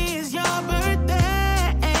day is your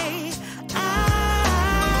birthday. I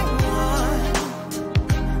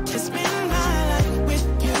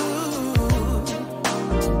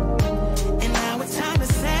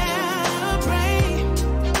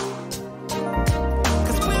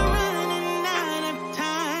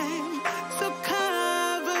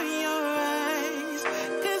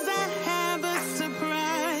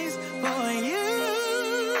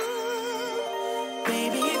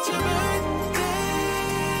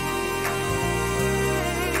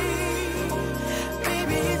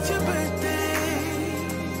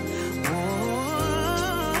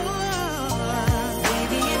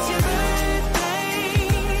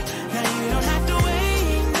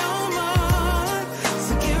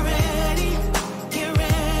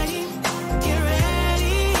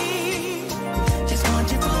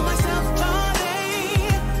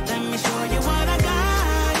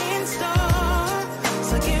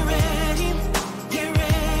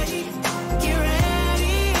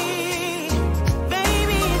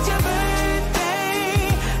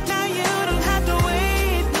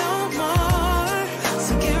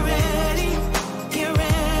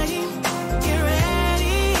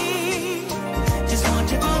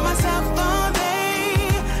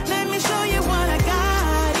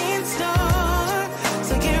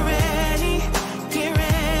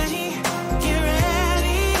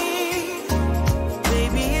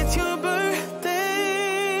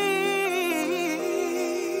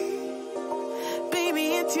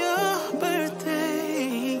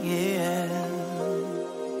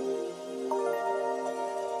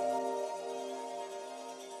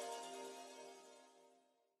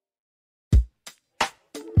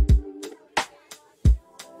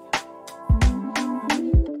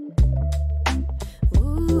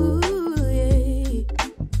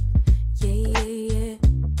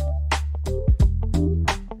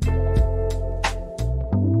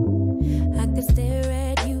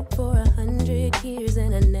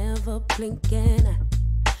blinking eye.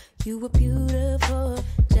 You were beautiful,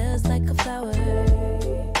 just like a flower.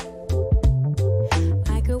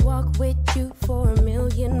 I could walk with you for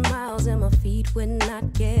 1,000,000 miles and my feet would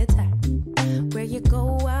not get tired. Where you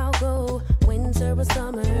go, I'll go, winter or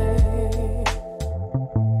summer.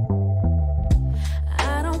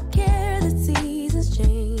 I don't care the seasons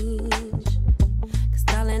change, 'cause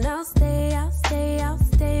darling, I'll stay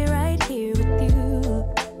right here with you.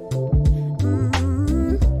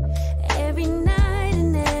 Every night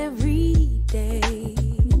and every day,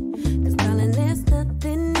 'cause darling, there's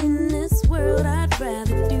nothing in this world I'd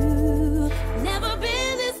rather do. Never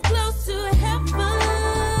been this close to heaven,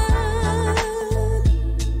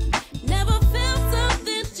 never felt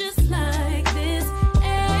something just like this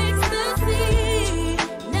ecstasy.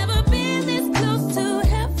 Never been this close to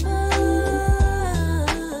heaven.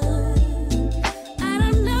 I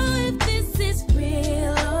don't know if this is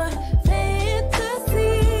real or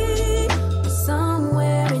fantasy, or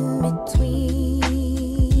somewhere in between,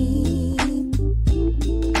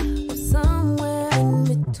 or somewhere in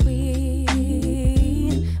between.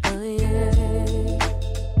 Oh yeah.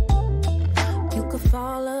 You could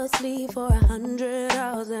fall asleep for 100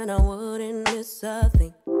 hours and I wouldn't miss a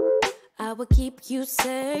thing. I would keep you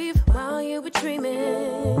safe while you were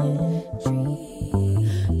dreaming.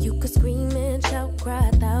 You could scream and shout, cry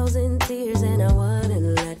 1,000 tears, and I wouldn't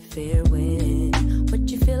let fear win. What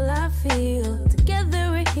you feel, I feel. Together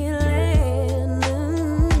we're healing.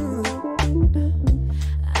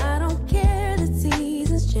 I don't care the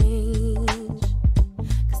seasons change,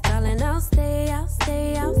 'cause darling, I'll stay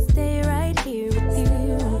right here with you.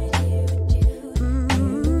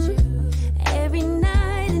 Every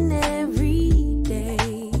night and every day,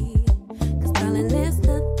 'cause darling, there's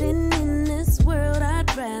nothing in this world I'd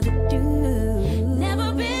rather do. Never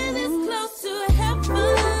been this close to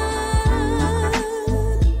heaven,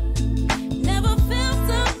 never felt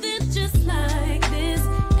something just like this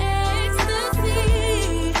ecstasy.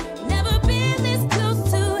 Never been this close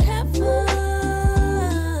to heaven.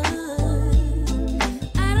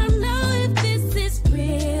 I don't know if this is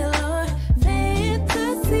real or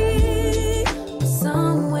fantasy, or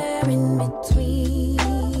somewhere in between,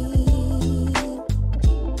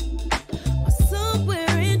 or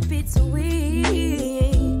somewhere in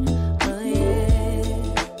between. Oh yeah.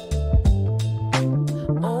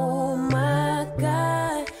 Oh my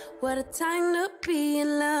God, what a time to be in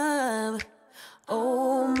love.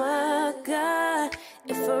 Oh my God,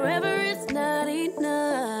 if forever is not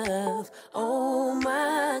enough. Oh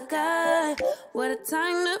my God, what a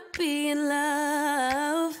time to be in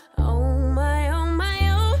love. Oh my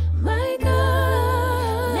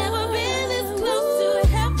God. Never been this close to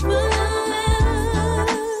heaven,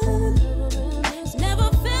 never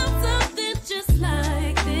felt something just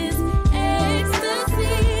like this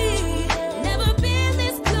ecstasy. Never been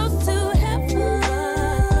this close to heaven.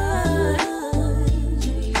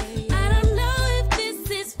 I don't know if this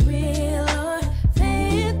is real or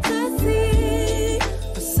fantasy,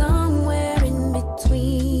 or somewhere in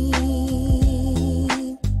between,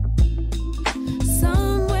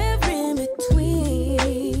 somewhere in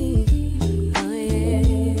between. Oh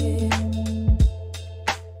yeah.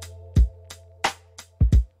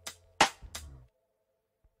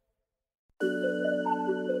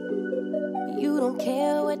 You don't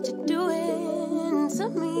care what you're doing to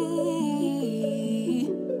me.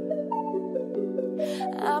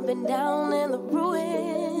 I've been down in the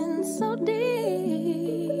ruins so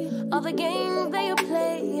deep. All the games that you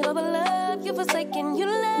played, all the love you forsaken, you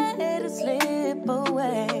let it slip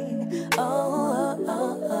away.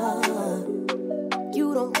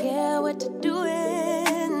 You don't care what you're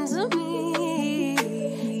doing to me.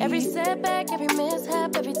 Every setback, every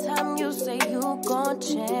mishap, every time you say you gon'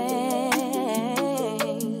 change.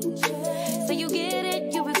 Say you get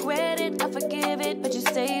it, you regret it, I forgive it, but you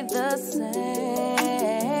stay the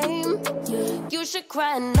same. You should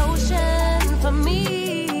cry an ocean for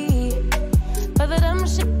me, for the dumb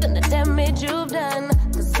shit and the damage you've done.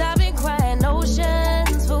 'Cause I've been crying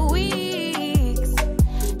oceans for weeks.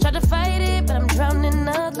 Tried to fight it, but I'm drowning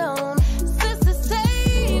alone. Sister,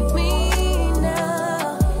 save me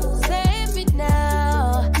now. Save me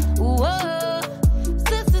now. Whoa.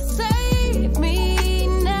 Sister, save me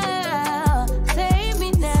now. Save me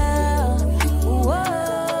now. Whoa.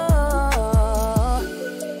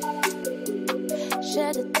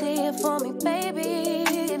 Shed a tear for me, baby,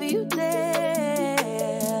 if you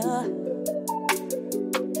dare.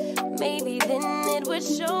 Maybe then it would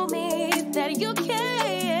show me that you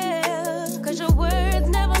care. 'Cause your words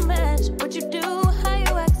never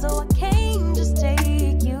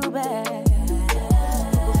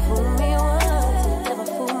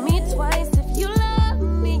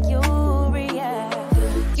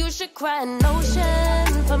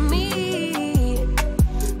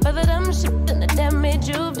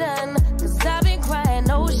damage you've done. Cause I've been crying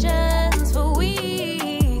oceans for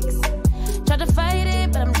weeks. Tried to fight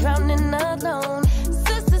it, but I'm drowning alone.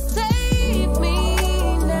 Sister, save me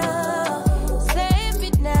now. Save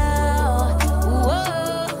me now.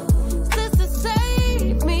 Whoa. Sister,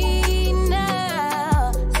 save me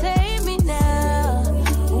now. Save me now.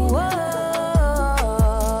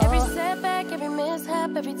 Whoa. Every setback, every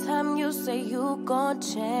mishap, every time you say you gon'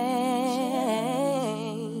 change.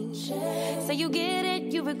 Say you get it,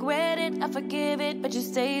 you regret it, I forgive it, but you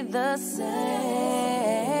stay the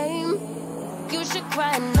same. You should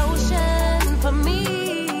cry an ocean for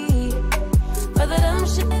me, for the dumb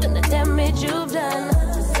shit and the damage you've done.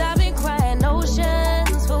 Cause I've been crying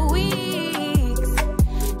oceans for weeks.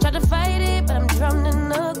 Tried to fight it, but I'm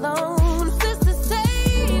drowning alone. Sister,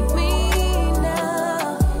 save me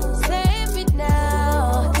now. Save me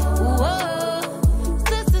now. Whoa.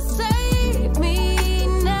 Sister, save me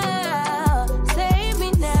now. Save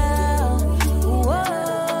me now. Whoa.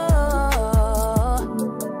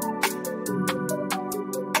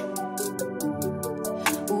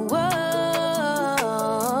 Whoa.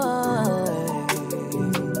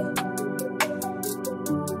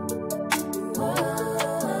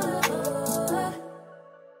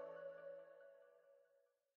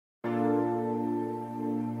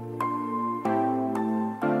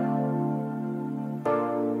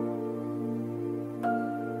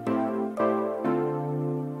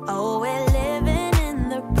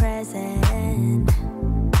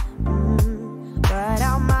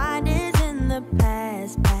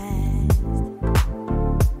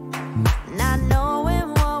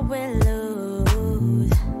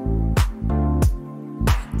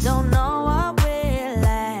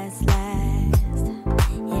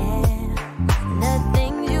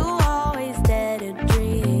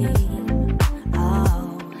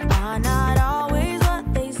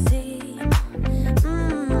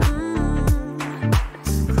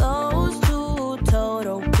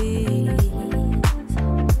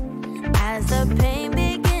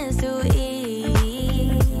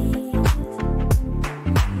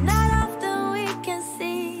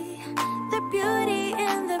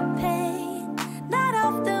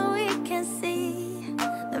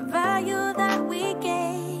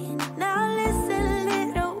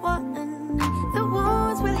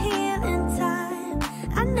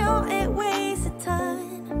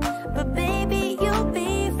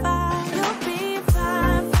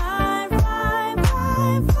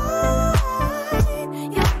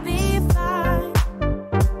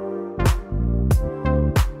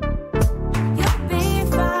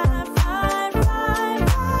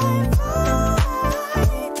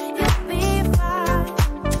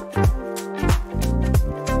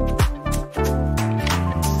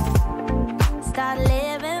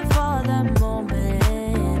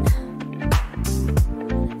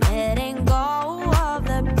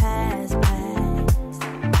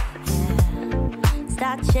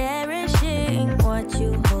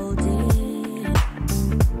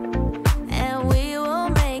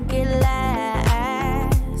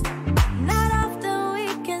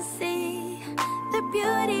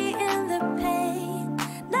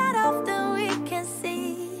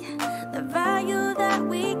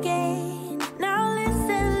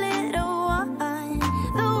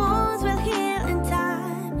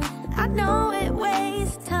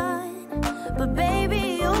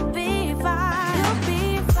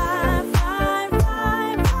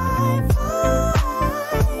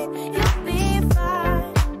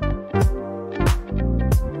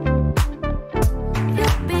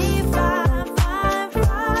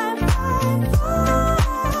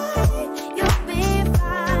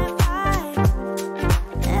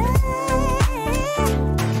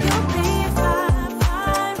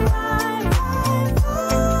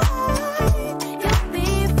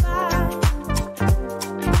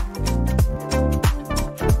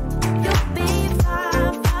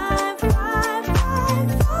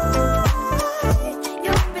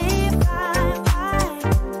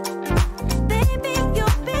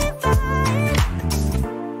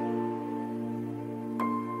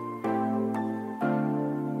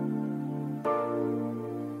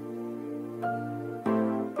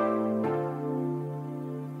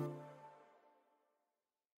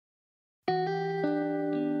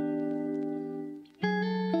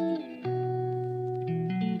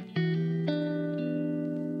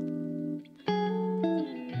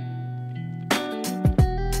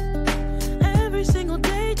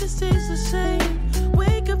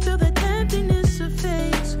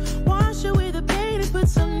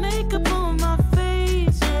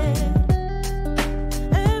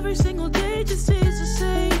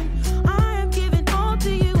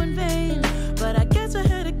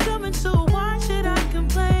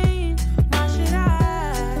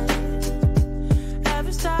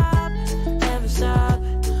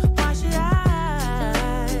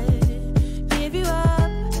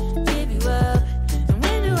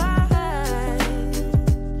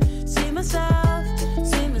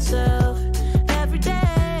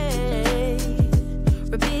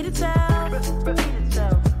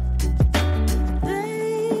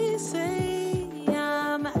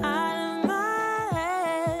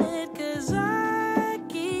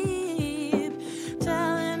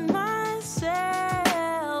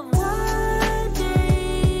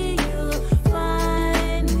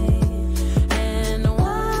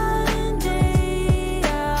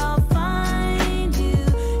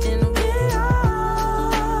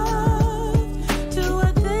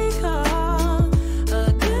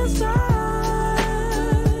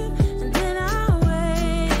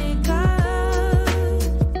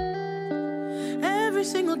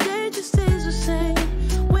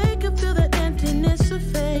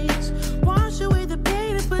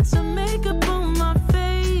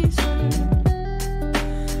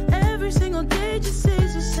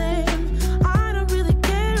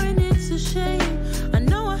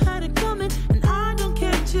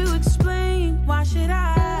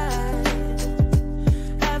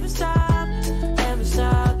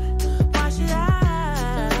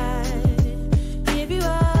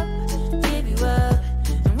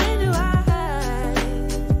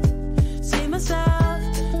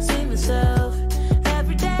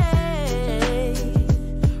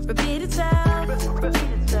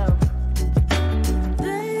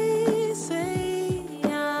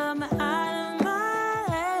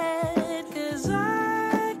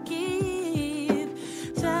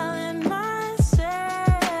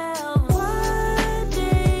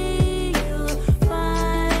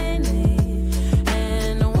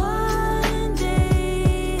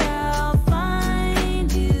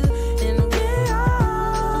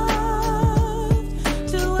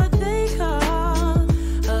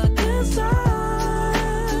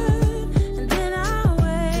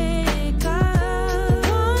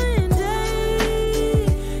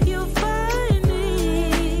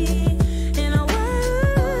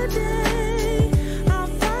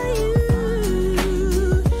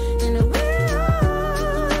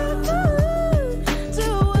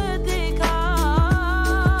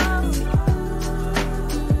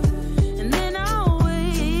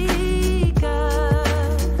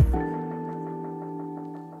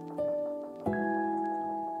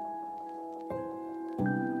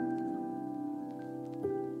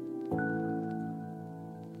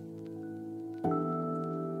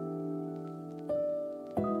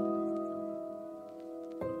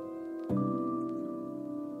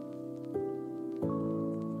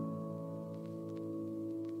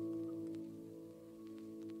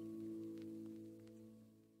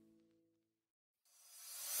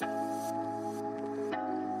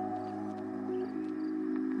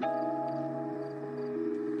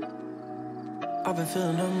 I've been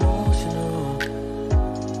feeling emotional,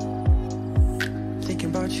 thinking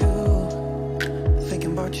about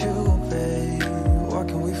you, babe. What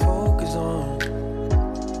can we focus on?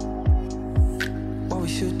 What we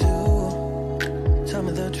should do? Tell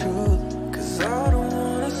me the truth, 'cause I don't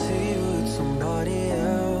wanna see you with somebody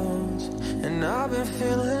else. And I've been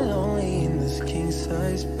feeling lonely in this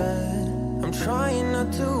king-size bed. I'm trying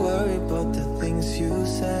not to worry about the things you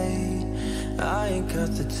say. I ain't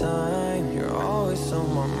got the time, you're always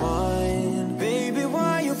on my mind. Baby,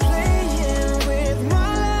 why you playing with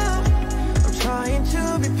my love? I'm trying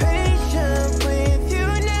to be patient with you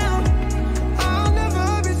now. I'll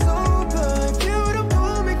never be sober if you don't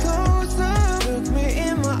pull me closer. Look me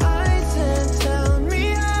in my eyes and tell me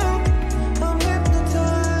how. I'm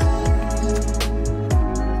hypnotized.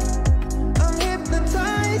 I'm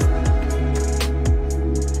hypnotized.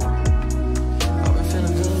 I've been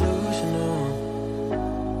feeling delusional,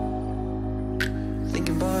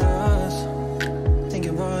 thinking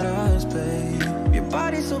about us, babe. Your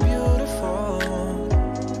body's so beautiful.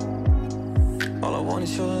 All I want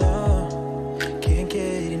is your love, can't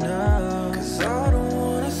get enough. 'Cause I don't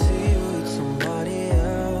wanna see you with somebody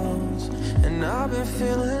else. And I've been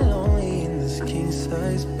feeling lonely in this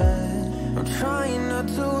king-size bed. I'm trying not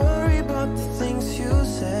to worry about the things you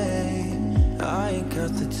say. I ain't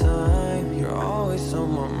got the time, you're always on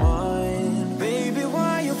my mind. Baby,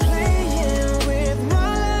 why you playing with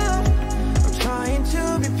my love? I'm trying to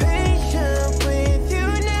be patient with you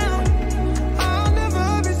now. I'll never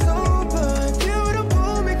be sober if you don't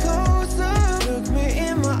pull me closer. Look me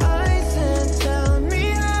in my eyes and tell me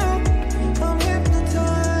how. I'm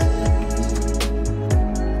hypnotized.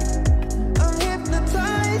 I'm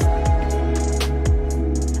hypnotized.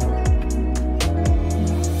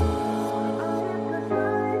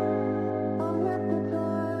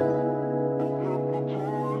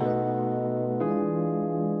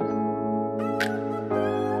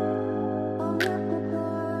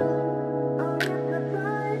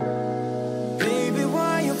 Baby,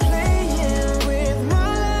 why you playing with my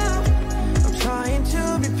love? I'm trying to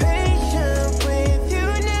be patient with you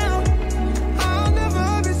now. I'll never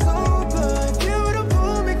be sober if you don't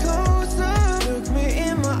pull me closer. Look me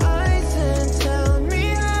in my eyes and tell me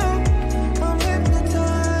how. I'm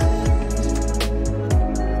hypnotized.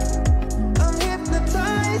 I'm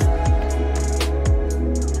hypnotized.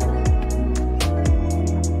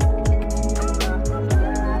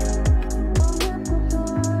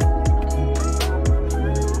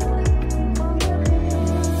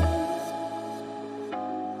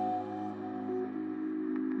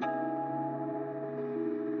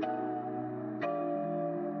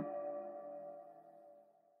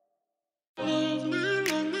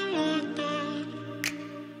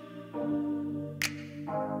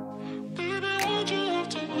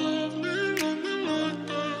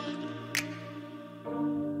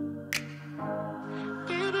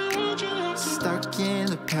 Stuck in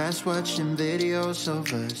the past watching videos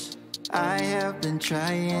of us. I have been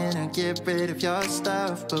trying to get rid of your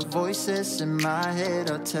stuff, but voices in my head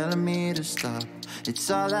are telling me to stop. It's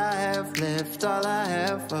all I have left, all I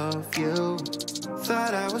have of you.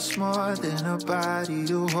 Thought I was more than a body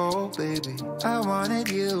to hold, baby. I wanted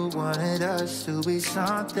you, wanted us to be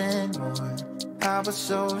something more. I was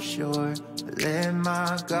so sure, but let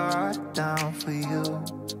my guard down for you.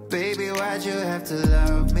 Baby, why'd you have to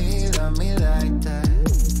love me like that?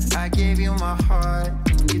 I gave you my heart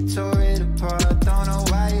and you tore it apart. Don't know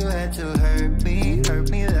why you had to hurt me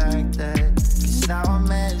like that. 'Cause now I'm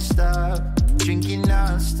messed up, drinking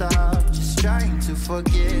non-stop, just trying to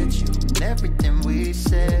forget you and everything we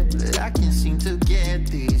said. But I can't seem to get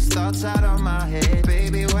these thoughts out of my head.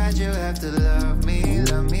 Baby, why'd you have to love me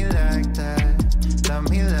like that? Love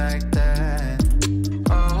me like that.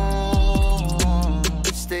 Oh,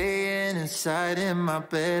 staying inside in my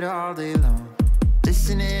bed all day long,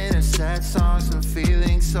 listening to sad songs and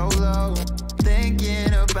feeling so low,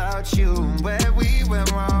 thinking about you and where we went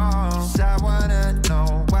wrong. 'Cause I wanna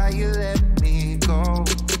know why you let me go.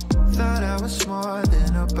 Thought I was more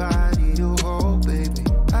than a body to hold, baby.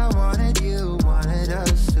 I wanted you, wanted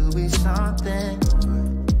us to be something more.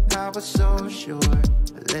 I was so sure,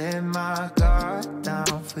 I let my guard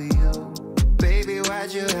down for you. Baby,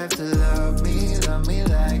 why'd you have to love me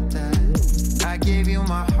like that? I gave you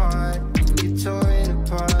my heart and you tore it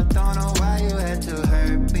apart. Don't know why you had to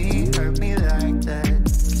hurt me like that.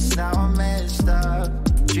 'Cause now I'm messed up,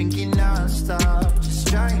 drinking non-stop, just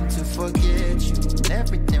trying to forget you and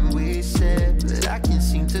everything we said. But I can't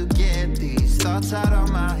seem to get these thoughts out of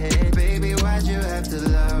my head. Baby, why'd you have to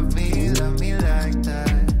love me like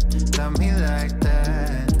that? Love me like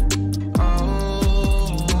that.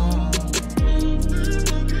 Oh,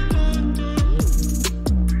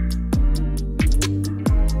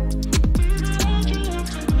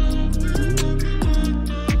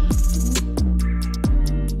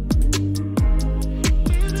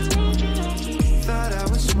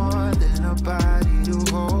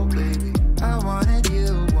 to hold, baby. I wanted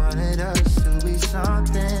you, wanted us to be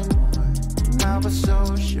something more. I was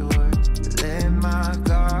so sure to let my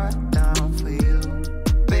guard down for you.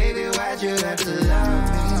 Baby, why'd you have to love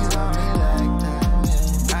me like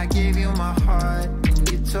that? I gave you my heart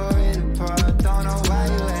and you tore it apart. Don't know why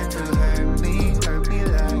you had to hurt me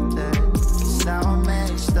like that. 'Cause now I'm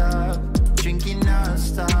messed up, drinking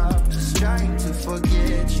non-stop, just trying to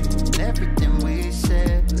forget you and everything we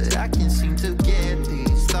said. But I can't seem to get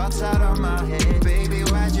these thoughts out of my head. Baby,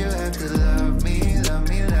 why'd you have to love me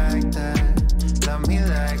like that? Love me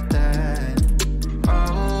like that.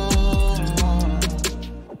 Oh.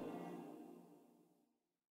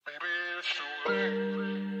 Maybe it's too late.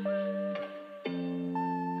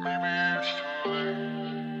 Maybe it's too late.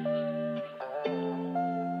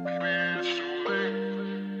 Maybe it's too late.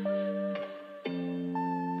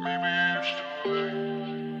 Maybe it's too late.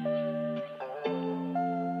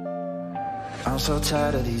 I'm so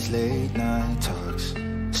tired of these late night talks,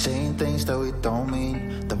 saying things that we don't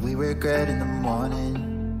mean, that we regret in the morning.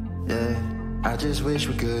 Yeah, I just wish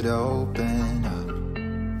we could open up,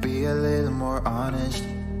 be a little more honest.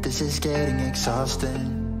 This is getting exhausting.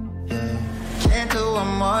 Yeah, can't do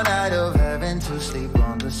one more night of having to sleep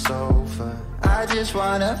on the sofa. I just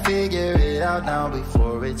wanna figure it out now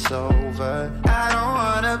before it's over. I don't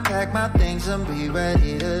wanna pack my things and be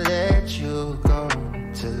ready to let you go,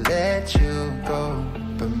 to let you go.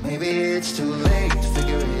 But maybe it's too late to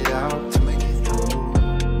figure it out, to make it through.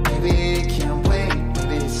 Maybe it can't wait,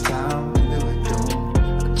 maybe it's time, maybe we're doomed.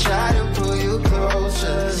 I try to pull you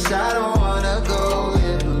closer, 'cause I don't wanna go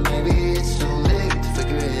yet. But maybe it's too late to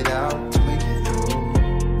figure it out, to make it through.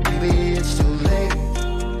 Maybe it's too late.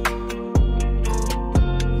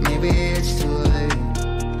 Maybe it's too late.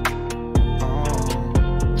 Oh.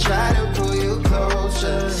 Try to pull you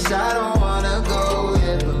closer, 'cause I don't wanna go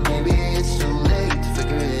yet. But maybe it's too late to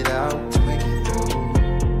figure it out, to make it through.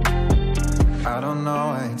 I don't know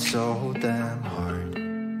why it's so damn hard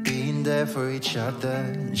being there for each other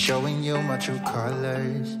and showing you my true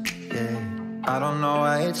colors. Yeah, I don't know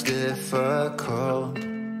why it's difficult.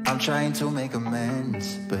 I'm trying to make amends,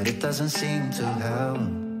 but it doesn't seem to help.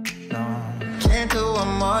 No, can't do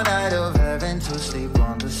one more night of having to sleep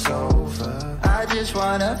on the sofa. I just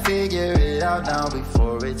wanna figure it out now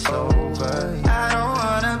before it's over. I don't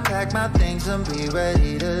wanna pack my things and be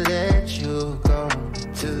ready to let you go,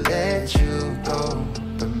 to let you go.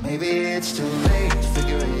 But maybe it's too late to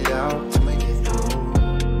figure it out, to make it through.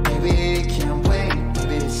 Maybe it can't wait,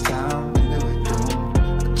 maybe it's time, maybe we're doomed.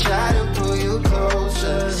 I try to pull you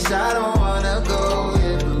closer, 'cause I don't wanna go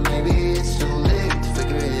yet. But maybe it's too late to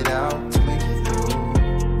figure it out, to make it through.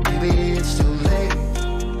 Maybe it's too late.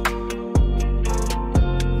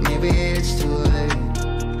 Maybe it's too late.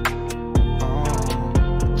 Oh.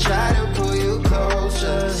 Try to pull you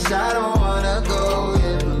closer, 'cause I don't wanna go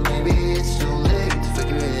yet. But maybe it's too late to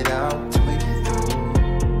figure it out, to make it through.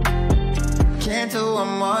 Can't do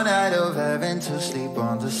one more night of having to sleep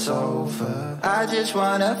on the sofa. I just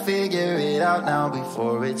wanna figure it out now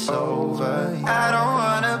before it's over. I don't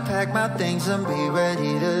wanna pack my things and be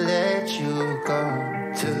ready to let you go,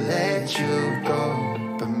 to let you go.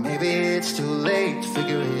 But maybe it's too late to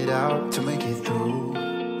figure it out, to make it through.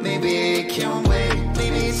 Maybe it can't wait,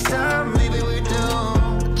 maybe it's time, maybe we're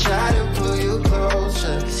doomed. Try to pull you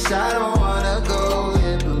closer, 'cause I don't wanna go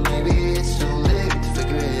yet. But maybe it's too late to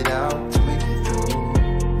figure it out, to make it through.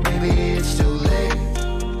 Maybe it's too late.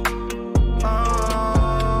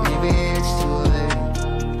 Oh, maybe it's too late.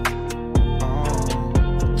 Oh,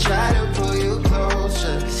 try to pull you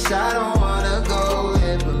closer, 'cause I don't wanna go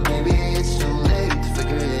yet. But maybe it's too late to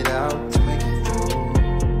figure it out, to make it through.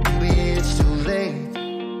 Maybe it's too late.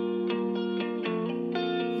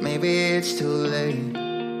 Maybe it's too late.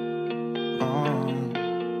 Oh,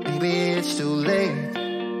 maybe it's too late.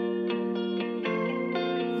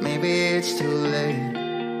 Maybe it's too late.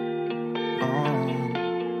 Oh.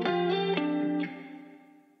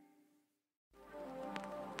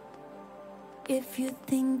 If you're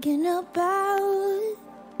thinking about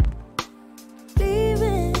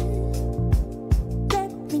leaving,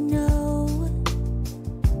 let me know.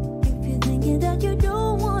 If you're thinking that you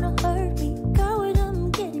don't wanna hurt me, coward,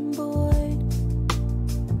 I'm getting bored.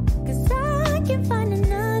 'Cause I can find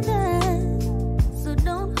another, so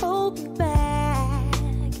don't hold me back.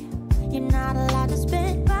 You're not allowed to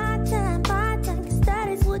spend my time, 'cause that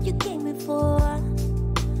is what you came here for.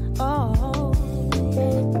 Oh,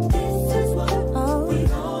 this is what we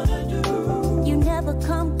gonna do. You never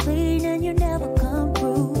come clean and you never come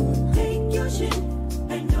through. Take your shit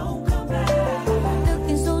and don't come back.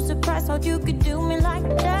 Looking so surprised how you could do me like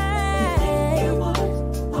that. It was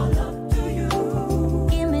all up to you.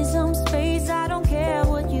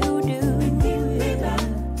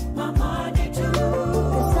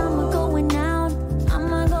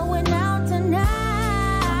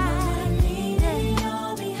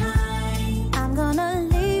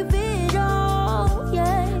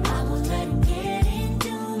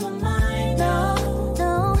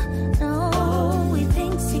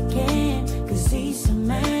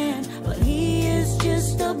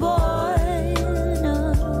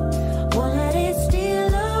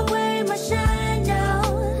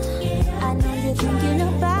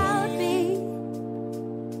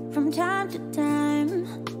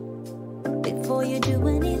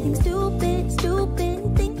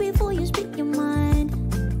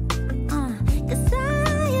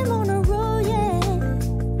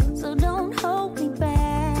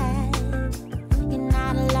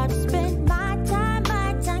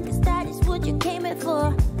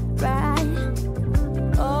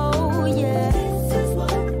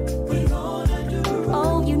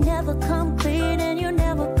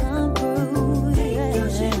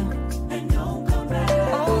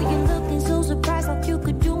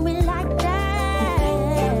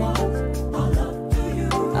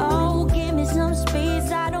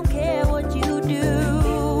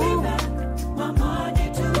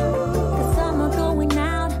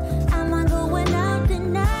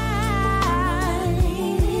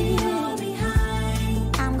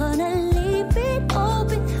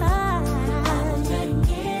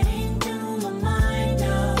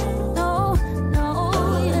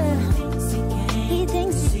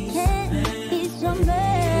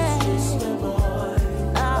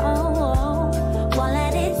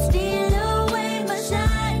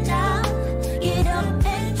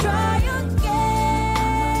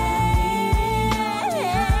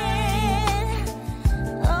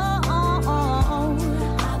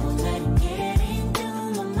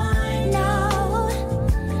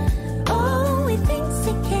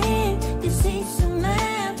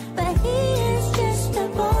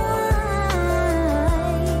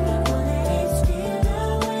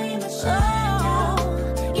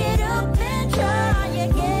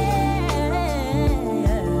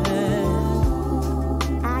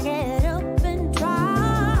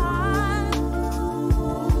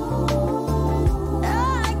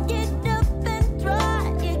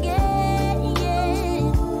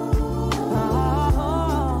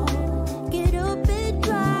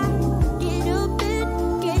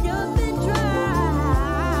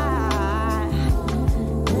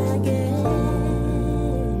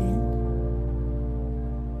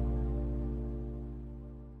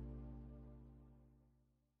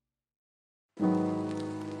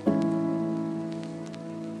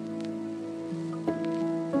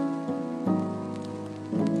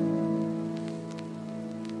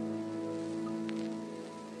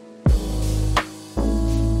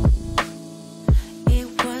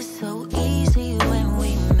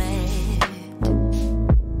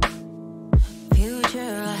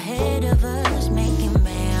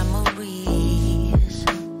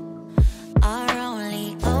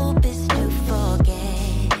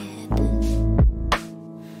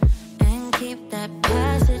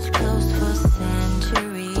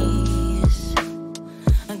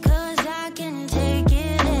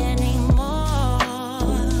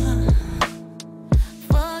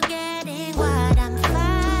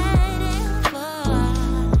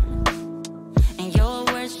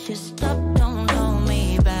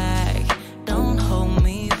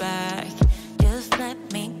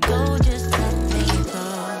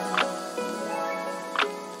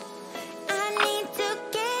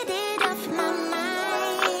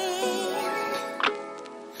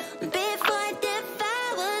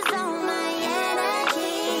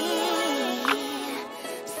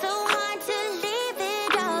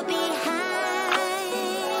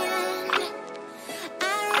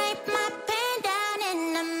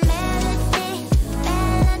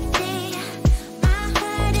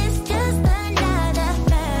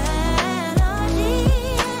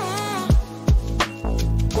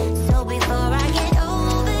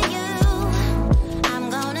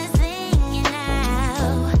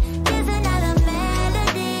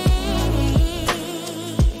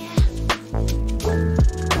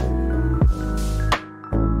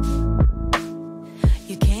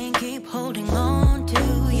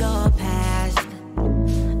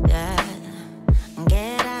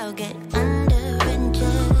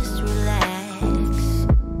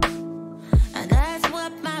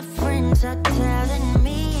 signs are telling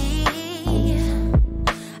me.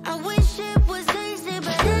 I wish it was easy,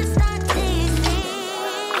 but it's not easy.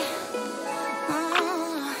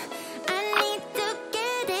 I need to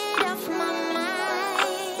get it off my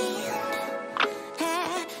mind,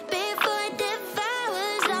 before it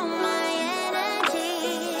devours all my energy.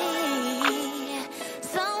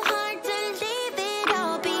 So hard to leave it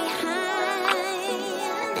all behind.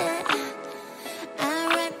 I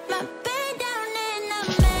write my pain down in a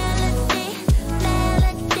melody.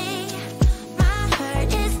 My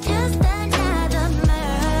heart is just another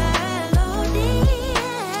melody.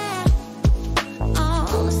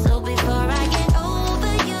 Oh, so before I get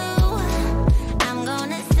over you, I'm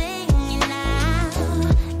gonna sing it now.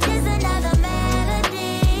 Just another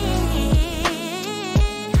melody.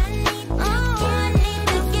 I need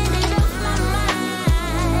to get it off my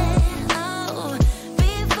mind. Oh,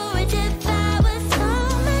 before it devours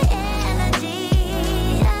all my energy.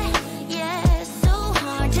 Yeah, so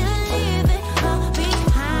hard to leave it all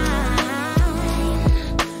behind.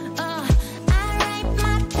 Oh, I write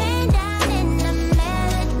my pain down in a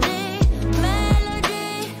melody.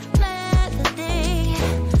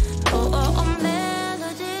 Oh,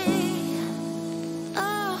 melody.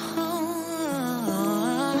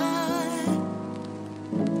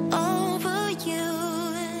 Over you,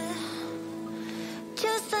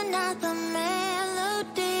 just another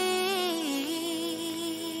melody.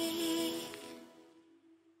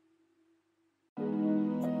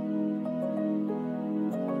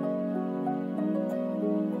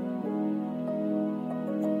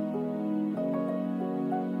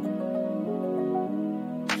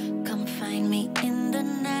 Come find me in the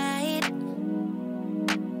night.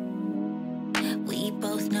 We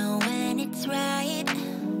both know when it's right.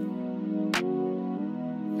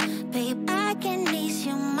 Babe, I can ease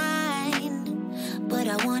your mind, but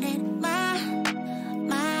I want it my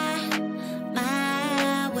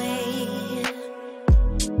way.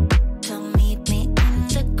 Come meet me in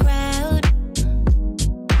the crowd.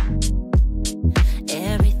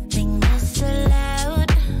 Everything is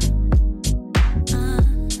allowed.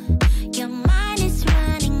 Your mind is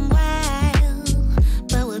running wild,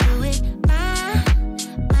 but we'll do it my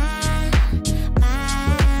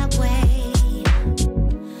way.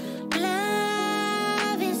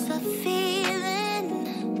 Love is a feeling,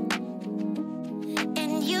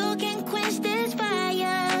 and you can quench this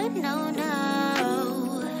fire. No.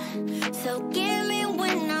 So give me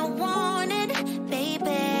when I want it,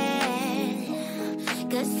 baby.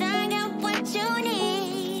 'Cause I got what you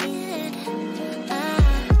need.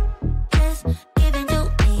 Just give it to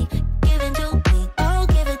me, oh,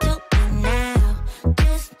 give it to me now.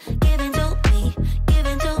 Just give it to me,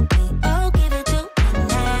 oh, give it to me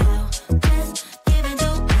now. Just give it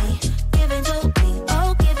to me, oh,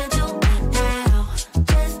 give it to me now.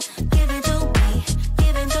 Just give it to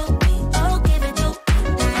me, oh, give it to me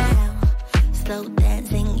now. Slow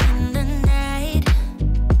dancing in the night,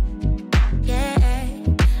 yeah.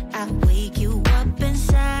 I wake you up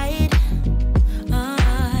inside.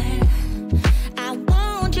 I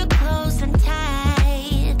want you close and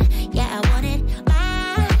tight. Yeah, I want it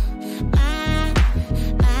my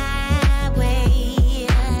way.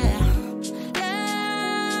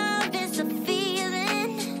 Love is a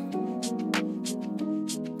feeling,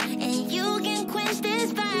 and you can quench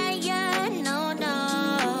this fire. No.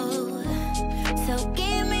 So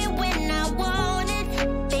give me when I want it,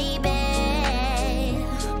 baby.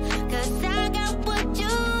 'Cause I got what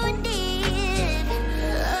you need.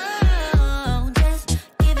 Oh, just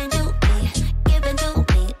give it to me,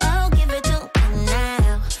 oh, give it to me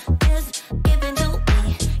now. Just give it to me,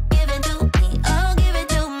 oh, give it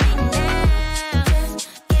to me now. Just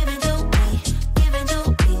give it to me,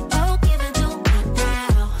 oh, give it to me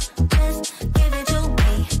now. Just give it to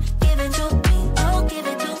me,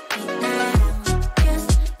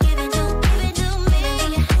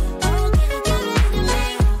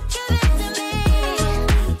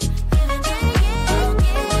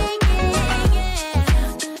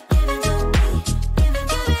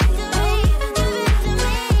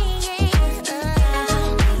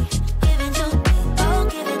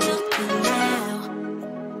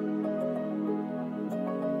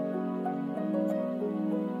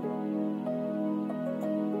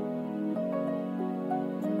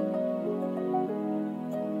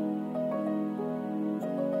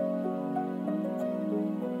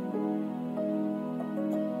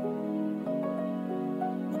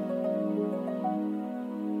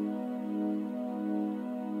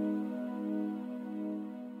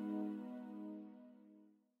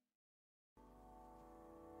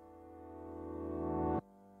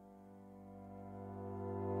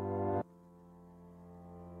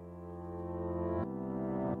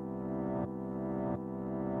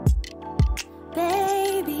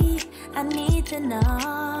 I need to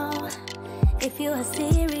know if you are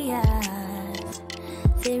serious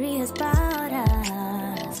about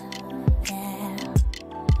us. Yeah,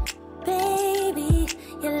 baby,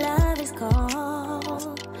 your love is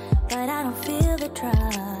cold, but I don't feel the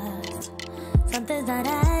trust. Something's not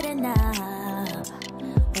adding up.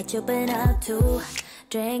 What you been up to?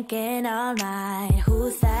 Drinking all night.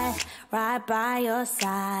 Who's that right by your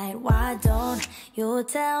side? Why don't you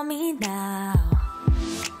tell me now?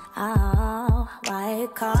 Oh, why you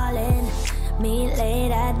calling me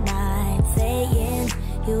late at night, saying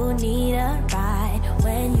you need a ride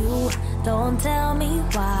when you don't tell me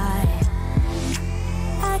why?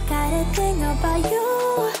 I got a thing about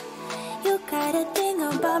you, you got a thing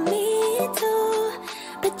about me too,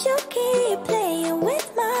 but you keep playing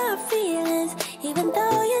with my feelings, even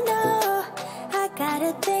though you know I got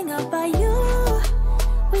a thing about you.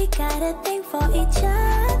 We got a thing for each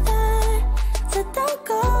other, so don't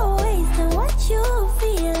go wasting what you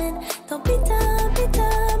feeling. Don't be dumb, be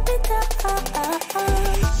dumb, be dumb.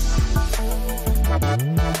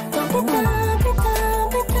 Don't be dumb, be dumb,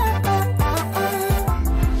 be dumb.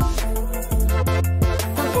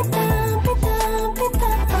 Don't be dumb, be dumb, be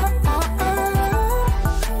dumb.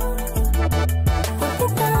 Don't be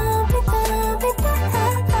dumb, be dumb, be dumb.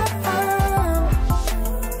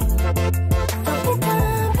 Don't be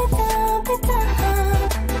dumb, be dumb, be dumb.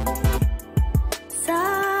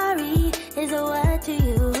 Sorry is a word to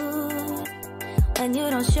you when you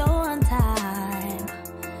don't show on time,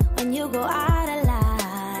 when you go out of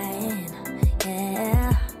line.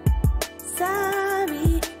 Yeah,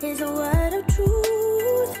 sorry is a word of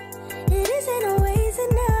truth. It isn't always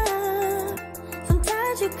enough.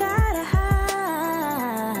 Sometimes you gotta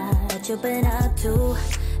hide. What you been up to?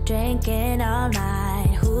 Drinking all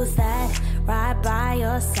night. Who's that right by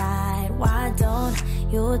your side? Why don't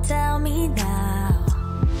you tell me now?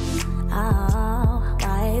 Oh,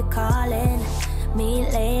 why you calling me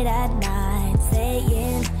late at night,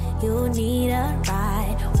 saying you need a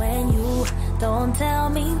ride when you don't tell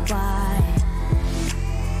me why?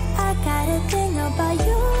 I got a thing about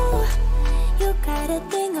you, you got a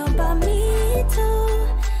thing about me too,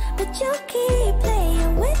 but you keep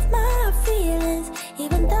playing with my feelings,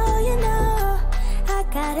 even though you know I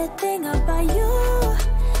got a thing about you.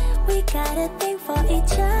 We got a thing for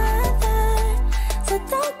each other, so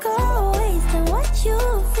don't go wasting what you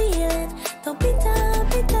feeling. Don't be dumb,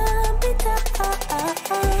 be dumb, be dumb. Don't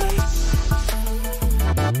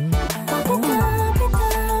be dumb, be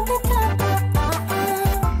dumb, be dumb.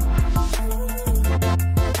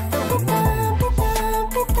 Don't be dumb, be dumb,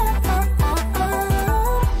 be dumb.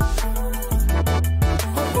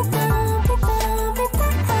 Don't be dumb, be dumb, be dumb.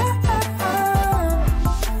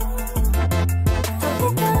 Don't be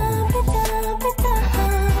dumb, be dumb, be dumb.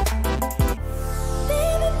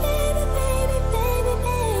 Baby, baby, baby, baby,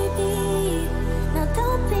 baby. Now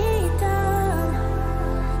don't be dumb.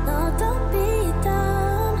 No, don't be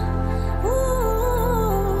dumb.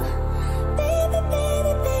 Ooh. Baby,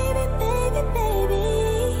 baby, baby, baby, baby.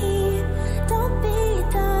 Don't be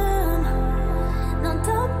dumb. No,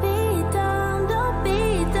 don't be dumb. Don't be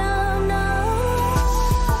dumb, no.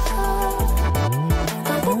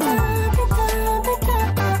 Don't be dumb, be dumb, be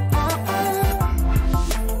dumb. Don't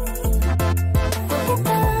be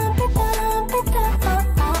dumb, be dumb, be dumb.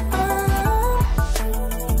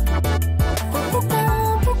 Don't be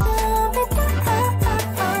dumb, be dumb, be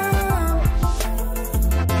dumb.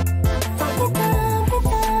 Don't be dumb, be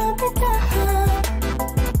dumb, be dumb.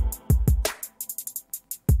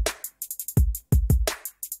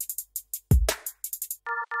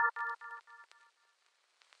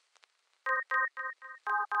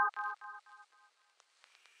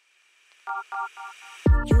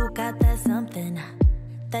 You got that something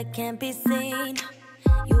that can't be seen.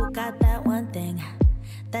 You got that one thing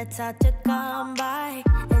that's hard to come by.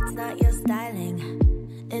 It's not your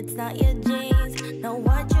styling, it's not your jeans. No,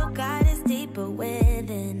 what you got is deeper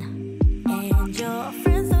within. And your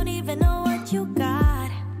friends don't even know what you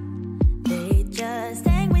got. They just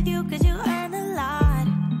hang with you cause you earn a lot.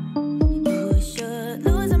 You should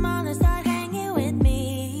lose them all and start hanging with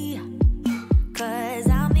me, cause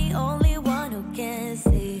I'm the only one who can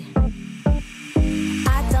see.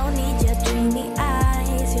 I don't need your dreamy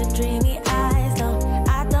eyes, no.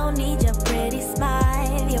 I don't need your pretty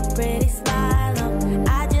smile, no.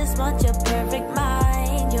 I just want your perfect mind.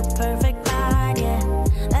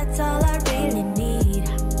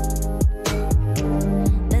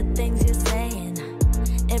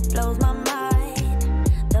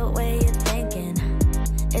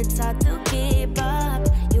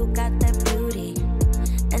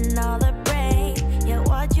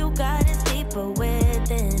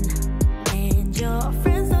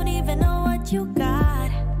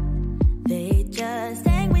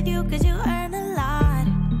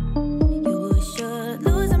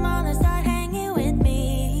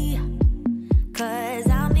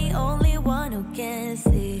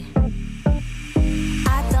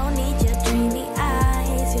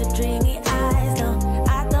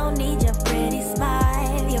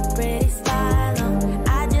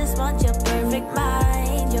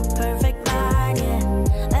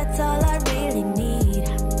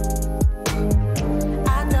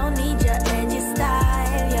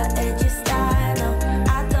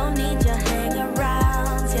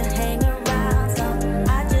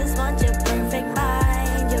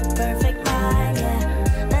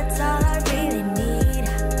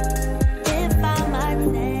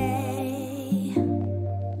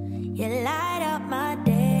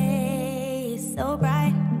 so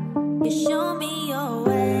bright. You show me your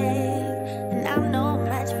way, and I'm no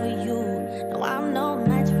match for you. No, I'm no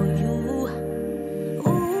match for you.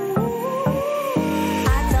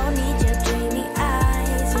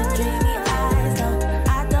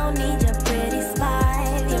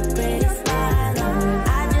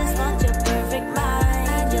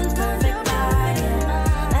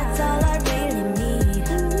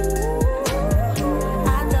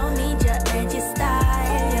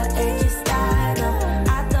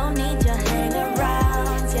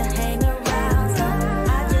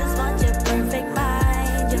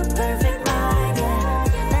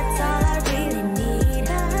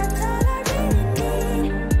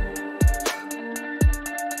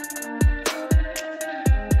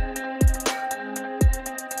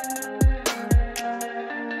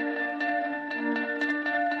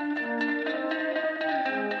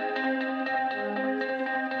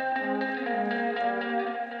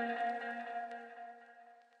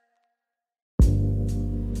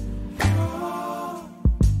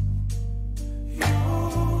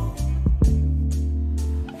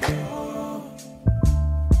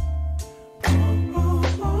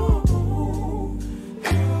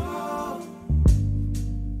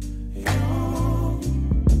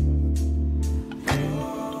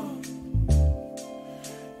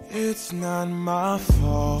 It's not my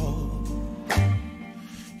fault.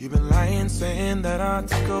 You've been lying, saying that I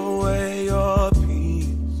took away your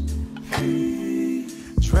peace.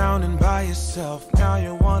 Drowning by yourself, now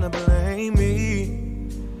you wanna blame me.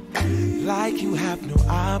 Like you have no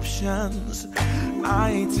options.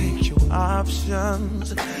 I ain't take your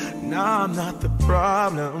options. Nah, I'm not the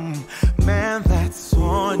problem. Man, that's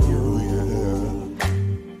on you, yeah.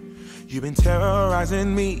 You've been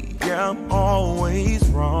terrorizing me, yeah, I'm always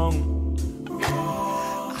wrong.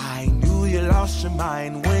 I knew you lost your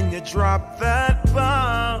mind when you dropped that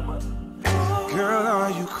bomb. Girl,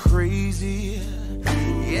 are you crazy?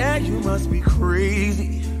 Yeah, you must be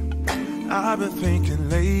crazy. I've been thinking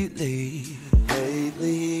lately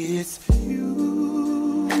it's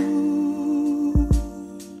you.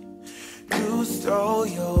 You stole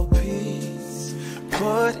your peace,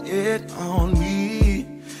 put it on me.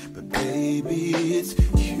 Baby, it's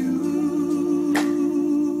you.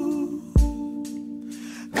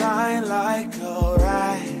 Lying like a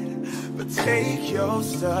ride, but take your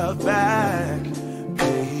stuff back.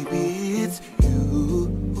 Baby, it's you.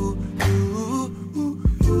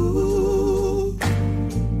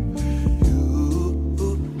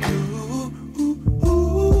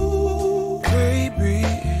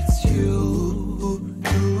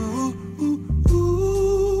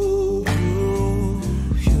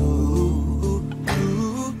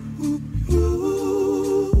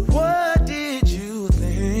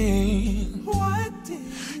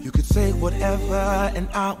 And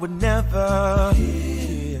I would never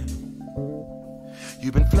hear.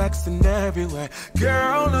 You've been flexing everywhere.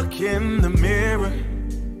 Girl, look in the mirror.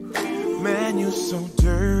 Man, you're so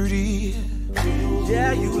dirty.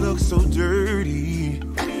 Yeah, you look so dirty.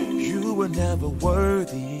 You were never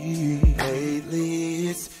worthy. Lately,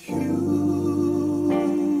 it's you.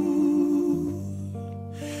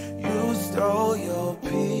 You stole your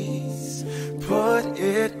peace, put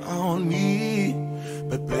it on me.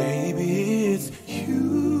 But baby, it's you.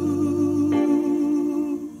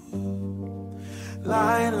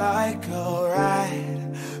 Lying like a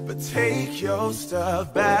ride, but take your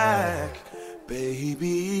stuff back.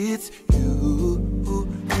 Baby, it's you.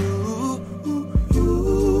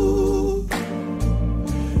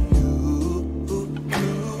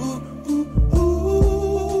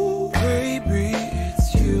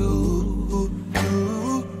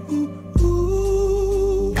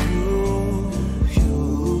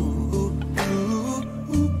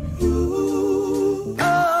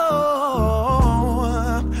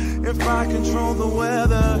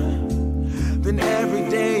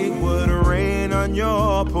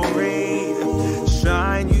 Your parade,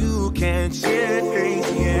 shine you can't change,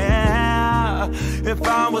 yeah. If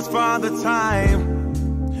I was Father Time,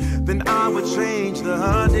 then I would change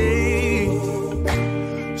the day.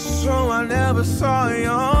 So I never saw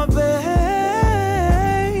your face.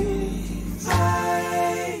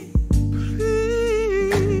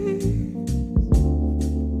 Please,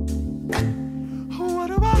 what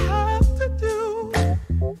do I have to do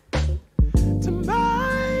to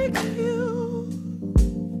make you?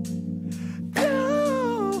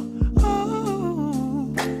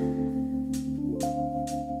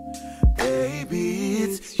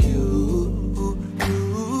 It's you.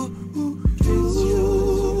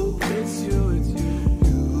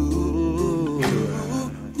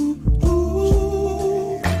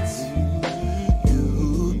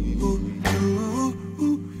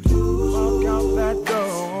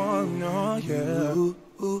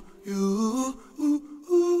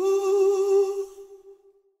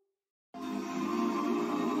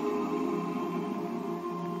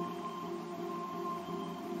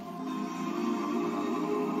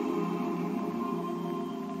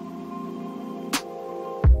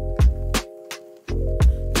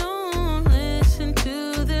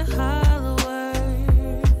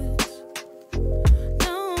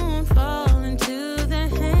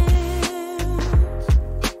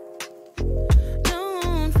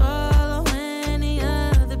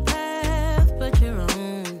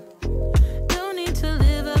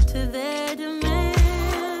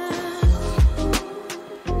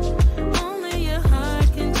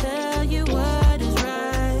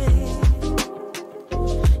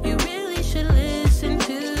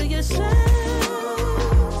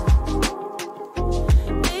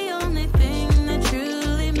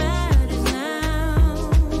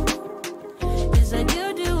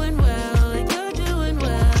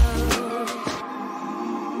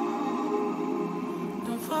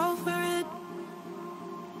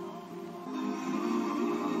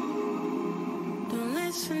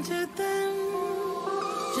 listen to them.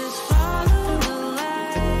 Just follow the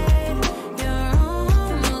light. You're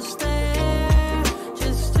almost there.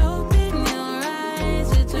 Just open your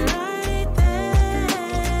eyes. It's right there.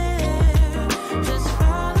 Just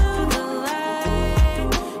follow the light.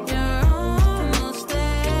 You're almost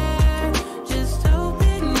there. Just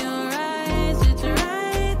open your eyes. It's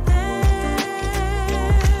right there.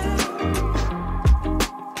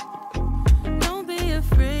 Don't be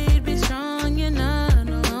afraid. Be strong. You're not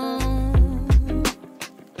alone.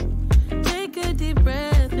 Take a deep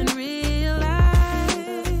breath and realize.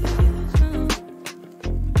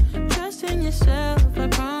 Trust in yourself. I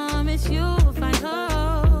promise you'll find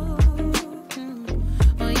hope.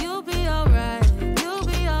 Oh, you'll be alright. You'll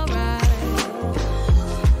be alright.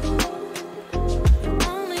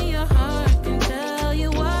 Only your heart can tell you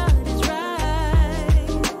what is right.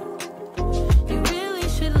 You really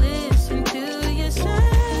should listen to yourself.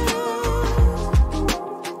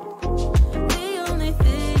 The only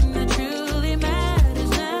thing that truly matters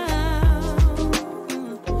now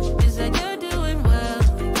is that you're doing well.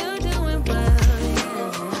 You're doing well,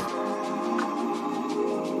 yeah.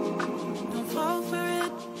 Don't fall for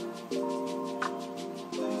it.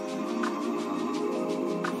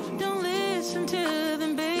 Don't listen to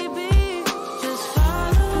them, baby. Just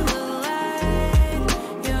follow the light.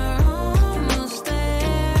 You're almost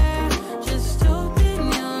there. Just open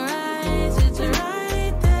your eyes. It's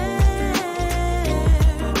right there.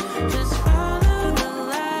 Just follow the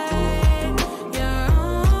light. You're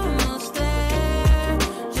almost there.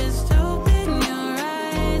 Just open your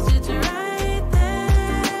eyes. It's right there.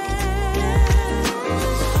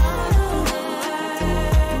 Just follow the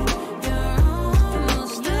light. You're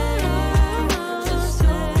almost there. Just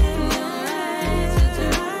open your eyes. It's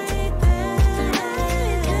right there.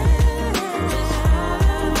 Just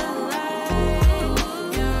follow the light.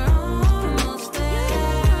 You're almost there.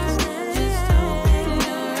 Just open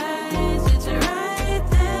your eyes. It's right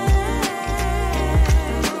there.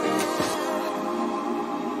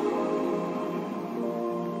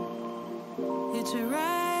 It's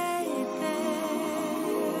right there.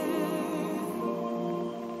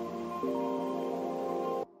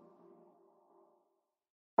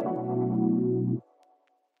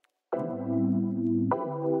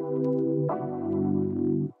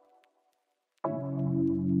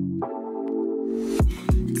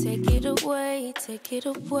 Take it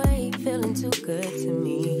away, feeling too good to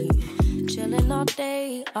me. Chilling all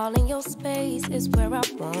day, all in your space is where I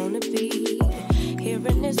wanna be. Here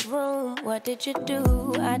in this room, what did you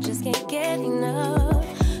do? I just can't get enough.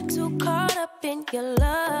 Too caught up in your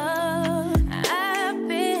love. I've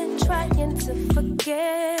been trying to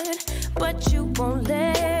forget, but you won't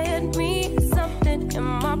let me. Something in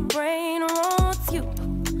my brain wants you.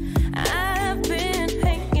 I've been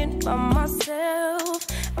hanging by myself,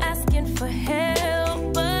 asking for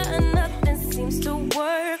help, but nothing seems to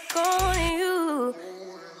work on you.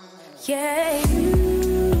 Yeah,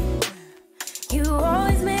 you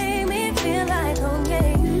always make me feel like home.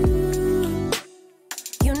 Yeah,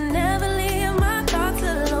 you never leave my thoughts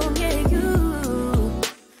alone. Yeah,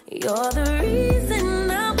 you're the reason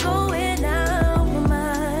I'm going out my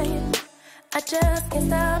mind. I just can't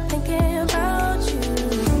stop thinking about you.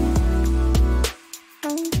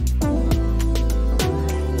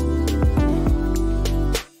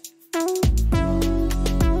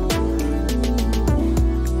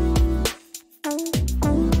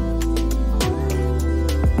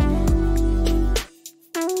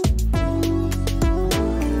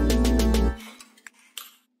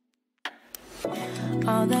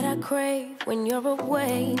 All that I crave when you're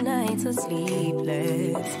away, nights are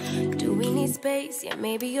sleepless. Do we need space? Yeah,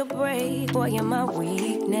 maybe a break. Boy, you're my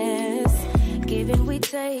weakness. Give and we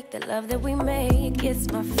take, the love that we make,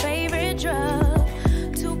 it's my favorite drug.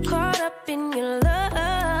 Too caught up in your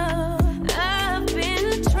love. I've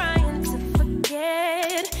been trying to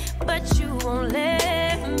forget, but you won't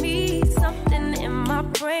let me. Something in my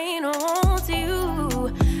brain wants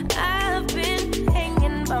you. I've been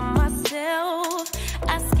hanging by myself,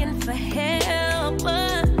 asking for help,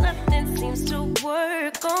 but nothing seems to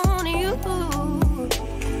work on you.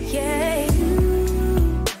 Yeah,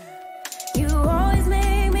 you always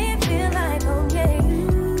make me feel like home. Yeah,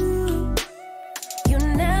 you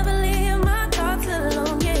never leave my thoughts alone.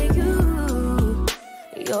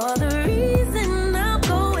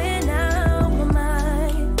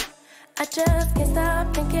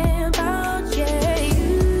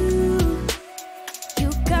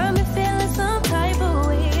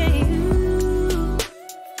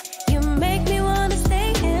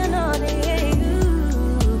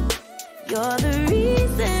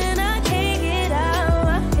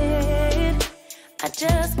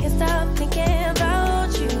 just can't stop thinking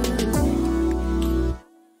about you.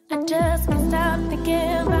 I just can't stop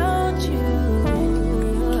thinking about you.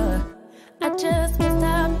 I just can't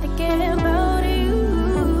stop thinking about you.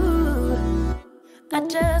 I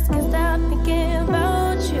just can't stop thinking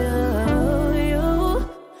about you.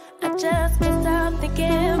 I just can't stop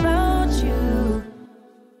thinking about you.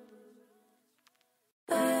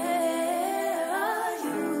 Where are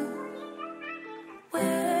you?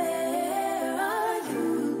 Where are you?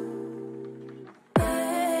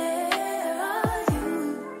 Where are you?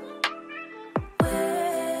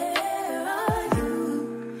 Where are you?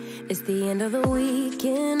 It's the end of the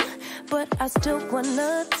weekend, but I still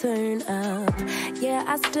wanna turn up. Yeah,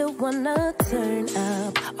 I still wanna turn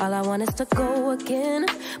up. All I want is to go again,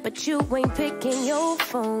 but you ain't picking your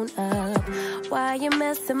phone up. Why you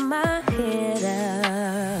messing my head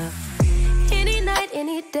up? Any night,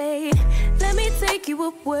 any day, let me take you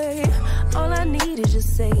away. All I need is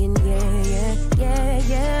just saying yeah, yeah, yeah,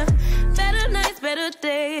 yeah. Better nights, better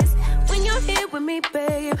days, when you're here with me,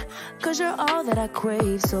 babe. Cause you're all that I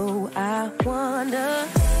crave, so I wonder,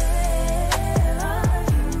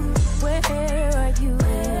 where are you?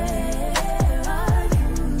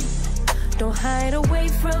 Don't hide away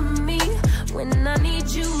from me when I need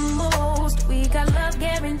you most. We got love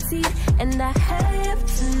guaranteed, and I have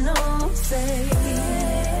to know, say,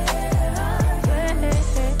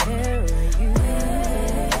 where are you?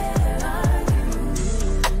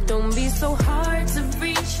 Don't be so hard to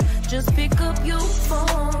reach, just pick up your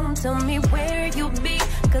phone. Tell me where you'll be,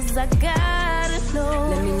 cause I gotta know.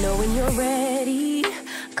 Let me know when you're ready,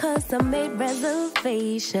 cause I made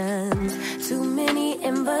reservations. Too many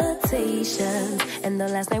invitations, and the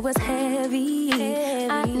last night was heavy.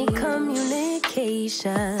 I need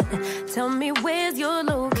communication. Tell me where's your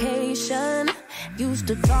location. Used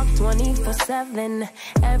to talk 24/7,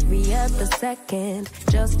 every other second,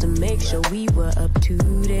 just to make sure we were up to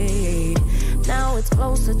date. Now it's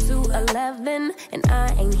closer to 11, and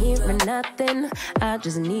I ain't hearing nothing. I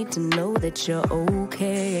just need to know that you're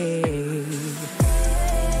okay.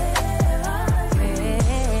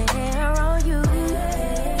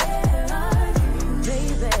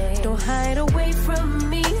 Hide away from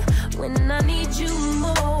me when I need you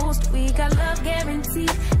most. We got love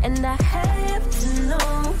guaranteed, and I have to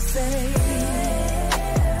know, say,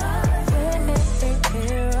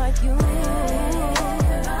 where are you?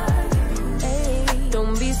 Hey,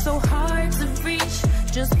 don't be so hard to reach,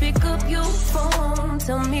 just pick up your phone.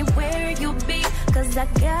 Tell me where you'll be, cause I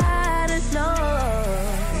gotta know.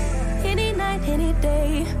 Any night, any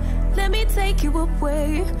day, let me take you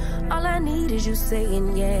away. All I need is you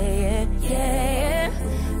saying yeah, yeah.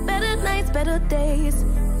 Better nights, better days,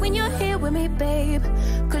 when you're here with me, babe.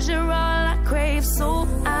 Cause you're all I crave, so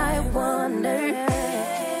I wonder,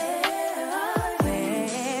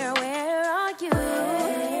 where are you?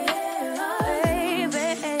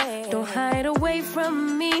 Baby, don't hide away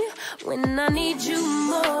from me when I need you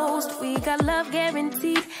most. We got love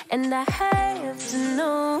guaranteed, and I have to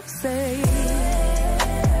know, say,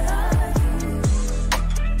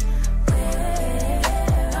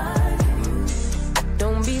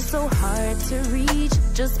 so hard to reach,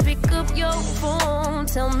 just pick up your phone.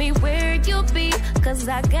 Tell me where you'll be, cause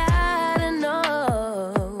I gotta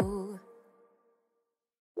know.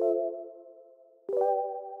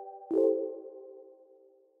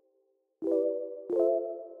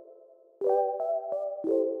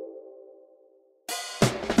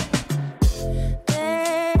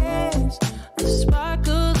 There's a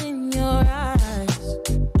sparkle in your eyes.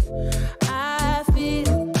 I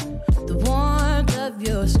feel the warmth of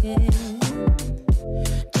your skin.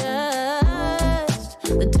 Just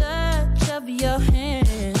the touch of your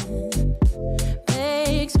hand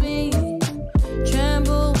makes me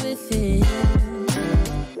tremble within.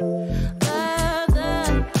 Love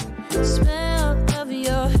the smell of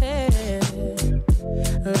your hair,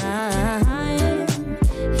 lying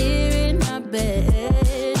here in my bed.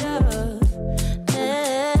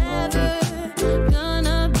 Never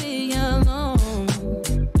gonna be alone,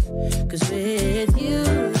 cause with you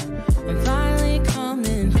I'm finally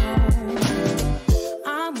coming home.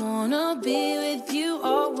 I wanna be with you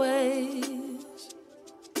always,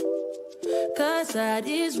 cause that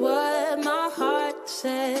is what my heart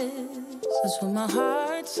says. That's what my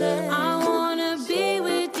heart says. I wanna be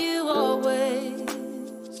with you always.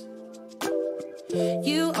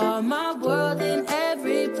 You are my world in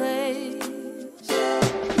every place.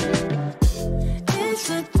 It's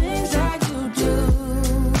the things that you do,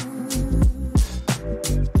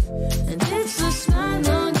 and it's the smile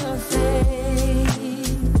on your face.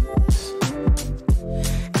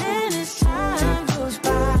 And as time goes by,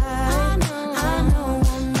 I know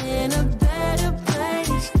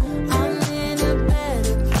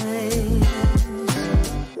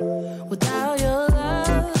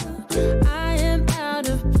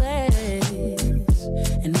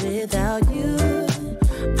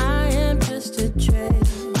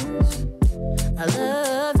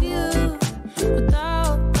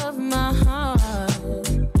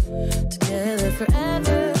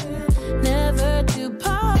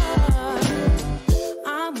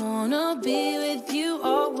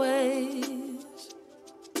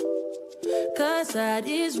my side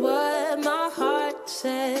is what my heart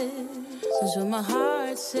says. That's what my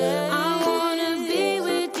heart says. I wanna be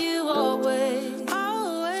with you always,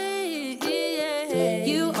 always, yeah.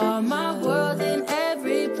 You are my world in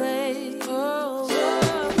every place. Oh,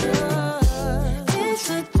 it's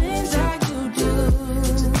the things that you do,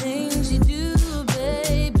 it's the things you do,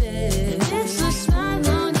 baby. It's the smile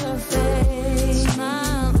on your face,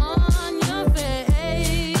 smile on your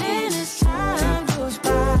face. And as time goes by,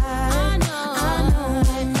 I know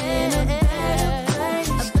I'm in a better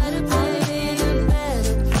place, a better place, a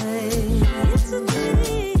better place.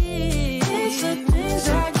 It's the things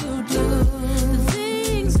that you do, the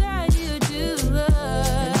things that you do.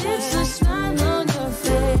 It's the smile on your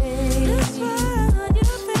face, the smile on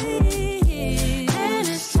your face. And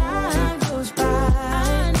as time goes by,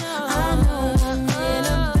 I know I'm in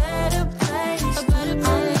a better place, a better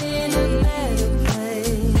place, in a better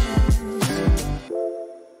place.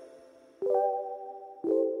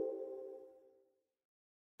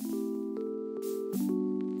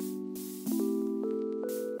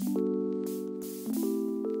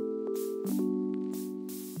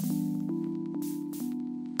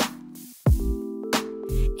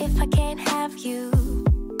 If I can't have you,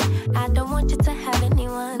 I don't want you to have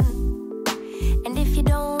anyone.